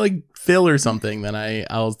attack like Phil or something, then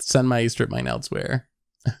I'll send my strip mine elsewhere.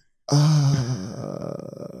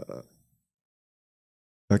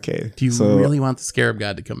 Okay. Do you really want the Scarab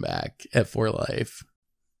God to come back at 4 life?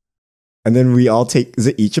 And then we all take, is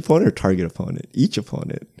it each opponent or target opponent? Each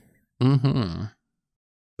opponent. Mm-hmm.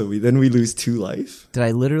 So we lose 2 life. Did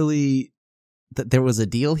I literally... there was a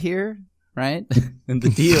deal here, right? And the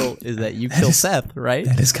deal is that you kill Seth, right?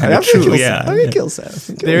 That is kind of true, yeah. I'm gonna kill Seth.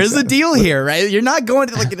 There is a deal here, right? You're not going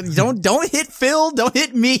to like don't hit Phil, don't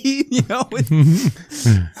hit me, you know.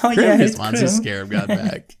 Oh Grim yeah, just wants his Scarab God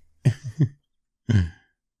back.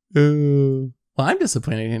 Well, I'm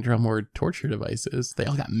disappointed I didn't draw more torture devices. They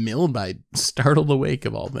all got milled by Startled Awake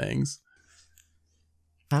of all things.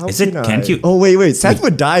 How Is it- can can't I- you- Oh wait. Seth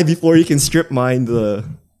would die before he can strip mine the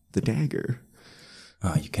dagger.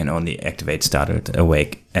 Oh, you can only activate Startled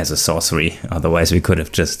Awake as a sorcery. Otherwise, we could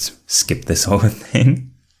have just skipped this whole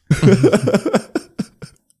thing.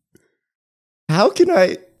 How do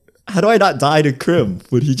I not die to Krim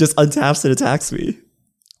when he just untaps and attacks me?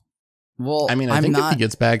 Well, I mean, I think if he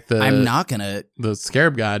gets back I'm not gonna. the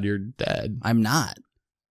Scarab God, you're dead. I'm not,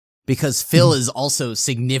 because Phil is also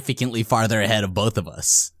significantly farther ahead of both of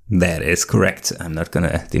us. That is correct. I'm not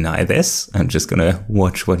gonna deny this. I'm just gonna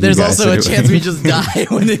watch what There's you guys also are a doing. chance we just die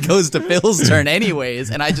when it goes to Phil's turn,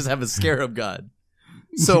 anyways, and I just have a Scarab God.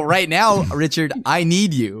 So right now, Richard, I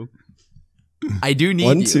need you. I do need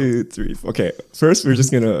 1, you. 2, 3. Okay, first we're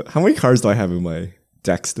just gonna. How many cards do I have in my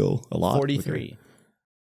deck still? A lot. 43. Okay.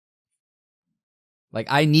 Like,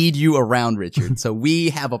 I need you around, Richard. So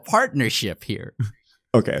we have a partnership here.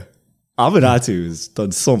 Okay. Amaratu has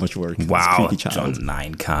done so much work. This Wow, creepy child. drawn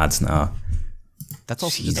 9 cards now. That's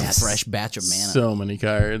also just Jesus. a fresh batch of mana. So many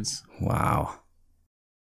cards. Wow.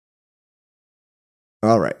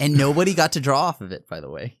 All right. And nobody got to draw off of it, by the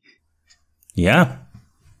way. Yeah.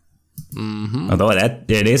 Mm-hmm. Although it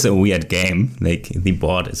is a weird game. Like the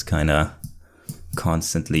board is kind of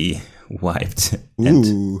constantly wiped Ooh.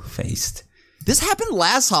 and faced. This happened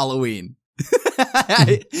last Halloween.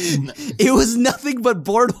 It was nothing but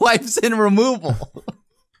board wipes and removal.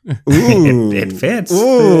 Ooh. It fits.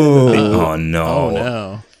 Ooh. Oh no. Oh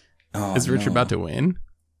no. Oh, Is Richard no. about to win?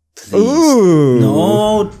 Please. Ooh.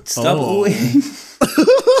 No, stop. Oh.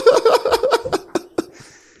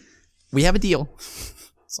 We have a deal.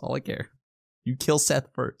 That's all I care. You kill Seth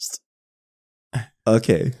first.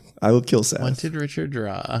 Okay. I will kill Seth. What did Richard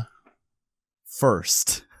draw?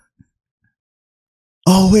 First.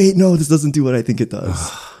 Oh, wait. No, this doesn't do what I think it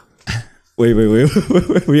does. Wait.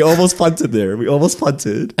 We almost punted there. We almost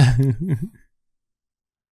punted.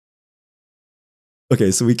 Okay,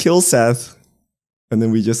 so we kill Seth, and then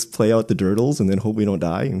we just play out the Durdles and then hope we don't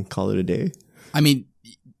die and call it a day. I mean,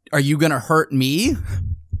 are you going to hurt me?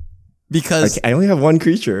 Because... I only have 1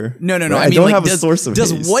 creature. No. Right? I mean, don't like, have a source of does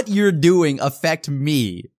haste. what you're doing affect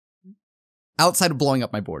me? Outside of blowing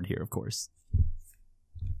up my board here, of course.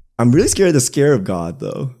 I'm really scared of the Scarab God,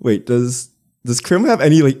 though. Wait, does Krim have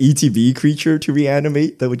any like ETB creature to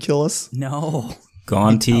reanimate that would kill us? No.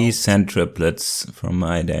 Gaunty send triplets from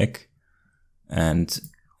my deck. And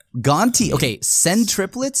Gaunty, okay, send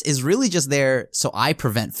triplets is really just there so I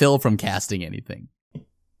prevent Phil from casting anything.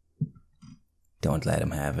 don't let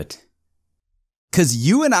him have it. Because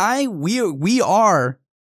you and I, we are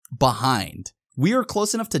behind. We are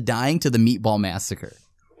close enough to dying to the Meatball Massacre.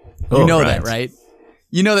 You know that, right?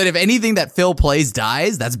 You know that if anything that Phil plays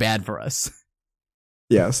dies, that's bad for us.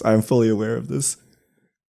 Yes, I'm fully aware of this.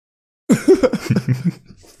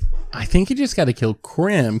 I think you just got to kill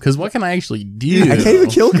Krim, because what can I actually do? I can't even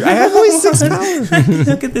kill Krim. I have only 6 power.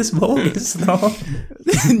 Look at this Mogis, though.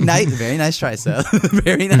 Very nice try, Seth.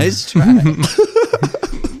 Very nice try.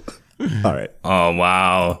 All right. Oh,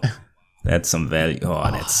 wow. That's some value. Oh,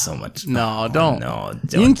 that's so much. No, Oh, don't. No, You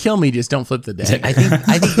can don't. kill me, just don't flip the deck. I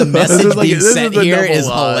think the message being this sent the here double is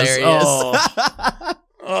loss. hilarious.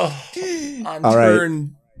 On All right.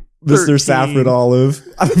 turn Mr. 13. Saffron Olive.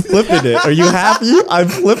 I'm flipping it. Are you happy? I'm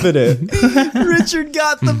flipping it. Richard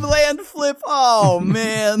got the land flip. Oh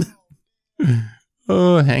man.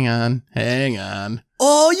 Oh, hang on.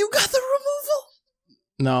 Oh, you got the removal.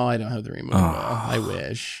 No, I don't have the removal. Oh. I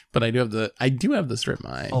wish, but I do have the strip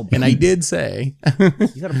mine, Oh, and I did say.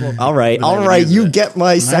 You gotta blow up. All right. But I All would right. use You it. get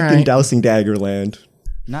my second right. Dousing Dagger land.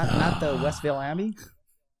 Not the Westvale Abbey.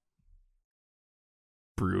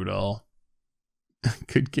 Brutal.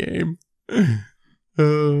 Good game.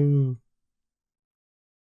 Oh.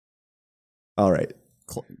 All right.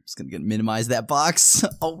 Just gonna minimize that box.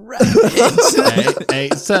 All right. hey,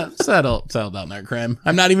 settle down there, Krim.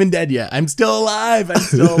 I'm not even dead yet. I'm still alive.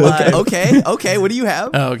 Okay. What do you have?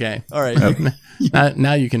 Oh, okay. All right.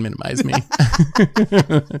 Now you can minimize me.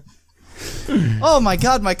 Oh my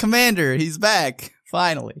god, my commander. He's back.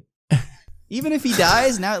 Finally. Even if he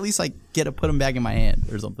dies, now at least I get to put him back in my hand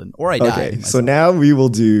or something. Or I die. Okay. So myself. now we will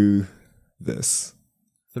do this.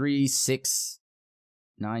 3, 6,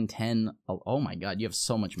 9, 10. Oh my god, you have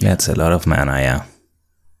so much mana. That's a lot of mana, yeah.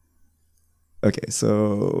 Okay.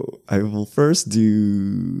 So I will first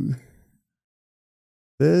do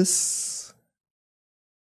this.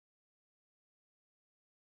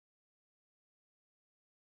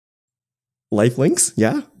 Lifelinks,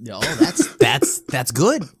 yeah. Oh, that's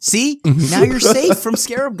good. See? Now you're safe from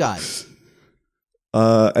Scarab God.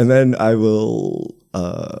 And then I will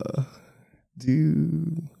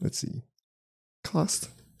do, let's see, cost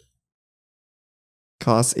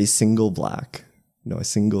a single black, no, a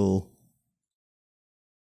single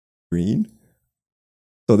green.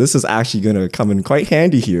 So this is actually going to come in quite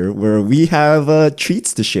handy here, where we have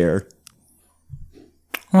treats to share.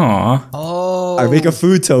 Aw. Oh. I make a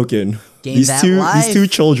food token. Gain These that two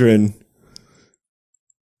life. children,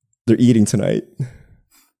 they're eating tonight.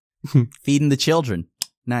 Feeding the children.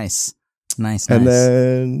 Nice. And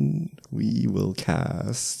then we will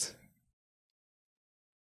cast.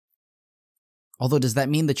 Although, does that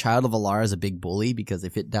mean the child of Alara is a big bully? Because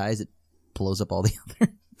if it dies, it blows up all the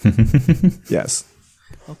other. Yes.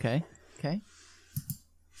 Okay.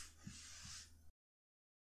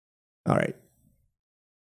 All right.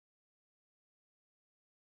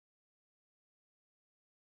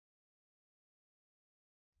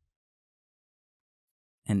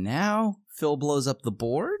 And now Phil blows up the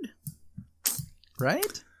board.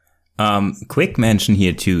 Right? Quick mention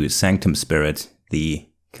here to Sanctum Spirit, the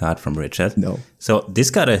card from Richard. No. So this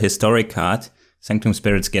got a historic card. Sanctum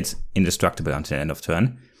Spirits gets indestructible until end of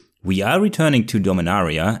turn. We are returning to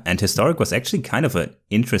Dominaria, and historic was actually kind of an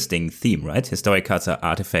interesting theme, right? Historic cards are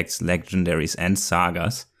artifacts, legendaries, and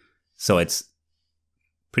sagas. So it's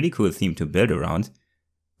pretty cool theme to build around.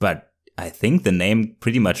 But I think the name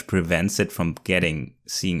pretty much prevents it from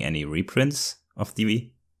seeing any reprints of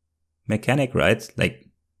the mechanic, right? Like,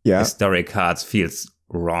 Yeah. historic cards feels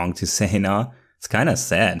wrong to say now. It's kind of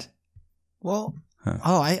sad. Well, Huh.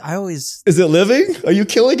 I always... Is it living? Are you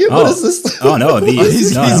killing it? Oh. What is this? Oh no,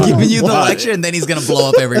 He's no. giving you the Wow. lecture, and then he's gonna blow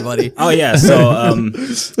up everybody. Oh yeah, so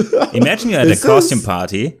imagine you're at a This costume is-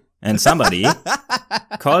 party and somebody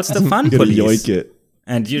calls the fun I'm gonna police, yoink it.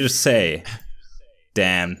 and you just say,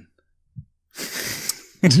 "Damn."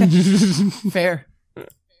 Fair.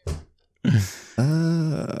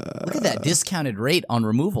 Uh, Look at that discounted rate on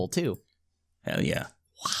removal, too. Hell yeah!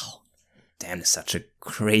 Wow, damn, it's such a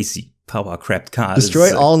crazy power crapped card. Destroy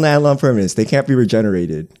It's, all landlocked permanents. They can't be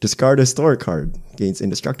regenerated. Discard a historic card. Gains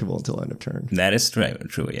indestructible until end of turn. That is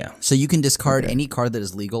true. Yeah. So you can discard any card that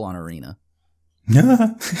is legal on Arena.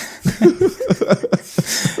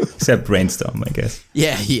 Except Brainstorm, I guess.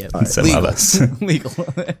 Yeah. And some Legal. others. Legal.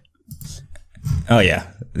 Oh yeah,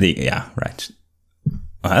 yeah, right.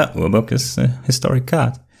 Warbook is a historic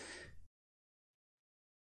card.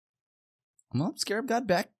 Well, Scarab got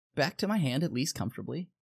back to my hand, at least comfortably.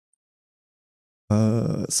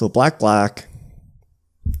 So black.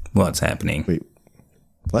 What's happening? Wait,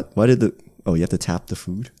 what? What did the? Oh, you have to tap the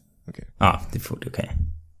food. Okay. Ah, the food. Okay.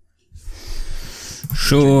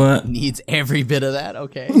 Sure. Needs every bit of that,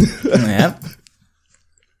 okay. Yep.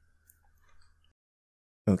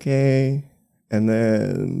 Okay. And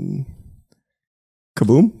then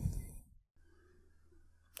kaboom.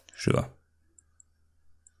 Sure.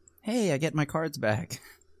 Hey, I get my cards back.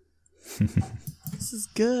 This is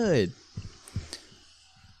good.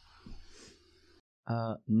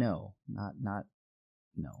 No.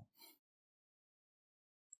 No.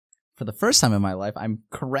 For the first time in my life, I'm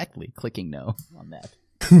correctly clicking no on that.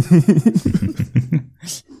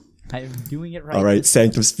 I'm doing it right. All right,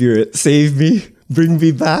 Sanctum Spirit, save me. Bring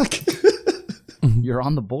me back. You're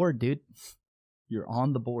on the board, dude. You're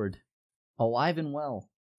on the board. Alive and well.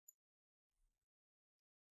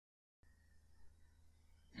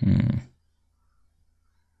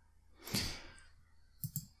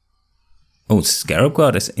 Oh, Scarab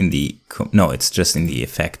God is in the... No, it's just in the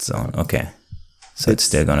effect zone. Okay. So it's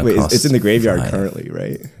still gonna cost... It's in the graveyard 5. currently,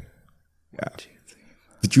 right? Yeah.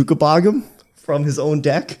 The Jukabogum from his own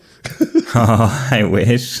deck? Oh, I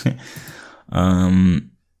wish. I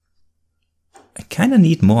kind of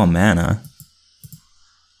need more mana.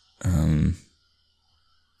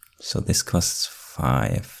 So this costs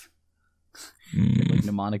 5. Like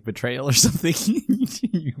mnemonic betrayal or something.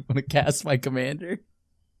 You want to cast my commander?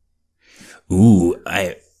 Ooh,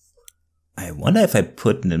 I wonder if I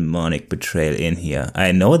put Mnemonic Betrayal in here.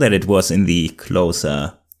 I know that it was in the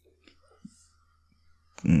closer...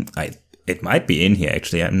 It might be in here,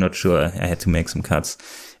 actually. I'm not sure. I had to make some cuts.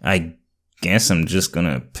 I guess I'm just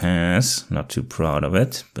gonna pass. Not too proud of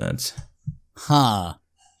it, but... Huh.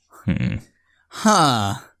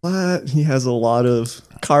 What? He has a lot of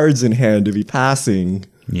cards in hand to be passing.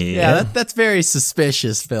 Yeah. That's very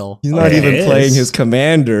suspicious, Phil. He's not It even is. playing his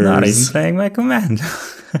commanders. Not even playing my command.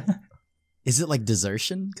 Is it like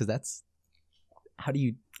desertion? Because that's how do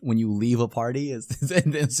you when you leave a party?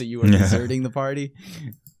 So you are deserting the party.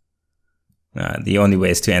 The only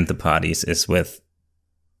ways to end the parties is with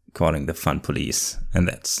calling the fun police, and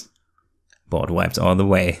that's board wipes all the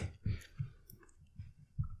way.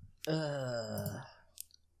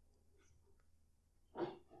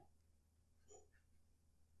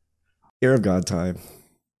 Year of God time.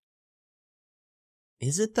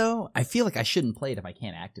 Is it though? I feel like I shouldn't play it if I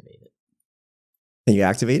can't activate it. Can you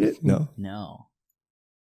activate it? No. No.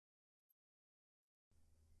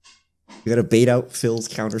 You gotta bait out Phil's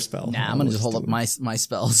counterspell. Nah, I'm gonna just hold up my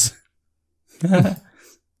spells.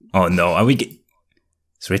 Oh no, are we...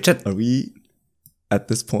 Is Richard... Are we at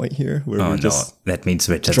this point here where Oh we no, just that means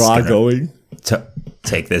Richard's draw gonna going?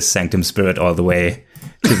 take this Sanctum Spirit all the way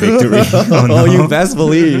to victory. Oh no. Oh, you best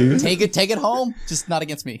believe. Take it home. Just not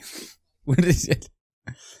against me. What is it?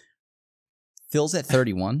 Phil's at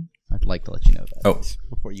 31. I'd like to let you know that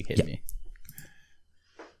before you hit me.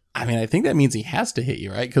 I mean, I think that means he has to hit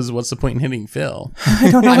you, right? Because what's the point in hitting Phil?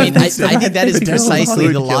 I think that is precisely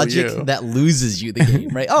the Kill logic you. that loses you the game,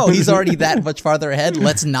 right? Oh, he's already that much farther ahead.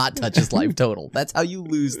 Let's not touch his life total. That's how you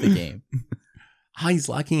lose the game. He's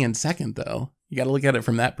locking in second, though. You got to look at it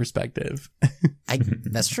from that perspective.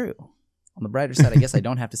 That's true. On the brighter side, I guess I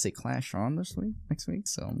don't have to say Clash on next week,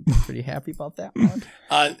 so I'm pretty happy about that one.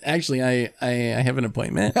 Actually, I have an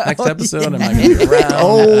appointment next episode. yeah. I'm not going to be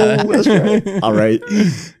around. That's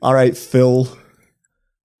right. All right, Phil.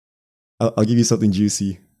 I'll give you something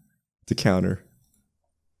juicy to counter.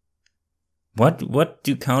 What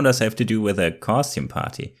do counters have to do with a costume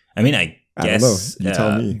party? I mean, I guess... don't know. You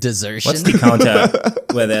tell me. Desertion. What's the counter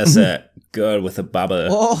where there's a girl with a bubble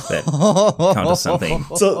that counters something?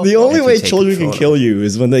 So the only If you way take children can control kill you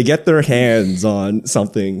is when they get their hands on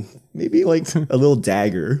something. Maybe like a little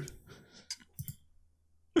dagger.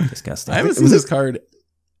 Disgusting. I haven't seen this card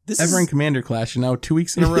ever in Commander Clash, and now 2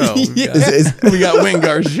 weeks in a row. We got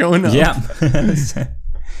Wingard showing up. Yeah.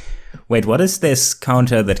 Wait, what is this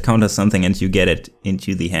counter that counters something and you get it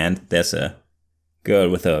into the hand? There's a girl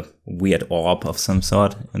with a weird orb of some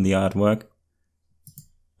sort in the artwork.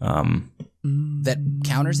 That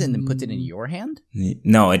counters it and then puts it in your hand?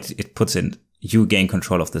 No, it puts in... You gain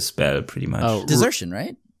control of the spell, pretty much. Oh, Desertion,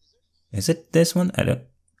 right? Is it this one? I don't...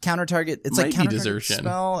 Counter target. It's Might like be counter target desertion.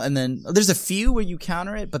 spell, and then there's a few where you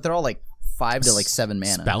counter it, but they're all like 5 to like 7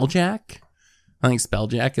 mana. Spelljack? I think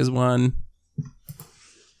Spelljack is one.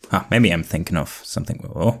 Huh, maybe I'm thinking of something.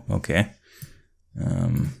 Oh, okay.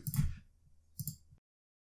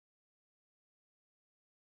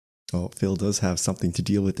 Oh, Phil does have something to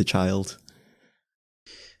deal with the child.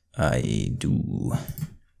 I do.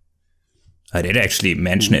 I did actually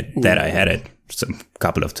mention it that I had it some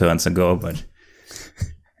couple of turns ago, but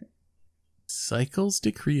Cycle's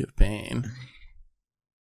Decree of Pain.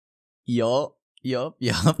 Yup. Yup.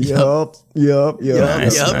 nice, Yup,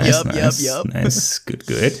 nice, yup, nice, yup. nice.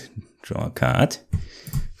 Good. Draw a card.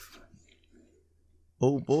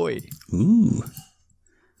 Oh boy. Ooh.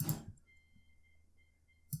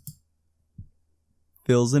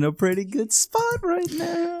 Phil's in a pretty good spot right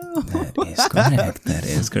now. That is correct. That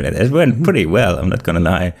is correct. It went pretty well, I'm not gonna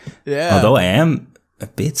lie. Yeah. Although I am a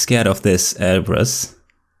bit scared of this Elbrus.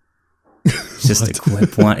 It's just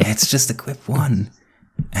equip one. It's just equip one.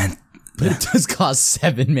 And But it does cost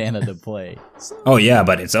 7 mana to play. oh yeah,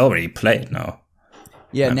 but it's already played now.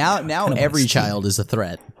 Yeah, I now kinda every wanna child is a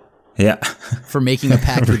threat. Yeah. for making a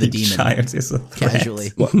pact with the Every demon child is a threat. casually.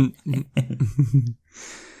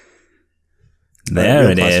 There real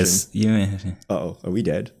it question. is. You, Uh-oh, are we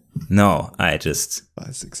dead? no, I just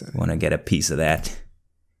 5, 6, 7. want to get a piece of that.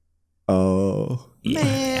 Oh. Yeah.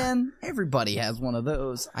 Man, everybody has one of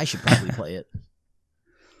those. I should probably play it.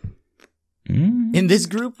 Mm. In this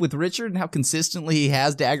group with Richard and how consistently he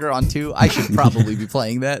has Dagger on 2, I should probably be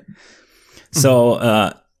playing that.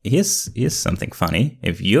 So, here's something funny.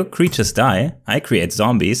 If your creatures die, I create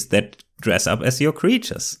zombies that dress up as your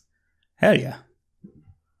creatures. Hell yeah.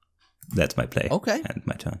 That's my play. Okay. And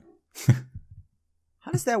my turn.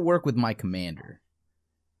 How does that work with my commander?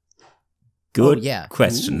 Good yeah.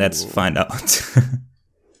 question. Ooh. Let's find out.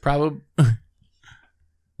 Probably.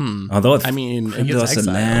 Although, if I mean, it Cryptos gets a exiled.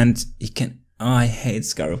 land, you can. Oh, I hate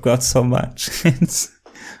Scarab God so much. It's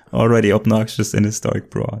already obnoxious in Historic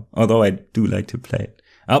Brawl. Although I do like to play it.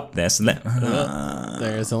 Oh, there's land.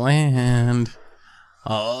 There's a land.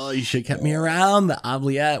 Oh, you should have kept me around. The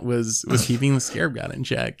Oubliette was keeping the Scarab God in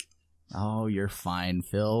check. Oh, you're fine,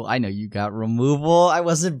 Phil. I know you got removal. I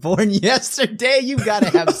wasn't born yesterday. You gotta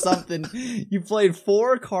have something. You played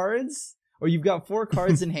 4 cards? Or you've got 4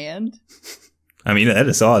 cards in hand? I mean, that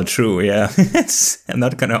is all true, yeah. I'm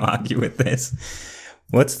not going to argue with this.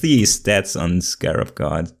 What's the stats on Scarab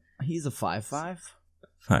God? He's a 5/5.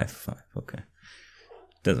 5/5, okay.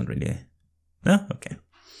 Doesn't really... No? Okay.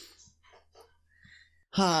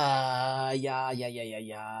 Yeah.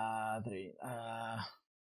 3.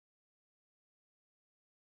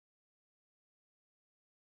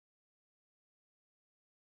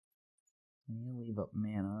 You leave up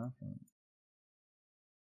mana.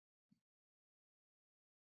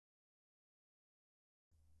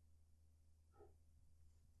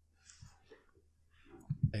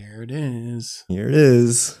 There it is. Here it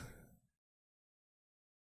is.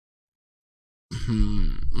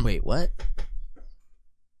 Wait, what?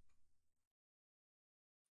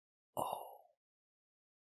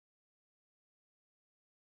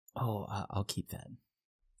 I'll keep that.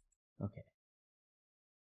 Okay.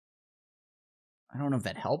 I don't know if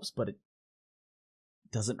that helps, but it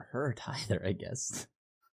doesn't hurt either, I guess.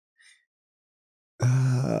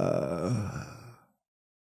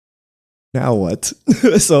 Now what?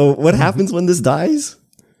 So what happens when this dies?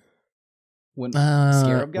 When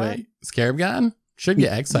Scarab God? Wait, Scarab God should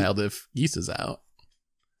get exiled if Geese is out.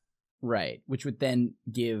 Right, which would then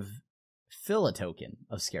give Phil a token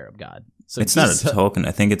of Scarab God. So It's not he's- a token.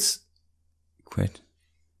 I think it's... Quit.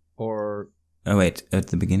 Or Oh, wait. At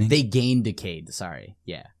the beginning? they gain decayed, sorry.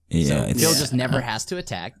 Yeah. yeah, So it's... Phil just never has to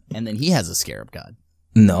attack, and then He has a Scarab God.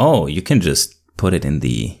 No, you can just put it in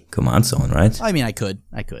the command zone, right? I mean, I could.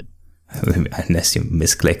 Unless you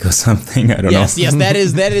misclick or something. I don't yes, know. yes,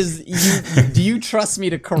 that is. Do you trust me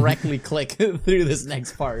to correctly click through this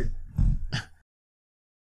next part?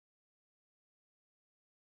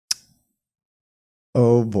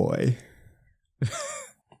 Oh boy.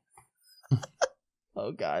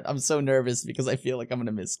 Oh god, I'm so nervous because I feel like I'm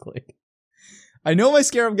gonna misclick. I know my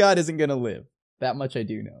Scarab God isn't gonna live. That much I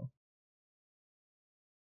do know.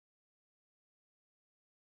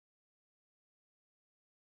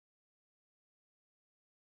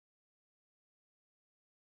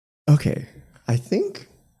 Okay. I think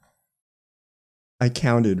I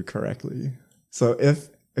counted correctly. So if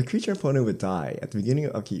a creature opponent would die at the beginning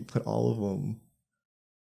of upkeep, put all of them.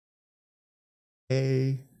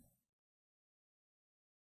 Okay.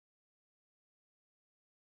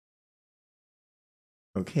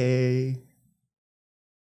 Okay.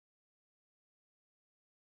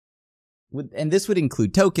 And this would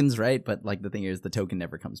include tokens, right? But like the thing is, the token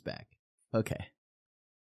never comes back. Okay.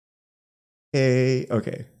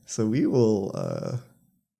 Okay. So we will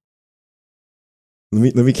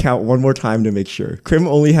let me count one more time to make sure. Crim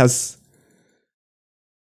only has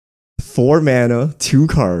 4 mana, 2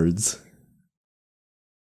 cards.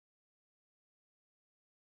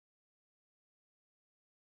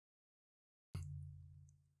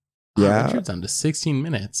 Yeah. Richard's on to 16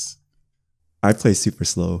 minutes. I play super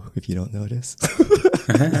slow if you don't notice.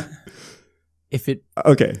 If it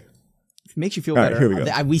Okay. makes you feel All right, better, here we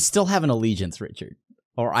go. we still have an allegiance, Richard.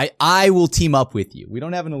 Or I will team up with you. We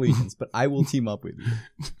don't have an allegiance, but I will team up with you.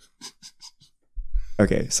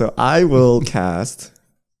 Okay, so I will cast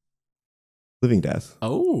Living Death.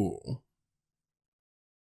 Oh.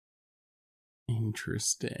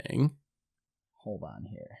 Interesting. Hold on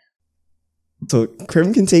here. So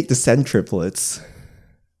Crim can take the Send triplets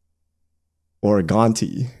or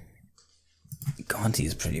Gonti. Gonti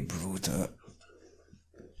is pretty brutal.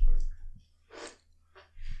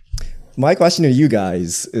 my question to you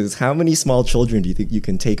guys is: how many small children do you think you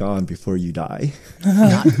can take on before you die?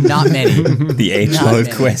 Not many. The age-old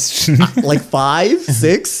many. question. Like 5,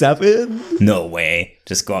 6, 7? No way.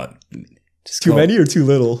 Just Too many or too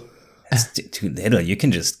little? That's too little. You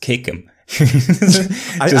can just kick him. I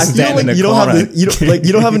feel like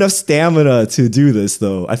you don't have enough stamina to do this,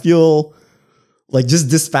 though. I feel like just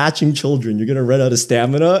dispatching children, you're gonna run out of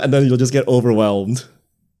stamina, and then you'll just get overwhelmed.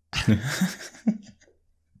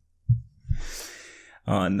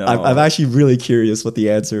 Oh no! I'm actually really curious what the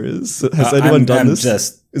answer is. Has anyone done this?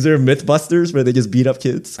 Is there Mythbusters where they just beat up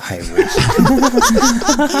kids? I wish.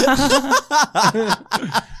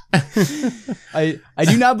 I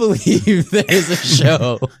do not believe there is a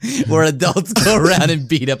show where adults go around and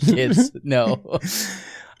beat up kids. No.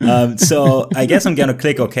 So I guess I'm gonna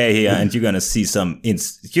click OK here, and you're gonna see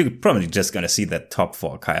you're probably just gonna see the top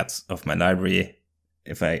 4 cards of my library,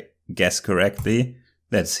 if I guess correctly.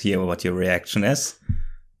 Let's hear what your reaction is.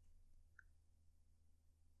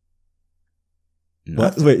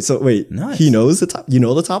 What? Wait. Nice. He knows the top. You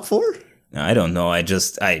know the top 4? I don't know. I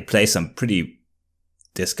play some pretty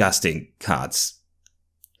disgusting cards.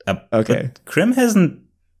 Okay. But Krim hasn't.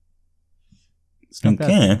 It's not Okay.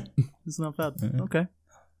 bad. It's not bad. Okay.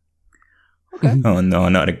 Oh no,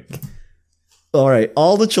 not a. All right.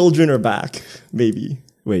 All the children are back. Maybe.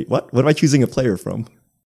 Wait. What? What am I choosing a player from?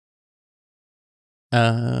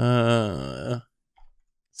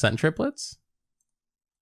 Centriplets?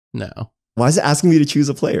 No. Why is it asking me to choose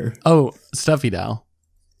a player? Oh, Stuffy Doll.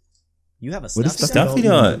 You have a What is stuffy Stuffy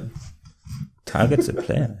doll? Doll targets a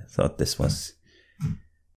player. I thought this was.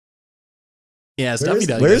 Yeah, Stuffy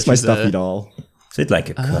Doll. Where's my Stuffy Doll? Is it like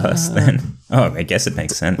a curse then? Oh, I guess it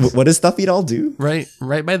makes sense. What does Stuffy Doll do? Right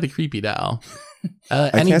by the creepy doll.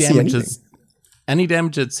 can't see Any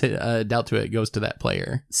damage that's dealt to it goes to that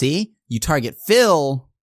player. See? You target Phil.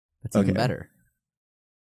 That's even Okay. better.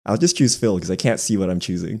 I'll just choose Phil because I can't see what I'm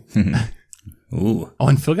choosing. Ooh. Oh,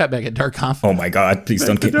 and Phil got back at Dark Confidant. Oh my god, please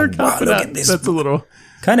don't get Dark wow, look Confidant. at this. That's a little.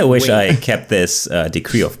 Kind of wish I kept this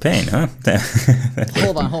Decree of Pain, huh?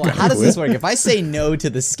 Hold on. How does this work? If I say no to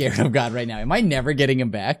the Scarab God right now, am I never getting him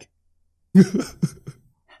back?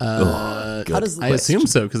 Oh, How does I assume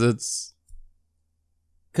so because it's.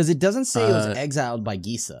 Because it doesn't say it was exiled by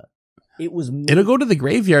Gisa. It was. It'll go to the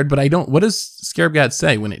graveyard, but I don't. What does Scarab God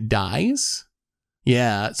say when it dies?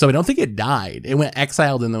 Yeah, so I don't think it died. It went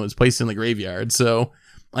exiled and then was placed in the graveyard. So,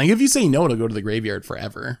 like, if you say no, it'll go to the graveyard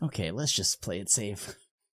forever. Okay, let's just play it safe.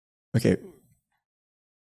 Okay.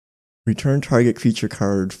 Return target creature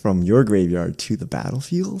card from your graveyard to the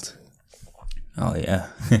battlefield. Oh yeah,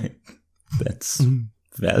 that's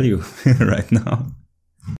value right now.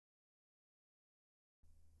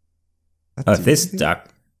 This duck.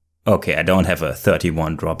 Okay, I don't have a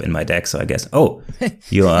 31 drop in my deck, so I guess. Oh,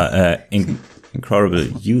 you are incredible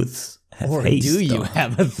youths. Or haste, do you though.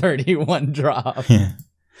 have a 31 drop?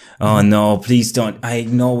 Oh no, please don't. I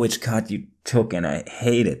know which card you took and I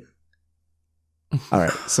hate it. All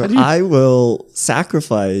right, so I will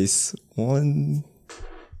sacrifice one.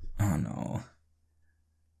 Oh no.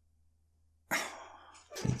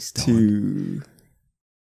 Please don't. To.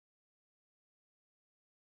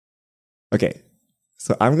 Okay,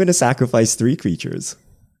 so I'm going to sacrifice 3 creatures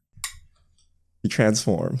to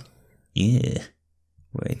transform. Yeah.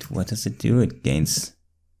 Wait, what does it do? It gains.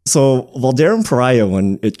 So, Valdarin Pariah,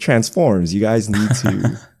 when it transforms, you guys need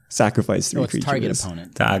to sacrifice 3 So it's creatures. target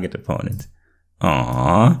opponent. Target opponent.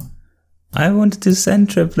 Aww. I wanted to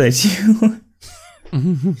centriplate you.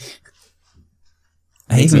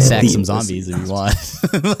 Makes me hate sack the- some zombies if you want.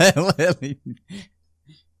 Let me-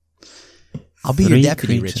 I'll be your 3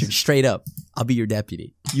 deputy, creatures. Richard. Straight up. I'll be your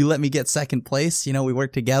deputy. You let me get second place. You know, we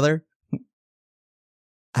work together.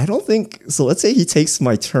 I don't think so. Let's say he takes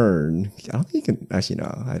my turn. I don't think he can. Actually,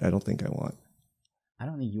 no. I don't think I want. I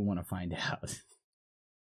don't think you want to find out.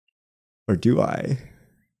 Or do I?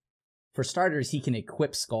 For starters, he can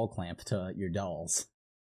equip Skull Clamp to your dolls.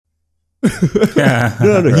 No.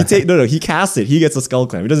 He casts it. He gets a skull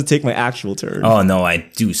clamp. He doesn't take my actual turn. Oh no, I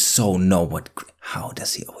do so know what. How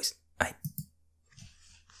does he always?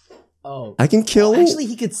 Oh. I can kill. Actually,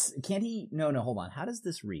 he could. Can't he? No, hold on. How does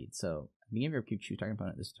this read? So, beginning of your upkeep, choose target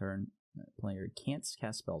opponent this turn. Player can't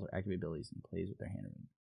cast spells or activate abilities and plays with their hand.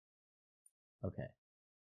 Okay.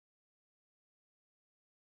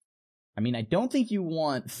 I mean, I don't think you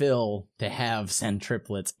want Phil to have send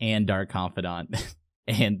triplets and Dark Confidant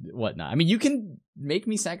and whatnot. I mean, you can make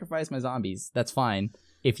me sacrifice my zombies. That's fine.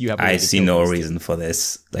 If you have. A way I to see kill no those reason for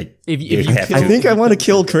this. Like, If you you have kill- I to. think I want to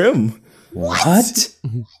kill Krim. What?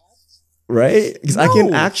 Right? Because I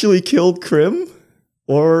can No. actually kill Krim,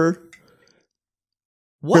 or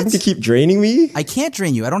What? What? To keep draining me? I can't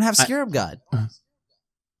drain you. I don't have Scarab God.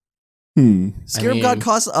 Scarab God mean-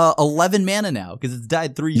 costs 11 mana now because it's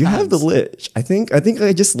died 3 You times. have the Lich. I think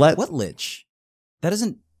I just let. What Lich? That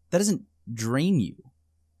doesn't drain you.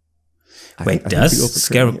 Wait, I think we go does for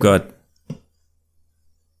Scarab Crit God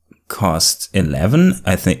cost 11?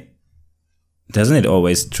 I think. Doesn't it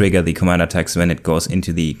always trigger the command attacks when it goes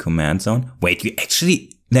into the command zone? Wait, you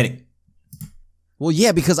actually let it. Well,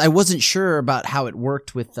 yeah, because I wasn't sure about how it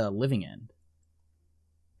worked with Living End.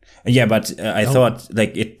 Yeah, but I thought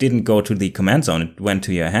like it didn't go to the command zone; it went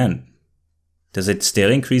to your hand. Does it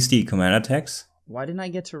still increase the command attacks? Why didn't I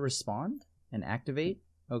get to respond and activate?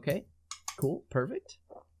 Okay, cool, perfect.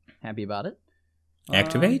 Happy about it.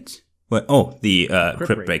 Activate? Well, oh, the Crypt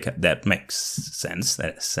Crypt Breaker. That makes sense.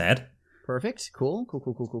 That is sad. Perfect. Cool.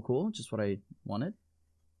 Just what I wanted.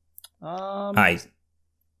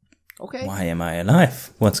 Okay. Why am I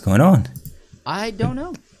alive? What's going on? I don't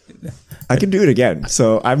know. I can do it again.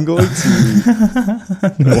 So I'm going to.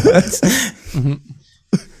 What?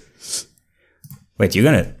 Wait, you're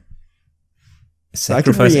gonna I can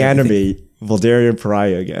sacrifice everything? reanimate Voldarian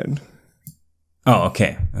Pariah again. Oh,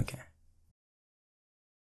 okay.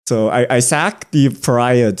 So I sack the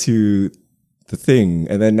Pariah to the thing,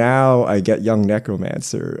 and then now I get Young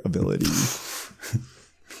Necromancer ability.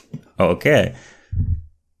 Okay.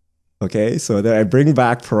 Okay, so then I bring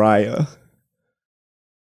back Pariah.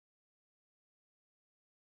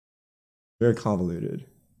 Very convoluted.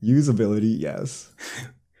 Use ability, yes.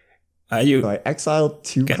 Are you? So I exile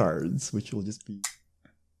 2 Okay. cards, which will just be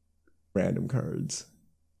random cards.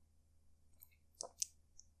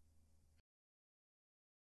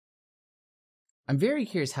 I'm very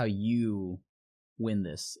curious how you win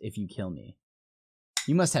this if you kill me.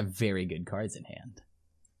 You must have very good cards in hand.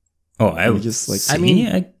 Oh, I We would just, like- see, I mean-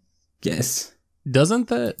 I guess. Wouldn't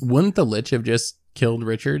the Lich have just killed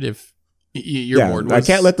Richard if your board was I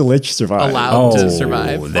can't let the Lich survive. allowed to Oh,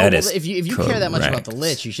 survive? that well, is if you care that much about the correct.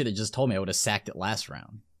 Lich, you should have just told me. I would have sacked it last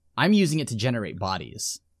round. I'm using it to generate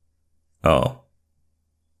bodies. Oh,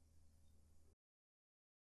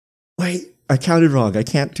 Wait, I counted wrong. I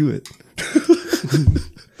can't do it.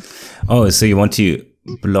 oh, so you want to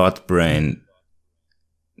Bloodbrain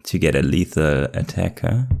to get a lethal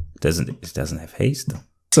attacker? It doesn't have haste though.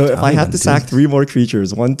 So if How I you have gonna to do sack this? 3 more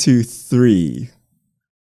creatures, 1, 2, 3.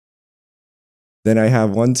 Then I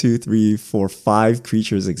have 1, 2, 3, 4, 5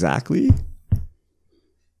 creatures exactly.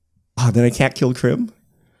 Oh, then I can't kill Crim.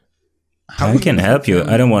 I can help you.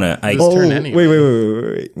 I don't want to. This Oh, turn anyway.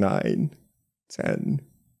 wait. 9, 10.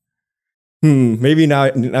 Maybe now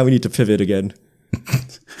we need to pivot again.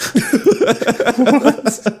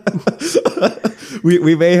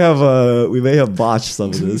 we may have botched some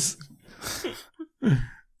of this,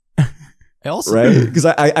 I also right? Because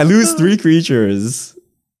I lose 3 creatures.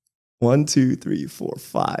 1, 2, 3, 4,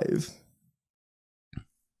 5.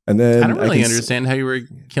 And then I don't really can understand how you were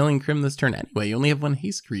killing Crim this turn anyway. You only have 1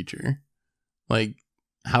 haste creature. Like,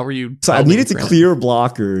 how are you? So I solving needed to Crim? clear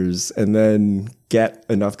blockers and then get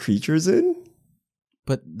enough creatures in.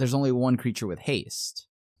 but there's only 1 creature with haste.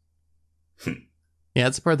 Yeah,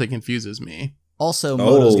 it's the part that confuses me. Also,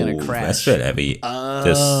 Moto's gonna Oh, crash. Westfield Abbey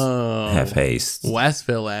Oh, have haste.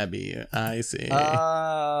 Westville Abbey. I see.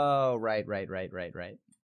 Oh, right.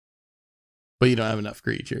 But you don't have enough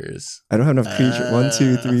creatures. I don't have enough creatures. 1,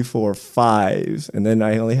 2, 3, 4, 5, and then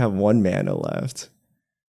I only have 1 mana left.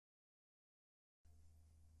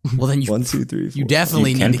 Well, then 1, 2, 3, 4. you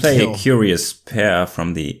definitely You can need to play kill. a curious pair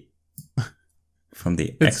from the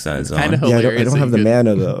exile zone. kinda Yeah, I hilarious don't that have you the could-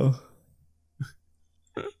 mana though.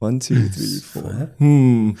 1, 2, 3, 4. What?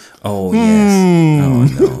 Hmm. Oh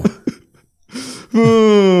yes. Oh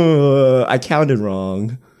no. I counted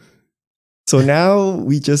wrong. So now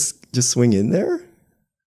we just swing in there,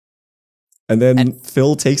 and then And-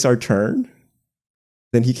 Phil takes our turn.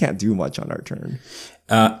 Then he can't do much on our turn.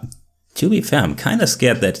 To be fair, I'm kind of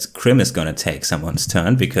scared that Crim is gonna take someone's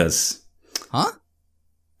turn because. Huh?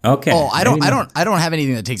 Okay. Oh, I maybe not. don't have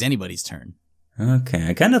anything that takes anybody's turn. Okay,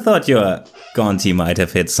 I kind of thought your Gonti might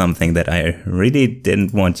have hit something that I really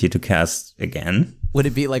didn't want you to cast again. Would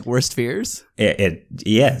it be like Worst Fears?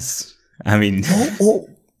 Yes. I mean, Oh,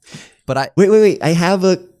 But I wait! I have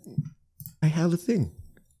a thing.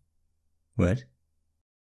 what?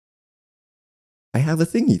 I have a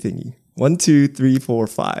thingy. 1, 2, 3, 4,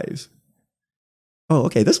 5. Oh,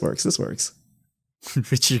 okay. This works.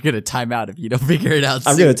 Rich, you're gonna time out if you don't figure it out.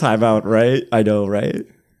 I'm soon. gonna time out, right? I know, right?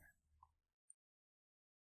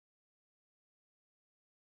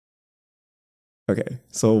 Okay,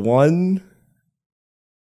 so 1,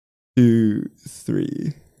 2,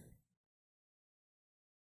 3.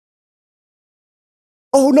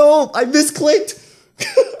 Oh no, I misclicked.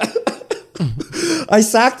 I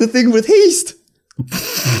sacked the thing with haste.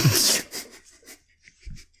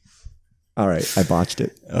 All right, I botched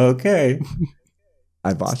it. Okay.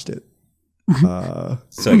 I botched it.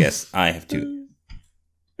 So I guess I have to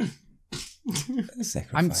sacrifice.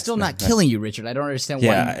 I'm still my- not killing you, Richard. I don't understand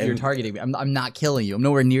Yeah, why you're targeting me. I'm not killing you. I'm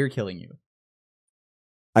nowhere near killing you.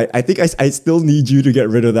 I think I still need you to get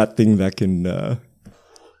rid of that thing that can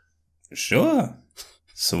Sure.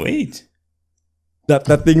 Sweet. that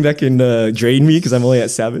thing that can drain me because I'm only at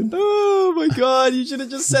 7. Oh my god, you should have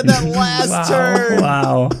just said that last turn.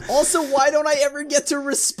 Wow. Also, why don't I ever get to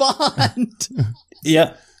respond?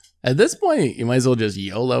 Yeah. At this point, you might as well just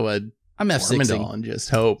YOLO a I'm F6ing. Ormondal and just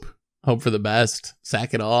hope for the best.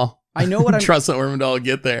 Sack it all. I know what I'm Trust that Ormondal will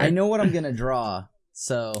get there. I know what I'm gonna draw.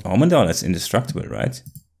 So Ormondal is indestructible, right?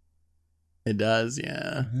 It does,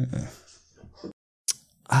 yeah.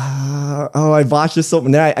 I botched this so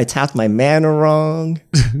then I tapped my mana wrong.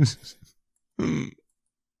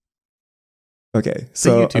 Okay,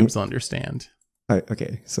 So so YouTube's understand.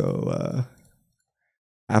 okay, so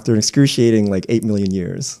after an excruciating like 8 million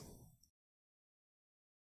years.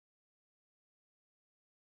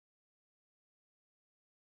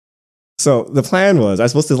 So the plan was I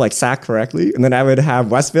was supposed to like sack correctly, and then I would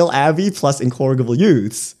have Westville Abbey plus Incorrigible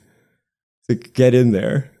Youths to get in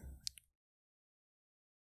there.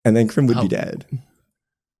 And then Krim would be dead.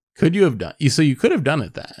 Could you have done? So you could have done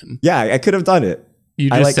it then. Yeah, I could have done it. You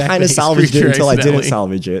I like sacked kind the of haste salvaged it creature until I didn't accidentally.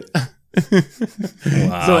 salvage it.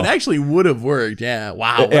 Wow. So it actually would have worked. Yeah.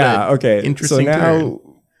 Wow. what Yeah, a okay. Interesting so now turn.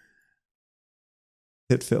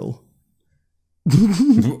 hit Phil.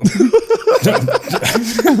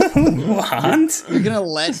 What? you're gonna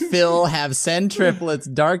let Phil have Send Triplets,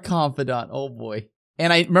 Dark Confidant. Oh boy.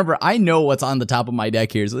 And I remember I know what's on the top of my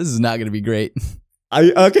deck here, so this is not gonna be great.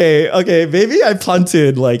 Okay. Maybe I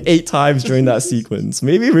punted like 8 times during that sequence.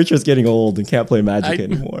 Maybe Richard's getting old and can't play Magic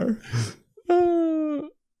anymore.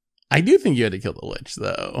 I do think you had to kill the Lich,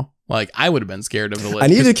 though. Like, I would have been scared of the Lich. I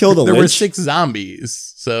needed to 'cause kill the There were Lich. 6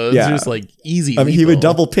 zombies, so it's Yeah. just like easy. I mean, he would lethal.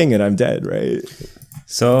 double ping and I'm dead, right?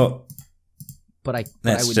 So But I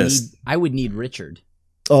That's would just- I would need Richard.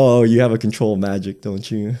 Oh, you have a control magic, don't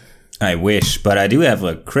you? I wish, but I do have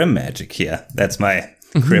a Crim magic here. That's my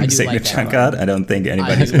Crim I do like signature that card. I don't think I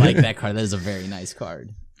anybody's do like that card. That is a very nice card.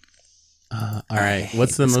 All right.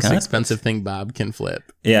 What's the this most card. expensive thing Bob can flip?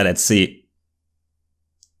 Yeah, let's see.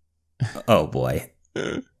 Oh boy.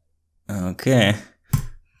 Okay.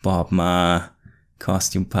 Bob Ma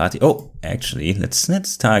costume party. Oh, actually,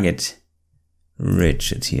 let's target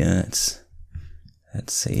Richard here.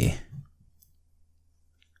 Let's see.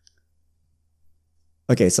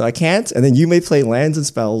 Okay, so I can't, and then you may play lands and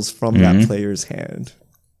spells from that player's hand.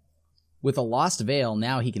 With a Lost Veil,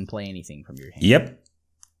 now he can play anything from your hand. Yep.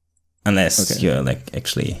 Unless Okay. you're like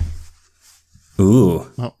actually.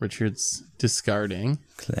 Ooh, Well, Richard's discarding.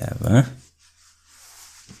 clever.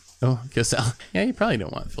 Oh, Giselle. Yeah, you probably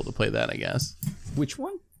don't want Phil to play that, I guess. Which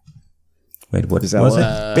one? Wait, what was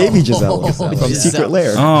Gisela? it? Baby Gisela Gisela. from Secret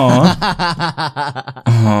Lair. Oh.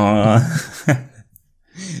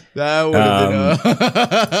 That would have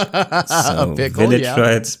been So a pickle, Village yeah.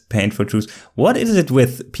 Rites, Painful Truth. What is it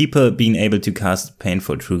with people being able to cast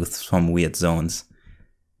Painful Truths from weird zones?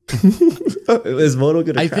 Is Mono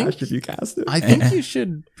gonna I crash think- if you cast it? I think you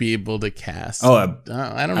should be able to cast. Oh, I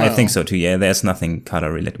don't know. I think so too. Yeah, there's nothing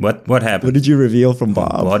color related. What happened? What did you reveal from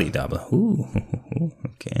Bob? Body double. Ooh,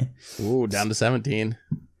 okay. Ooh, down to 17.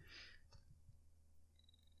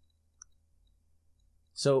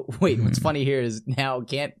 So wait, what's funny here is now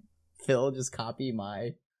can't Phil just copy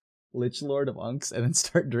my Lich Lord of Unks and then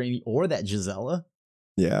start draining, or that Gisela?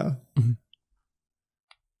 Yeah. Mhm.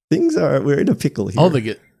 We're in a pickle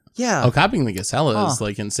here. Yeah. Copying the Gisela is Huh.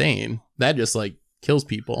 like insane. That just like kills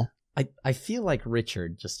people. I feel like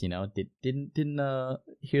Richard just didn't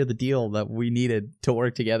hear the deal that we needed to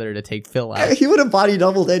work together to take Phil out. He would have body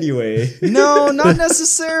doubled anyway. No, not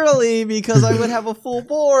necessarily, because I would have a full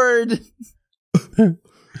board.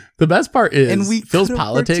 The best part is And we Phil's could've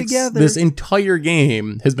worked politics together. this entire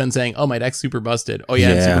game has been saying, oh, my deck's super busted. Oh, yeah,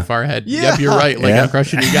 it's Yeah. super far ahead. Yeah. Yep, you're right. Like, Yeah. I'm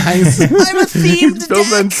crushing you guys. I'm a themed Phil's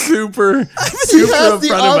been deck. super He upfront has the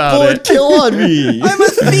about onboard it. kill on me. I'm a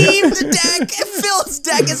themed deck. Phil's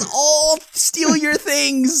deck is all steal your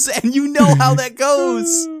things, and you know how that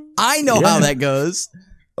goes. I know how that goes.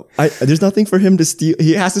 There's nothing for him to steal.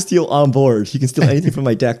 He has to steal on board. He can steal anything from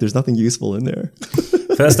my deck. There's nothing useful in there.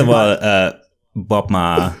 First of all, Bob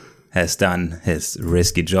Ma has done his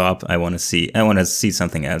risky job. I want to see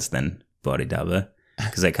something else than body double,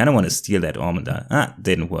 because I kind of want to steal that Ormondal.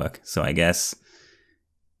 Didn't work. So I guess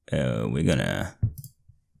we're gonna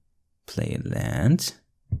play land.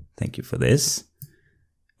 Thank you for this.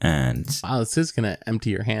 And Wow, this is gonna empty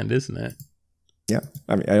your hand, isn't it? Yeah.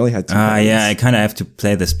 I mean, I only had 2 yeah, I kind of have to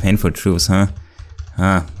play this painful truth, huh?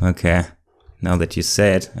 Okay. Now that you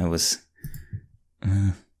say it, I was.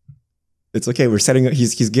 It's okay. We're setting up.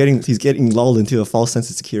 He's getting lulled into a false sense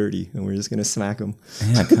of security, and we're just gonna smack him.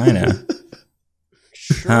 Yeah, kind of.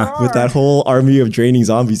 With that whole army of draining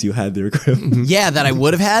zombies you had there, Grim. Yeah, that I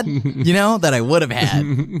would have had. You know, that I would have had,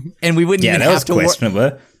 and we wouldn't Yeah, even that was have to.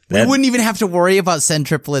 questionable. We wouldn't even have to worry about send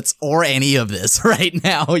triplets or any of this right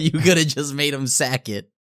now. You could have just made him sack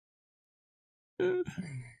it.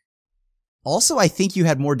 Also, I think you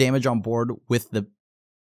had more damage on board with the.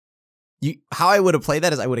 How I would have played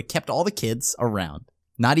that is I would have kept all the kids around,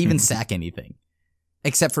 not even sack anything,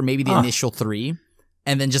 except for maybe the initial 3,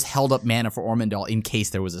 and then just held up mana for Ormondal in case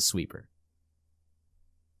there was a sweeper.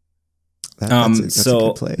 That's a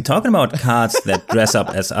good play. Talking about cards that dress up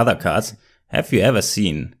as other cards, have you ever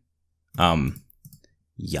seen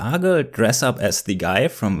Yaga dress up as the guy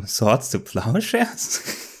from Swords to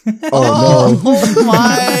Plowshares? Oh no! Oh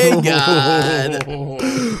my god!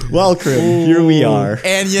 Well, Krim, here we are.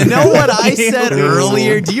 And you know what I said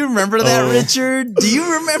earlier? Do you remember that, Richard? Do you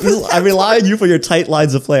remember that? I rely on you for your tight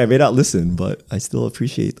lines of play. I may not listen, but I still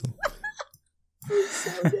appreciate them.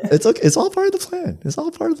 It's okay. It's all part of the plan. It's all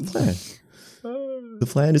part of the plan. The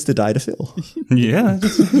plan is to die to Phil. Yeah,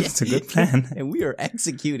 it's a good plan. And we are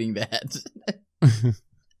executing that.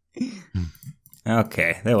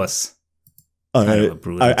 Okay, that was. All Kind right. of a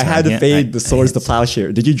brutal I had to time. fade Yeah, the swords to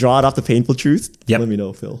plowshare. Did you draw it off the painful truth? Yep. Let me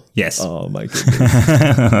know, Phil. Yes. Oh my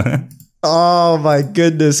goodness. Oh my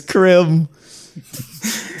goodness, Krim.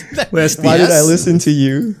 Where's the Why did I listen to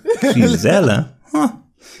you? Zella? Huh.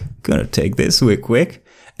 Gonna take this real quick.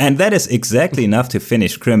 And that is exactly enough to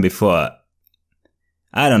finish Krim before.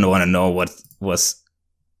 I don't want to know what was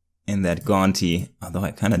in that Gaunty, although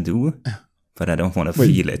I kind of do, but I don't want to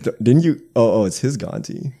feel it. Didn't you? Oh, it's his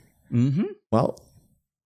Gaunty. Mm-hmm. Well,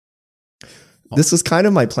 this was kind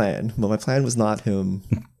of my plan, but my plan was not him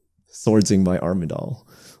swordsing my Armidal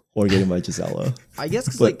or getting my Gisela. I guess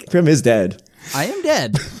 'cause, But Krim is dead. I am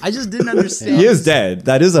dead. I just didn't understand. He is dead.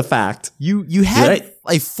 That is a fact. You had Right.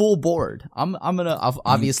 a full board. I'm gonna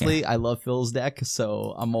obviously I love Phil's deck,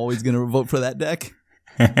 so I'm always gonna vote for that deck.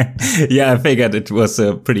 Yeah, I figured it was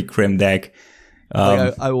a pretty Krim deck.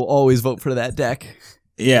 I will always vote for that deck.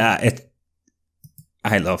 Yeah,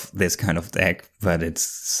 I love this kind of deck, but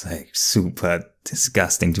it's like super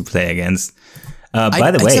disgusting to play against. By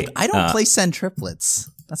the way, I don't play send triplets.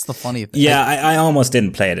 That's the funny thing. Yeah, I almost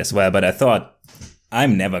didn't play it as well, but I thought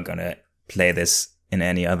I'm never gonna play this in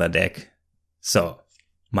any other deck, so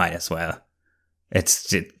might as well.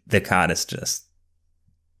 The card is just.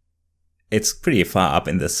 It's pretty far up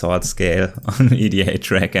in the sword scale on EDA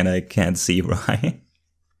track, and I can't see why.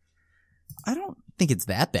 I don't think it's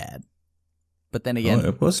that bad. But then again,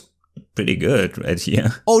 It was pretty good right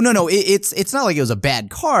here. oh no, it's not like it was a bad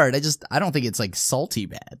card. I don't think it's like salty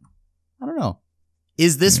bad. I don't know.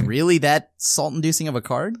 Is this really that salt-inducing of a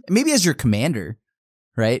card? Maybe as your commander,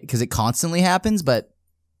 right? Because it constantly happens, but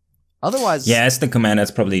otherwise, Yeah, as the commander, it's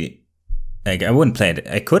probably like I wouldn't play it.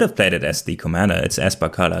 I could have played it as the commander. It's Esper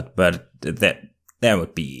colored, but that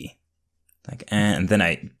would be like. And then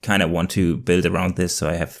I kind of want to build around this, so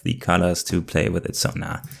I have the colors to play with it. So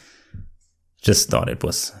nah. Just thought it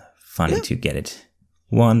was funny to get it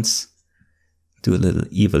once, do a little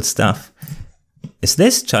evil stuff. Is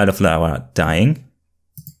this Child of Alara dying?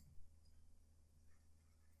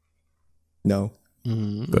 No.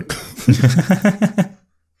 Good.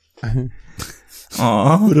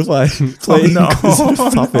 Aww. What if I play no.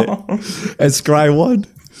 Inquisitive Puppet and scry 1?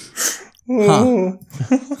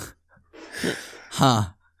 huh?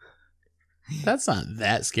 That's not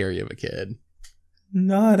that scary of a kid.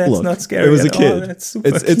 No, that's Look, not scary. It was a at all. kid. That's super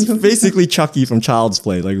It's cute. basically Chucky from Child's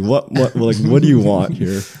Play. Like what do you want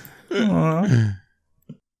here? Aw.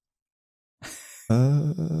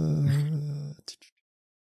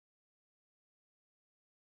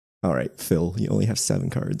 All right, Phil, you only have 7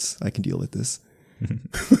 cards. I can deal with this.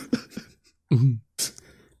 Oh,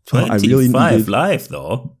 I really 25 needed- life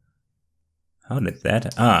though. How did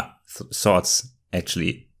that? Swords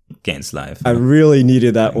actually gains life. I really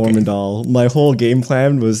needed that Ormondal. My whole game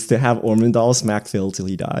plan was to have Ormondal smack Phil till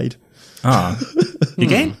he died. You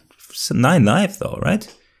gain 9 life though, right?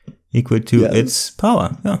 Equal to Yes. its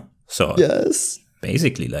power. Yeah. So Yes.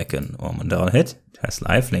 basically like an Ormondal hit. It has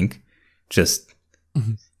lifelink. Just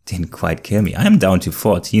didn't quite kill me. I'm down to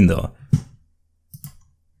 14 though.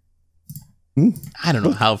 I don't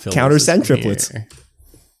know how Phil Counter loses send from triplets. here.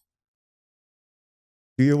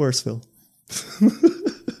 Do your worst, Phil.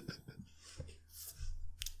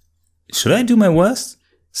 should I do my worst?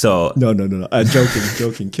 So No.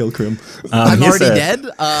 Joking. Kill Krim. I'm here's already a- dead.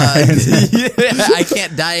 I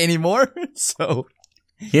can't die anymore. So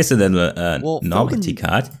Here's a little Well, novelty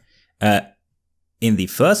card. In the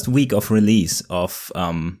first week of release of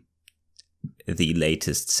the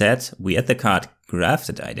latest set, we had the card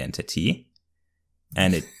Grafted Identity,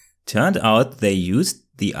 and it turned out they used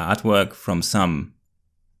the artwork from some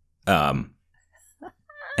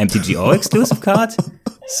MTGO exclusive card.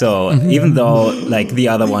 So even though like the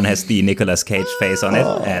other one has the Nicolas Cage face on it,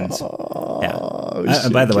 and yeah.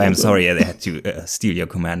 By the way, I'm sorry I had to steal your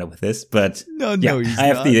commander with this, but No, he's I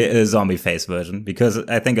have not. the zombie face version because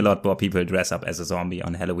I think a lot more people dress up as a zombie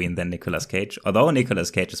on Halloween than Nicolas Cage. Although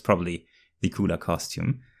Nicolas Cage is probably the cooler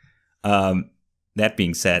costume. That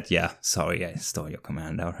being said, yeah, sorry I stole your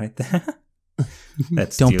commander right there.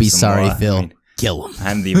 Let's Don't steal be some sorry, more. Phil. I mean, Kill him.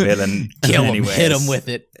 I'm the villain. Kill him. Anyways. Hit him with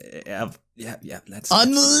it. Yeah. Let's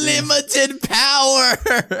Unlimited power.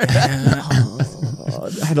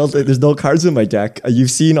 I don't think there's no cards in my deck. You've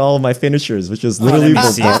seen all of my finishers, which is literally. Let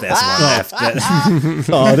me see if there's one left. I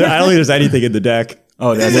don't think there's anything in the deck.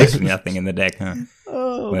 Oh, there's actually nothing in the deck, huh?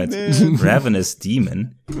 Oh, But man. Ravenous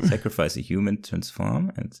Demon, sacrifice a human,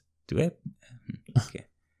 transform, and do it. Okay.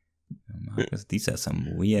 Marcus, these are some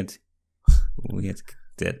weird.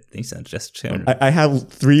 These are just children. I have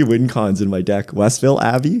 3 win cons in my deck: Westville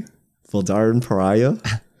Abbey, Voldaran Pariah,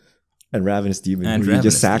 and Ravenous Demon. And where you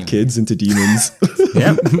just Ravenous sack Demon. kids into demons.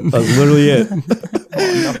 Yep. That's literally it.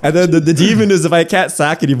 And then the demon is if I can't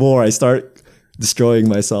sack anymore, I start destroying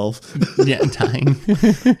myself. Yeah, dying.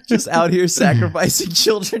 Just out here sacrificing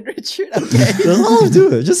children, Richard. Okay. That's all I'm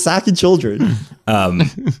doing. Just sacking children.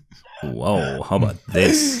 Whoa, how about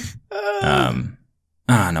this?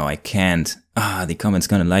 No, I can't. The comment's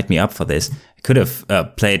gonna light me up for this. I could have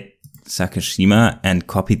played Sakashima and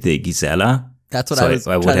copied the Gisela. That's what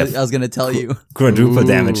So I would have was going to tell you. quadruple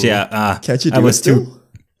damage. Yeah. Can't you do I it was still? too.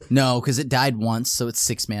 No, because it died once, so it's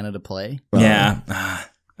 6 mana to play. Yeah.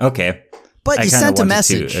 Okay. But I you kinda sent a wanted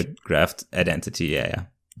message. to graft identity. Yeah.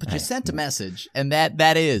 But you sent a message, and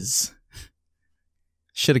that is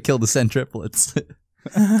should have killed the centriplets.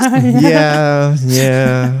 Yeah.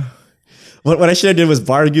 What I should have did was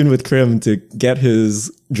bargain with Krim to get his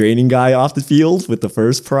draining guy off the field with the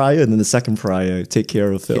first pariah, and then the second pariah take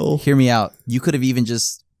care of Phil. Hear me out. You could have even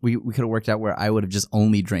just we could have worked out where I would have just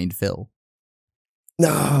only drained Phil. No,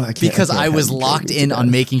 I can't. Because I can't was have you locked draining in to on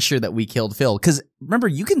death. making sure that we killed Phil. Because remember,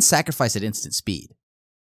 you can sacrifice at instant speed.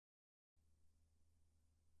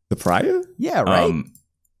 the pariah. Yeah, right.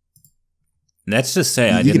 Let's just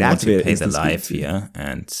say I You can didn't want to activate it pay the instant speed, life too. here,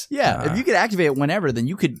 and Yeah, if you could activate it whenever, then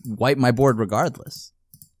you could wipe my board regardless.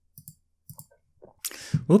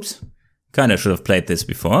 Oops. Kind of should have played this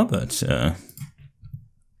before, but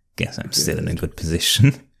guess I'm still in a good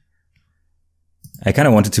position. I kind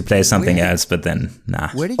of wanted to play something else, but then, nah.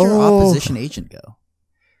 Where did your Oh. opposition agent go?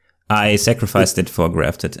 I sacrificed it for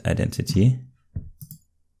grafted identity.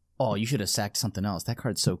 Oh, you should have sacked something else. That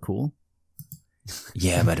card's so cool.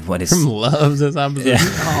 Yeah, but what is... Krim loves his opposition.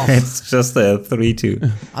 Yeah, it's just a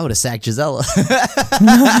 3-2. I would have sacked Gisela.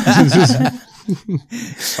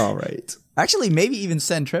 All right. Actually, maybe even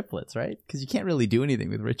send triplets, right? Because you can't really do anything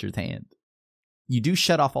with Richard's hand. You do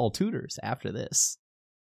shut off all tutors after this.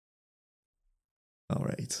 All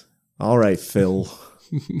right. All right, Phil.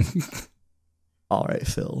 All right,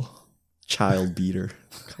 Phil. Child beater.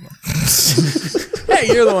 Come on. Hey,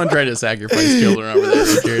 you're the one trying to sacrifice children over there,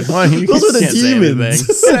 Richard. Why you Those are the can't say demons.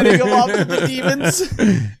 anything. Setting them up with the demons.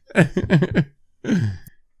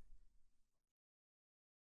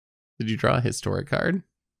 Did you draw a historic card?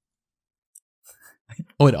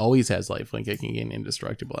 Oh, it always has lifelink. It can gain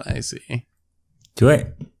indestructible. I see. Do I...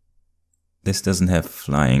 This doesn't have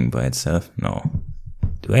flying by itself? No.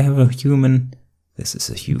 Do I have a human? This is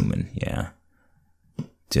a human, yeah.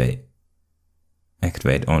 Do I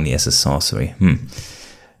activate only as a sorcery?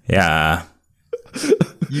 Yeah.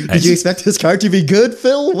 Did you expect this card to be good,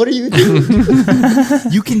 Phil? What are you doing?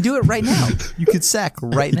 You can do it right now. You could sack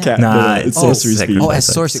right now. Can't. Nah, It's it's sorcery speed. Oh, sacrifice.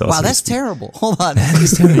 as sorcery. Wow, that's speed. terrible. Hold on. The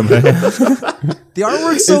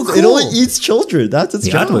artwor's so cool. It only eats children. That's its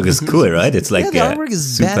The job. artwork is cool, right? It's like the a artwork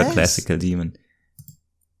is super badass. classical demon.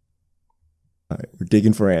 All right, we're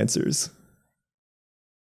digging for answers.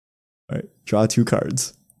 All right, draw 2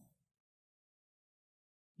 cards.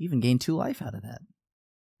 You even gained 2 life out of that.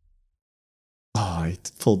 Oh, I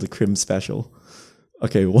pulled the Crim special.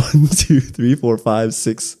 Okay, 1, 2, 3, 4, 5,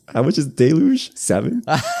 6. How much is Deluge? 7?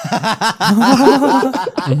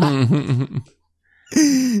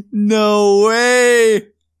 No way.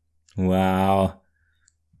 Wow.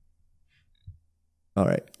 All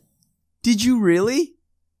right. Did you really?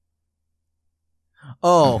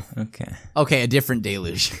 Oh, Okay. okay, a different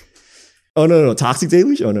deluge. Oh no, Toxic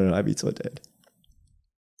Deluge. Oh no, I'd be so dead.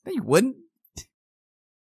 No, you wouldn't.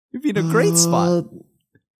 You'd be in a great spot.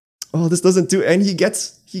 Oh, this doesn't do. And he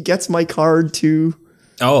gets my card too.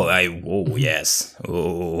 Oh, yes.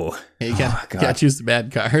 Oh. Hey, you God. can't choose the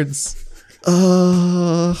bad cards.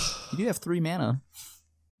 You do have 3 mana.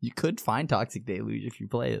 You could find Toxic Deluge if you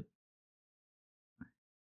play it.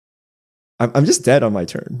 I'm just dead on my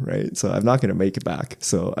turn, right? So I'm not gonna make it back.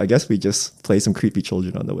 So I guess we just play some creepy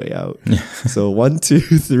children on the way out. So 1, 2,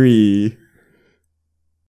 3.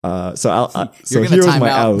 So here's my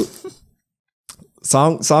out.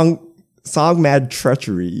 Song Mad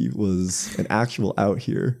Treachery was an actual out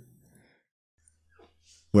here,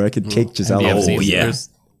 where I could take Giselle. MDFC. Oh, yeah.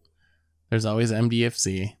 There's always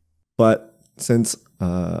MDFC. But since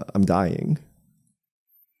I'm dying,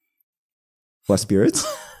 Bless Spirits.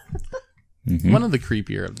 One of the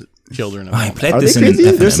creepier of the children of I all. played Are they this in creepy?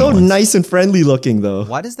 FNM They're so once. nice and friendly looking, though.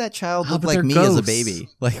 Why does that child Oh, look but like they're me as a ghosts. baby?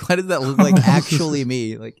 Like, why does that look like actually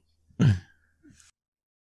me? Like,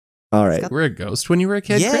 All right. You were a ghost when you were a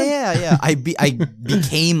kid, Craig? yeah. I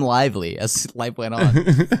became lively as life went on.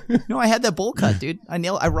 No, I had that bowl cut, dude. I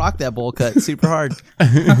rocked that bowl cut super hard.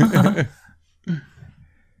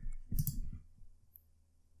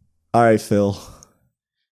 All right, Phil.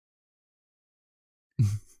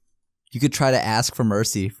 You could try to ask for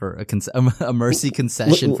mercy for a mercy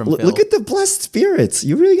concession from Phil. Look at the Blessed Spirits.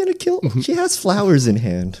 You really gonna kill? She has flowers in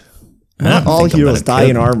hand. I don't Not all think I'm heroes gonna die kill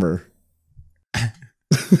in them. armor.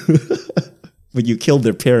 But you killed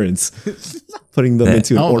their parents, putting them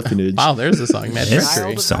into an orphanage. Wow, there's a song, Mad Yes,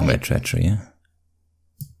 Treachery. Song Mad Treachery, yeah.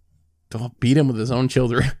 Don't beat him with his own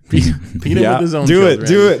children. beat him Yeah, with his own do children. it,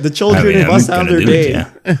 do it. The children I mean, must I'm have gonna their do day.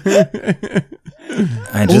 it,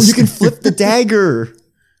 yeah. Oh, you can flip the dagger.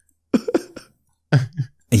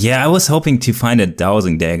 Yeah, I was hoping to find a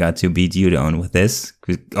dowsing dagger to beat you down with this.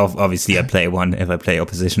 'Cause obviously, I play one if I play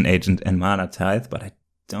Opposition Agent and Mana Tithe, but I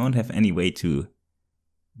don't have any way to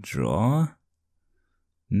draw.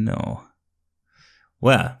 No.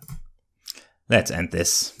 Well, let's end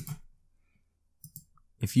this.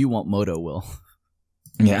 If you want Moto, Will.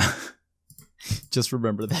 Yeah. Just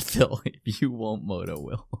remember that, Phil. If you want Moto,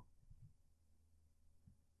 Will.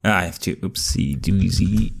 I have to oopsie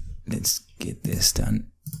doozy. Let's get this done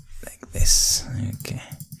like this. Okay.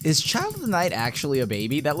 Is Child of the Night actually a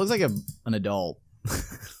baby? That looks like an adult.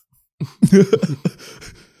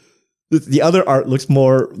 The other art looked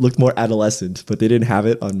more adolescent, but they didn't have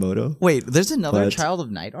it on Moto. Wait, there's another But- Child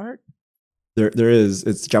of Night art? There is.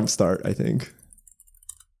 It's Jumpstart, I think.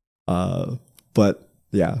 But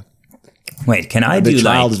yeah, Wait, can I the do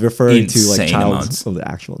child like is referring to like insane child amounts? of the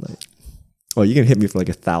actual night. Oh, you can hit me for like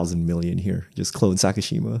 1,000 million here. Just clone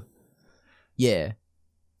Sakashima. Yeah.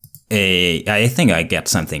 I think I get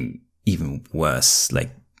something even worse.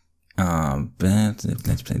 Like, but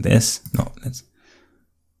let's play this. No, let's.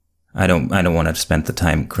 I don't want to spend the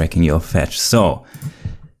time cracking your fetch. So,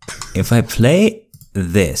 if I play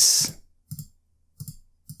this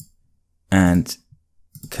and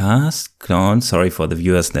cast clone. Sorry for the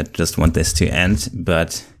viewers that just want this to end,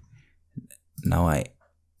 but now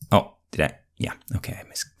oh, did I? Yeah. Okay, I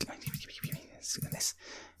missed this.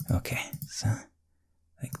 Okay, so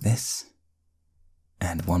like this.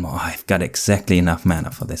 And one more. Oh, I've got exactly enough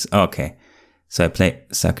mana for this. Okay. So I play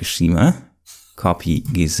Sakashima, copy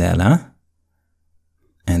Gisela,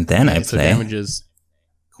 and then I So play damage is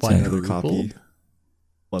Another quadrupled. copy.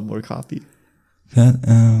 One more copy.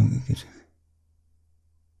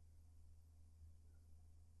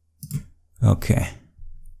 Okay.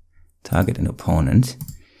 Target an opponent.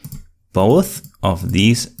 Both of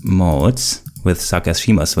these modes with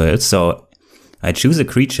Sakashima's will. So I choose a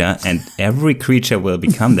creature, and every creature will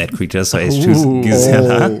become that creature. So I choose Ooh.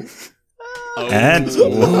 Gisela. Oh. And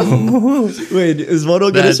Wait, is Moto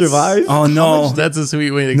gonna That's- survive? oh no, That's a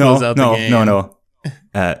sweet way to no, close out the game. no.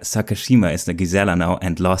 Sakashima is the Gisela now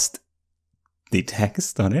and lost the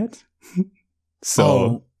text on it. So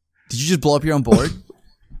Oh. Did you just blow up your own board?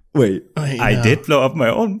 Wait. Wait, I no. did blow up my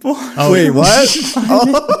own board. Oh, Wait, what?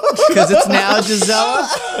 Oh. Because it's now Gisela?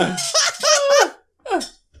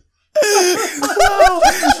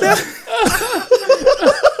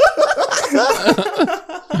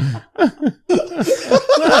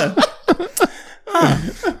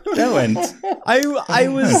 That went I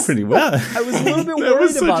was pretty well. I was a little bit That worried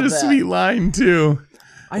was about such a that. sweet line too.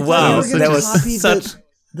 I thought Wow, you were that gonna was copy such-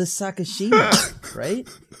 the Sakashima, right?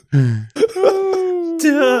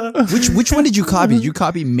 Duh. Which one did you copy? Did you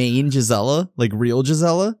copy main Gisela? Like real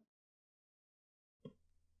Gisela?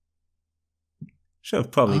 Should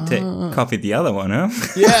have probably copied the other one, huh?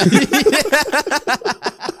 Yeah.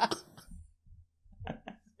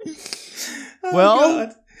 Well,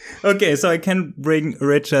 God. Okay, so I can bring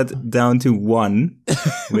Richard down to 1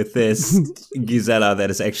 with this Gisela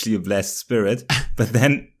that is actually a blessed spirit. But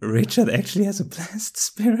then Richard actually has a blessed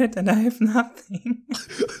spirit and I have nothing.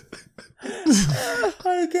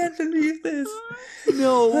 I can't believe this.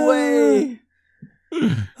 no way.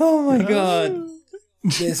 Oh my god.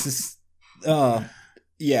 This is...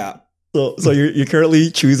 yeah. So you're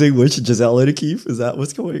currently choosing which Gisela to keep? Is that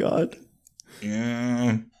what's going on?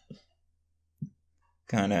 Yeah.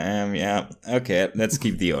 Kinda am, yeah. Okay, let's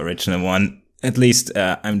keep the original one. At least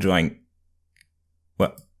I'm drawing...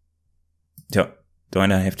 What? Do I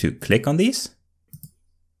not have to click on these?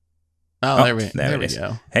 Oh, there we is.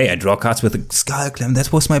 go. Hey, I draw cards with a skull clam.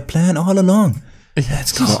 That was my plan all along.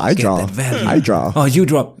 Let's go. Oh, I get draw. that value. I draw. Oh, you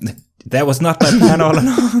draw. That was not my plan all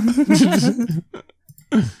along.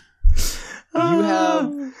 You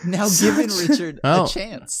have now given Richard Oh. a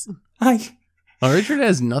chance. Well, Richard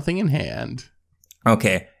has nothing in hand.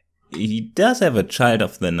 Okay. He does have a Child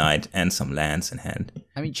of the Night and some lands in hand.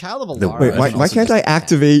 I mean, Child of The- Alara. Wait, can why also can't just I attack.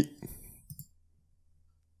 activate?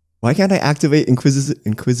 Why can't I activate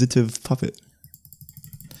Inquisitive Puppet?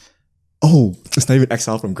 Oh, it's not even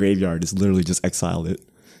exile from graveyard. It's literally just exile it.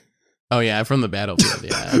 Oh yeah, from the battlefield.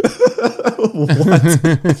 Yeah. What?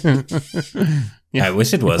 Yeah, I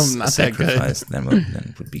wish it was not a that good. sacrifice. Then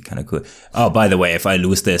it would be kind of cool. Oh, by the way, if I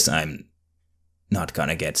lose this, I'm not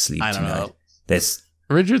gonna get sleep I don't tonight. know. This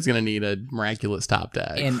Richard's gonna need a miraculous top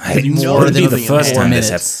deck. And I didn't more want to than be the nothing in first hand. time this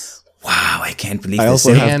minutes. happened. Wow, I can't believe I this.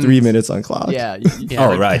 also have And- 3 minutes on clock. Yeah. Yeah,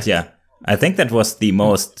 Oh, right, yeah. I think that was the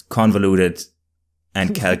most convoluted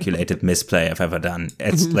and calculated misplay I've ever done.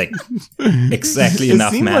 It's like exactly it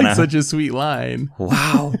enough seemed mana. like such a sweet line.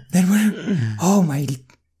 Wow. Oh my.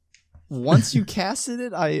 Once you casted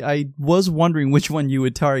it, I was wondering which one you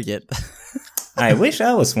would target. I wish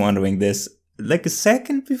I was wondering this like a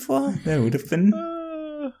second before. That would have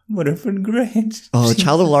been great. Oh,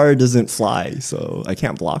 Child of Alara doesn't fly, so I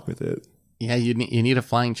can't block with it. Yeah, you need a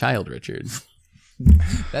flying child, Richard.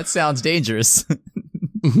 That sounds dangerous.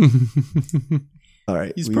 All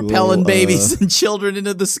right, He's we propelling will, babies and children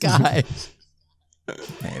into the sky.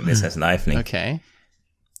 And this has lifelink. Okay,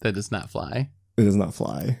 that does not fly. It does not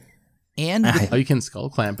fly. And Oh, you can skull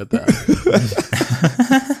clamp it though.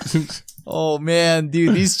 oh man,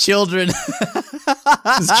 dude, these children.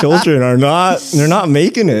 These children are not—they're not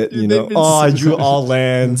making it. You Dude, know. they've been Oh, I so- drew all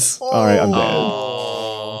lands. All right, I'm dead.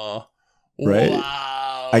 Oh, Right?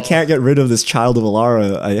 Wow. I can't get rid of this Child of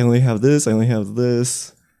Alara. I only have this. I only have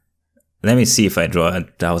this. Let me see if I draw a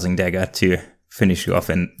Dowsing Dagger to finish you off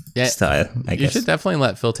in Yeah, style, I You guess. should definitely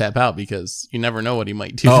let Phil tap out because you never know what he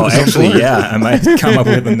might do. Oh, to the actually, board. yeah. I might come up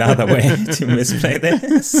with another way to misplay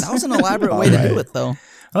this. That was an elaborate way to do it, though.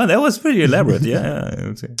 Oh, that was pretty elaborate, yeah. I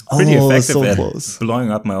would say. Pretty Oh, effective so at close. blowing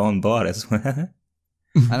up my own board as well.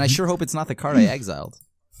 And I sure hope it's not the card I exiled.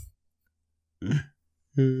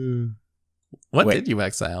 What Wait. did you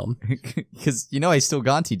exile? Because you know I still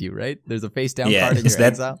Gontied you, right? There's a face down Yeah, card in is your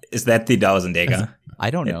exile. that the Dowsing Dagger? I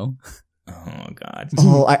don't know. Oh, God.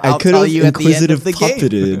 Oh, I I'll could tell have you at the end of Inquisitive the game.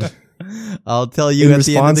 Puppeted I'll tell you in at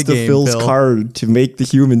the end of response the to game, Phil's Phil. card to make the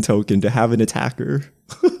human token to have an attacker.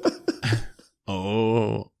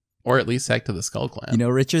 Oh, or at least sack to the skull clamp. You know,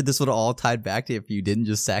 Richard, this would have all tied back to if you didn't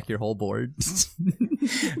just sack your whole board.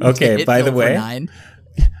 Okay, Hit by Phil the for way, 9.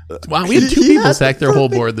 Wow, we had two He people had sack their whole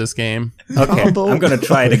board this game. okay, Although- I'm gonna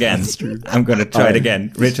try it again. That's true. I'm gonna try it Alright.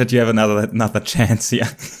 again. Richard, you have another chance here.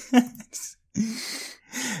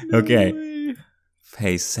 Okay.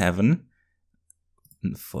 Phase 7.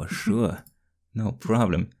 For sure. No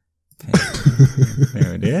problem.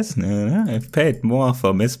 There it is. No, I've paid more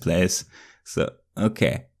for misplays. So,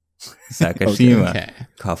 okay. Sakashima. Okay,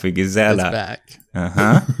 Coffee it's Gisela. back.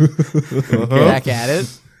 Uh-huh. Back at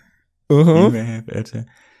it. Uh-huh. You may have better-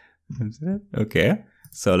 Okay.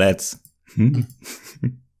 So let's...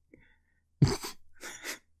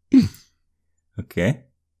 Okay.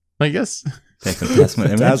 I guess. Take a plasma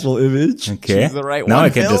image. Dazzle image. Okay. Choose the right Now one, I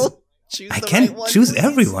can Phil. just... Choose I the can right one, choose please.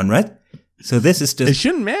 everyone, right? So this is It just...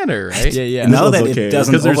 shouldn't matter, right? Yeah, yeah. Now This that one's okay. it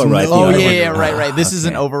doesn't Because there's override no- the Oh, other yeah, one. yeah, right. This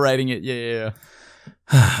isn't okay. overriding it. Yeah.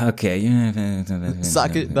 Okay.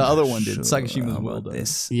 The other one did. Sure Sakashima's about well done.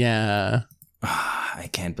 this. Yeah. I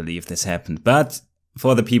can't believe this happened. But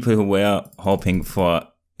for the people who were hoping for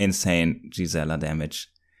insane Gisela damage,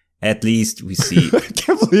 at least we see... I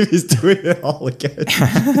can't believe he's doing it all again.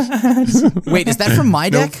 Wait, is that from my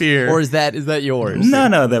No deck? fear. Or is that yours?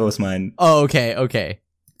 No, that was mine. Oh, okay.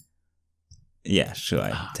 Yeah, sure.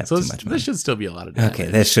 I tapped So too much money. this should still be a lot of damage. Okay,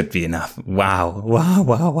 there should be enough. Wow.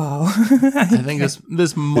 I think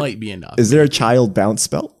this might be enough. Is there a child bounce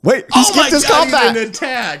spell? Wait, he skipped his God, he's combat. an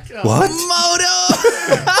attack. Oh. What?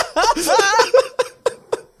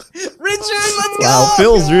 Richard, let's go! Wow,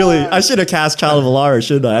 Phil's really. I should have cast Child of Alara,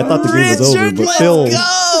 shouldn't I? I thought the game was over, Richard, but let's Phil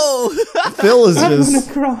go! Phil is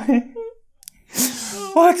just. cry.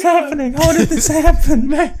 What's happening? How did this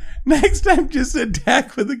happen? Next time, just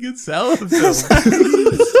attack with a good salve.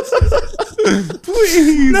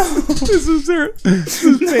 Please. No. This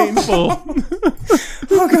is painful.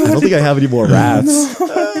 Oh I god. don't think I have any more rats.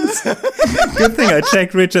 Good thing I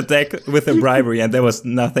checked Richard deck with a bribery and there was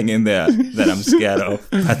nothing in there that I'm scared of.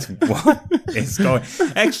 But what is going?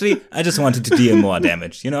 Actually, I just wanted to deal more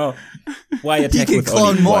damage. You know, why attack You with can clone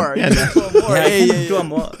only more. one? You can clone more. Yeah, I Yeah, can yeah, draw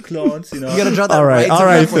more clones. You know. You gotta draw that All right, rights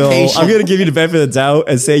of Phil. replication. I'm gonna give you the benefit of the doubt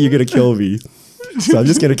and say you're gonna kill me. So I'm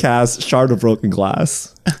just gonna cast Shard of Broken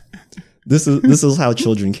Glass. This is how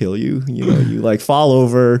children kill you. You know, you like fall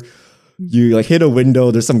over, you like hit a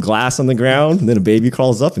window. There's some glass on the ground, and then a baby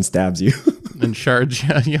crawls up and stabs you. And charge.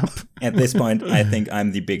 Yep. At this point, I think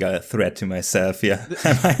I'm the bigger threat to myself here.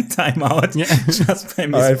 I might time out just by All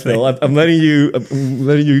right, misplaying. Phil. I'm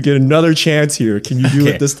letting you get another chance here. Can you do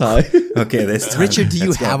Okay. it this time? Okay, this time. Richard, do you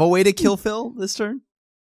Let's go. have a way to kill Phil this turn?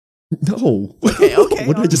 No. Okay.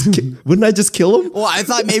 Wouldn't I just kill him? Well, I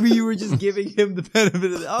thought maybe you were just giving him the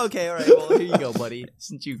benefit of the... Okay, all right. Well, here you go, buddy.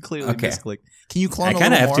 Since you clearly Okay. misclicked. Can you clone I a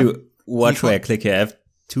kind of little have more? to watch where I click here. I have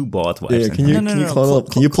 2 board wipes. Yeah, in can hand. you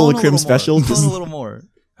can you pull a Crim special? Clone a little more.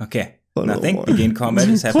 Okay. Clone a little Nothing. more. Begin combat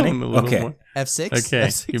is happening. Clone a little Okay. more. F6? Okay,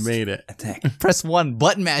 F6. you made it. Attack. Press 1,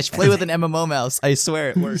 button mash, play with an MMO mouse. I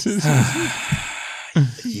swear it works.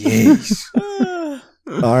 Yes.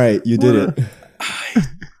 All right, you did it.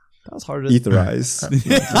 That was harder. Etherize.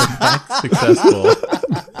 Successful.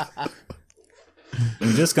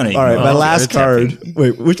 I'm just gonna. All right, ignore my it. last It's card. happening.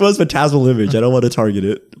 Wait, which one's Phantasmal Image? I don't want to target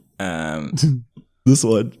it. This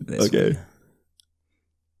one. This Okay. one.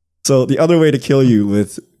 So the other way to kill you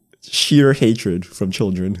with sheer hatred from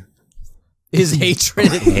children. His hatred.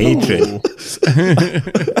 Hatred.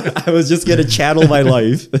 I was just gonna channel my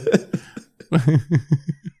life.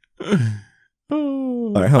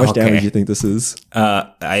 All right, how much Okay. damage do you think this is?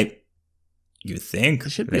 You think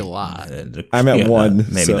It should be a lot. I'm at 1,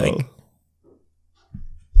 maybe so like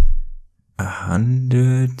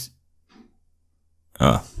 100.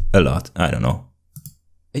 Oh, a lot. I don't know.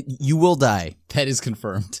 You will die. That is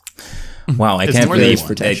confirmed. Wow, I It's can't more than believe one.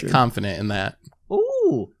 protection. Confident in that.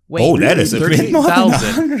 Ooh. Wait. Oh, that is a bit more than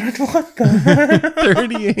 38,000.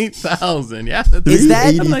 38,000. Yeah. That's Is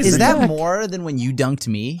that That's a nice is that attack. more than when you dunked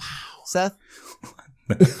me, Seth?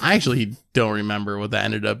 I actually don't remember what that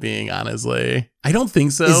ended up being, honestly. I don't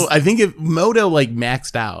think so. I think if Moto like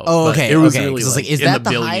maxed out. Oh, but okay, It was okay, really 'cause, like, like, is in that the the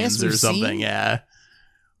billions highest or we've something. seen? Yeah.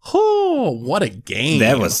 Oh, what a game.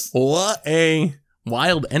 That was- what a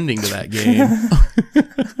wild ending to that game.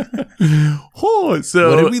 Oh, so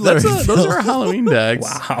What did we learn, those Phil? are our Halloween decks.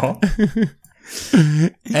 Wow.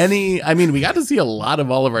 We got to see a lot of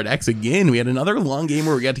all of our decks again. We had another long game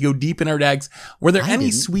where we got to go deep in our decks. Were there any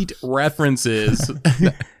didn't. sweet references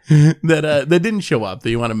that didn't show up that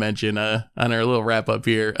you want to mention on our little wrap up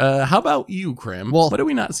here? How about you, Krim? Well- what did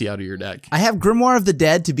we not see out of your deck? I have Grimoire of the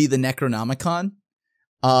Dead to be the Necronomicon.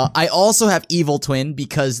 I also have Evil Twin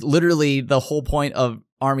because literally the whole point of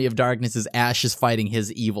Army of Darkness is Ash is fighting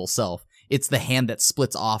his evil self. It's the hand that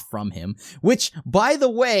splits off from him, which, by the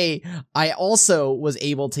way, I also was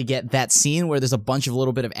able to get that scene where there's a bunch of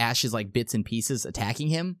little bit of Ash's like bits and pieces attacking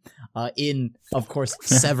him in, of course,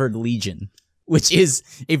 Severed Legion, which is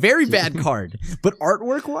a very bad card. But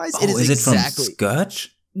artwork-wise, it is it exactly... from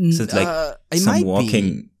Scourge? Is it like it some might walking?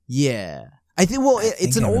 be. Yeah. I think, well,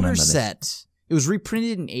 it's an I older remember this. set. It was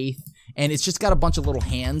reprinted in 8th, and it's just got a bunch of little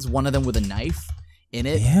hands, one of them with a knife in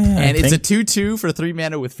it. Yeah, and I it's a think- 2/2 for 3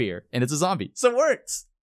 mana with fear, and it's a zombie. So it works.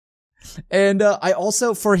 And I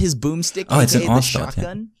also, for his boomstick, Oh, it's an aka the onslaught, yeah.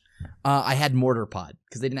 shotgun, I had Mortar Pod,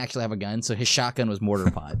 because they didn't actually have a gun, so his shotgun was Mortar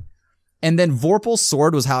Pod. And then Vorpal's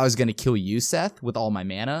sword was how I was going to kill you, Seth, with all my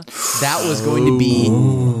mana. That was going to be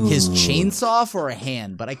his chainsaw for a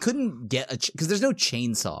hand, but I couldn't get because there's no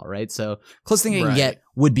chainsaw, right? So closest thing I can Right. get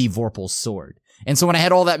would be Vorpal's sword. And so when I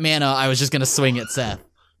had all that mana, I was just going to swing at Seth.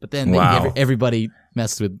 But then Wow. everybody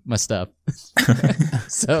messed with my stuff.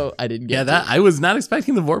 So I didn't get Yeah, that I was not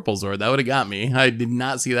expecting the Vorpal Sword. That would have got me. I did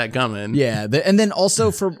not see that coming. Yeah, and then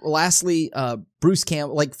also for lastly, Bruce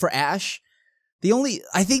Campbell, like for Ash,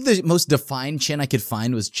 I think the most defined chin I could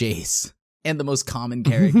find was Jace, and the most common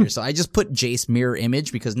character. So I just put Jace mirror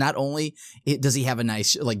image because not only does he have a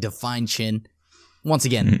nice like defined chin, once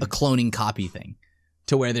again, a cloning copy thing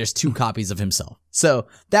to where there's 2 copies of himself. So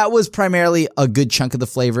that was primarily a good chunk of the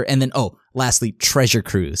flavor. And then, lastly, Treasure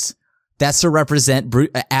Cruise. That's to represent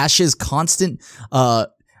Ash's constant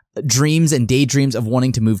dreams and daydreams of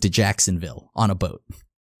wanting to move to Jacksonville on a boat.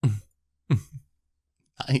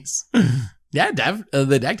 Nice. Yeah,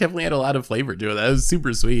 the deck definitely had a lot of flavor to it. That was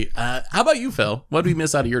super sweet. How about you, Phil? What did we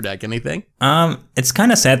miss out of your deck? Anything? It's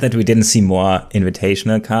kind of sad that we didn't see more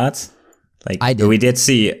invitational cards. Like I did. We did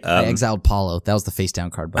see. I exiled Paulo. That was the face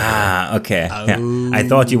down card. By the way. Okay. Oh. Yeah. I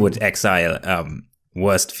thought you would exile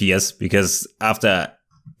Worst Fears because after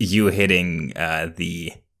you hitting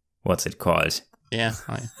the what's it called? Yeah.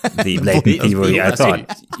 The Blatant Thievery, I That's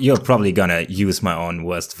thought you're probably gonna use my own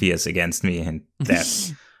Worst Fears against me, and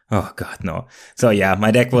that. Oh god, no. So yeah, my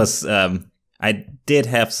deck was I did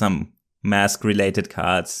have some mask related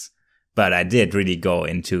cards, but I did really go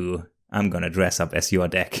into I'm gonna dress up as your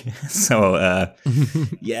deck. So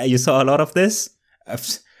yeah, you saw a lot of this.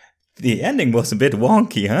 The ending was a bit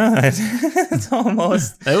wonky, huh? It's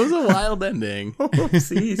almost It was a wild ending.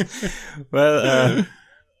 Oopsies. Well,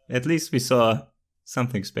 at least we saw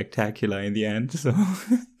something spectacular in the end, so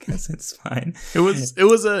I guess it's fine. It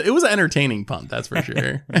was an entertaining punt, that's for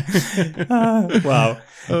sure. Wow.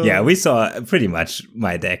 Yeah, we saw pretty much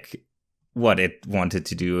my deck, what it wanted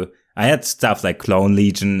to do. I had stuff like Clone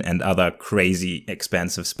Legion and other crazy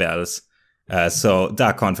expensive spells. So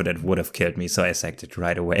Dark Confidant would have killed me, so I sacked it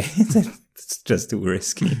right away. It's just too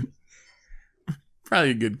risky.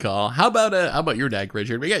 Probably a good call. How about your deck,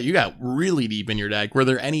 Richard? You got really deep in your deck. Were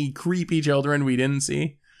there any creepy children we didn't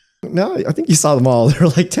see? No, I think you saw them all. There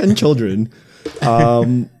were like 10 children.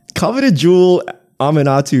 Coveted Jewel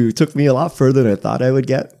Aminatu took me a lot further than I thought I would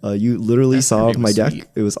get. You literally saw my deck. Sweet.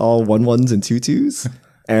 It was all 1/1s and 2/2s.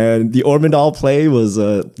 And the Ormondal play was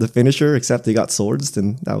the finisher, except they got swords,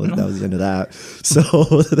 and that was the end of that. So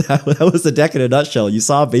that was the deck in a nutshell. You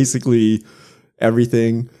saw basically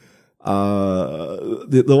everything.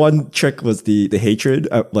 The one trick was the hatred.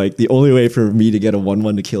 Like the only way for me to get a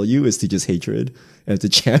 1/1 to kill you is to just hatred and to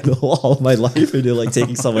channel all of my life into like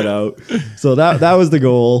taking someone out. So that was the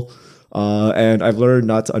goal. And I've learned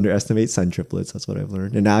not to underestimate Sun triplets. That's what I've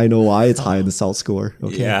learned, and now I know why it's high in the Salt score.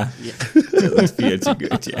 Okay. Yeah. It feels too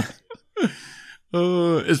good. Yeah.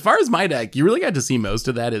 As far as my deck, you really got to see most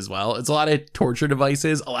of that as well. It's a lot of torture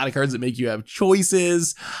devices, a lot of cards that make you have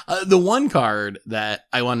choices. The one card that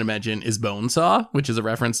I wanted to mention is Bonesaw, which is a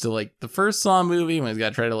reference to like the first Saw movie when he's got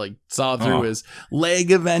to try to like saw through his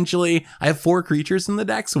leg eventually. I have 4 creatures in the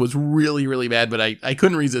deck, so it's really, really bad, but I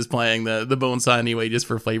couldn't resist playing the Bonesaw anyway, just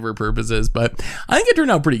for flavor purposes. But I think it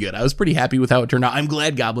turned out pretty good. I was pretty happy with how it turned out. I'm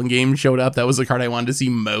glad Goblin Game showed up. That was the card I wanted to see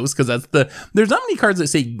most, because there's not many cards that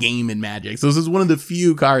say game in Magic. So this is one of the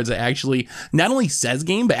few cards that actually not only says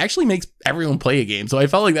game, but actually makes everyone play a game. So I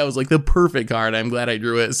felt like that was like the perfect card. I'm glad I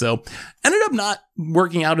drew it. So ended up not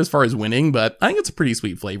working out as far as winning, but I think it's a pretty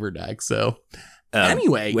sweet flavor deck. So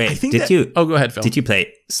anyway, wait, I think oh, go ahead, Phil. Did you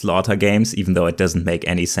play Slughter games, even though it doesn't make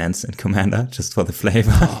any sense in Commander, just for the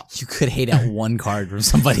flavor? You could hate out one card from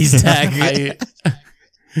somebody's deck.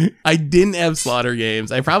 I didn't have Slughter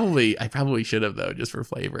games. I probably should have though, just for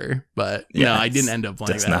flavor. But no, I didn't end up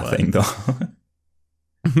playing that's that nothing one. though.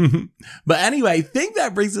 But anyway, I think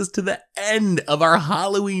that brings us to the end of our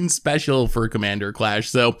Halloween special for Commander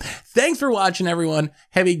Clash. So thanks for watching, everyone.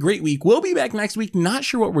 Have a great week. We'll be back next week. Not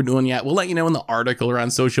sure what we're doing yet. We'll let you know in the article or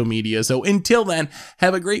on social media. So until then,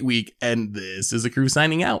 have a great week. And this is the crew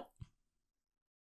signing out.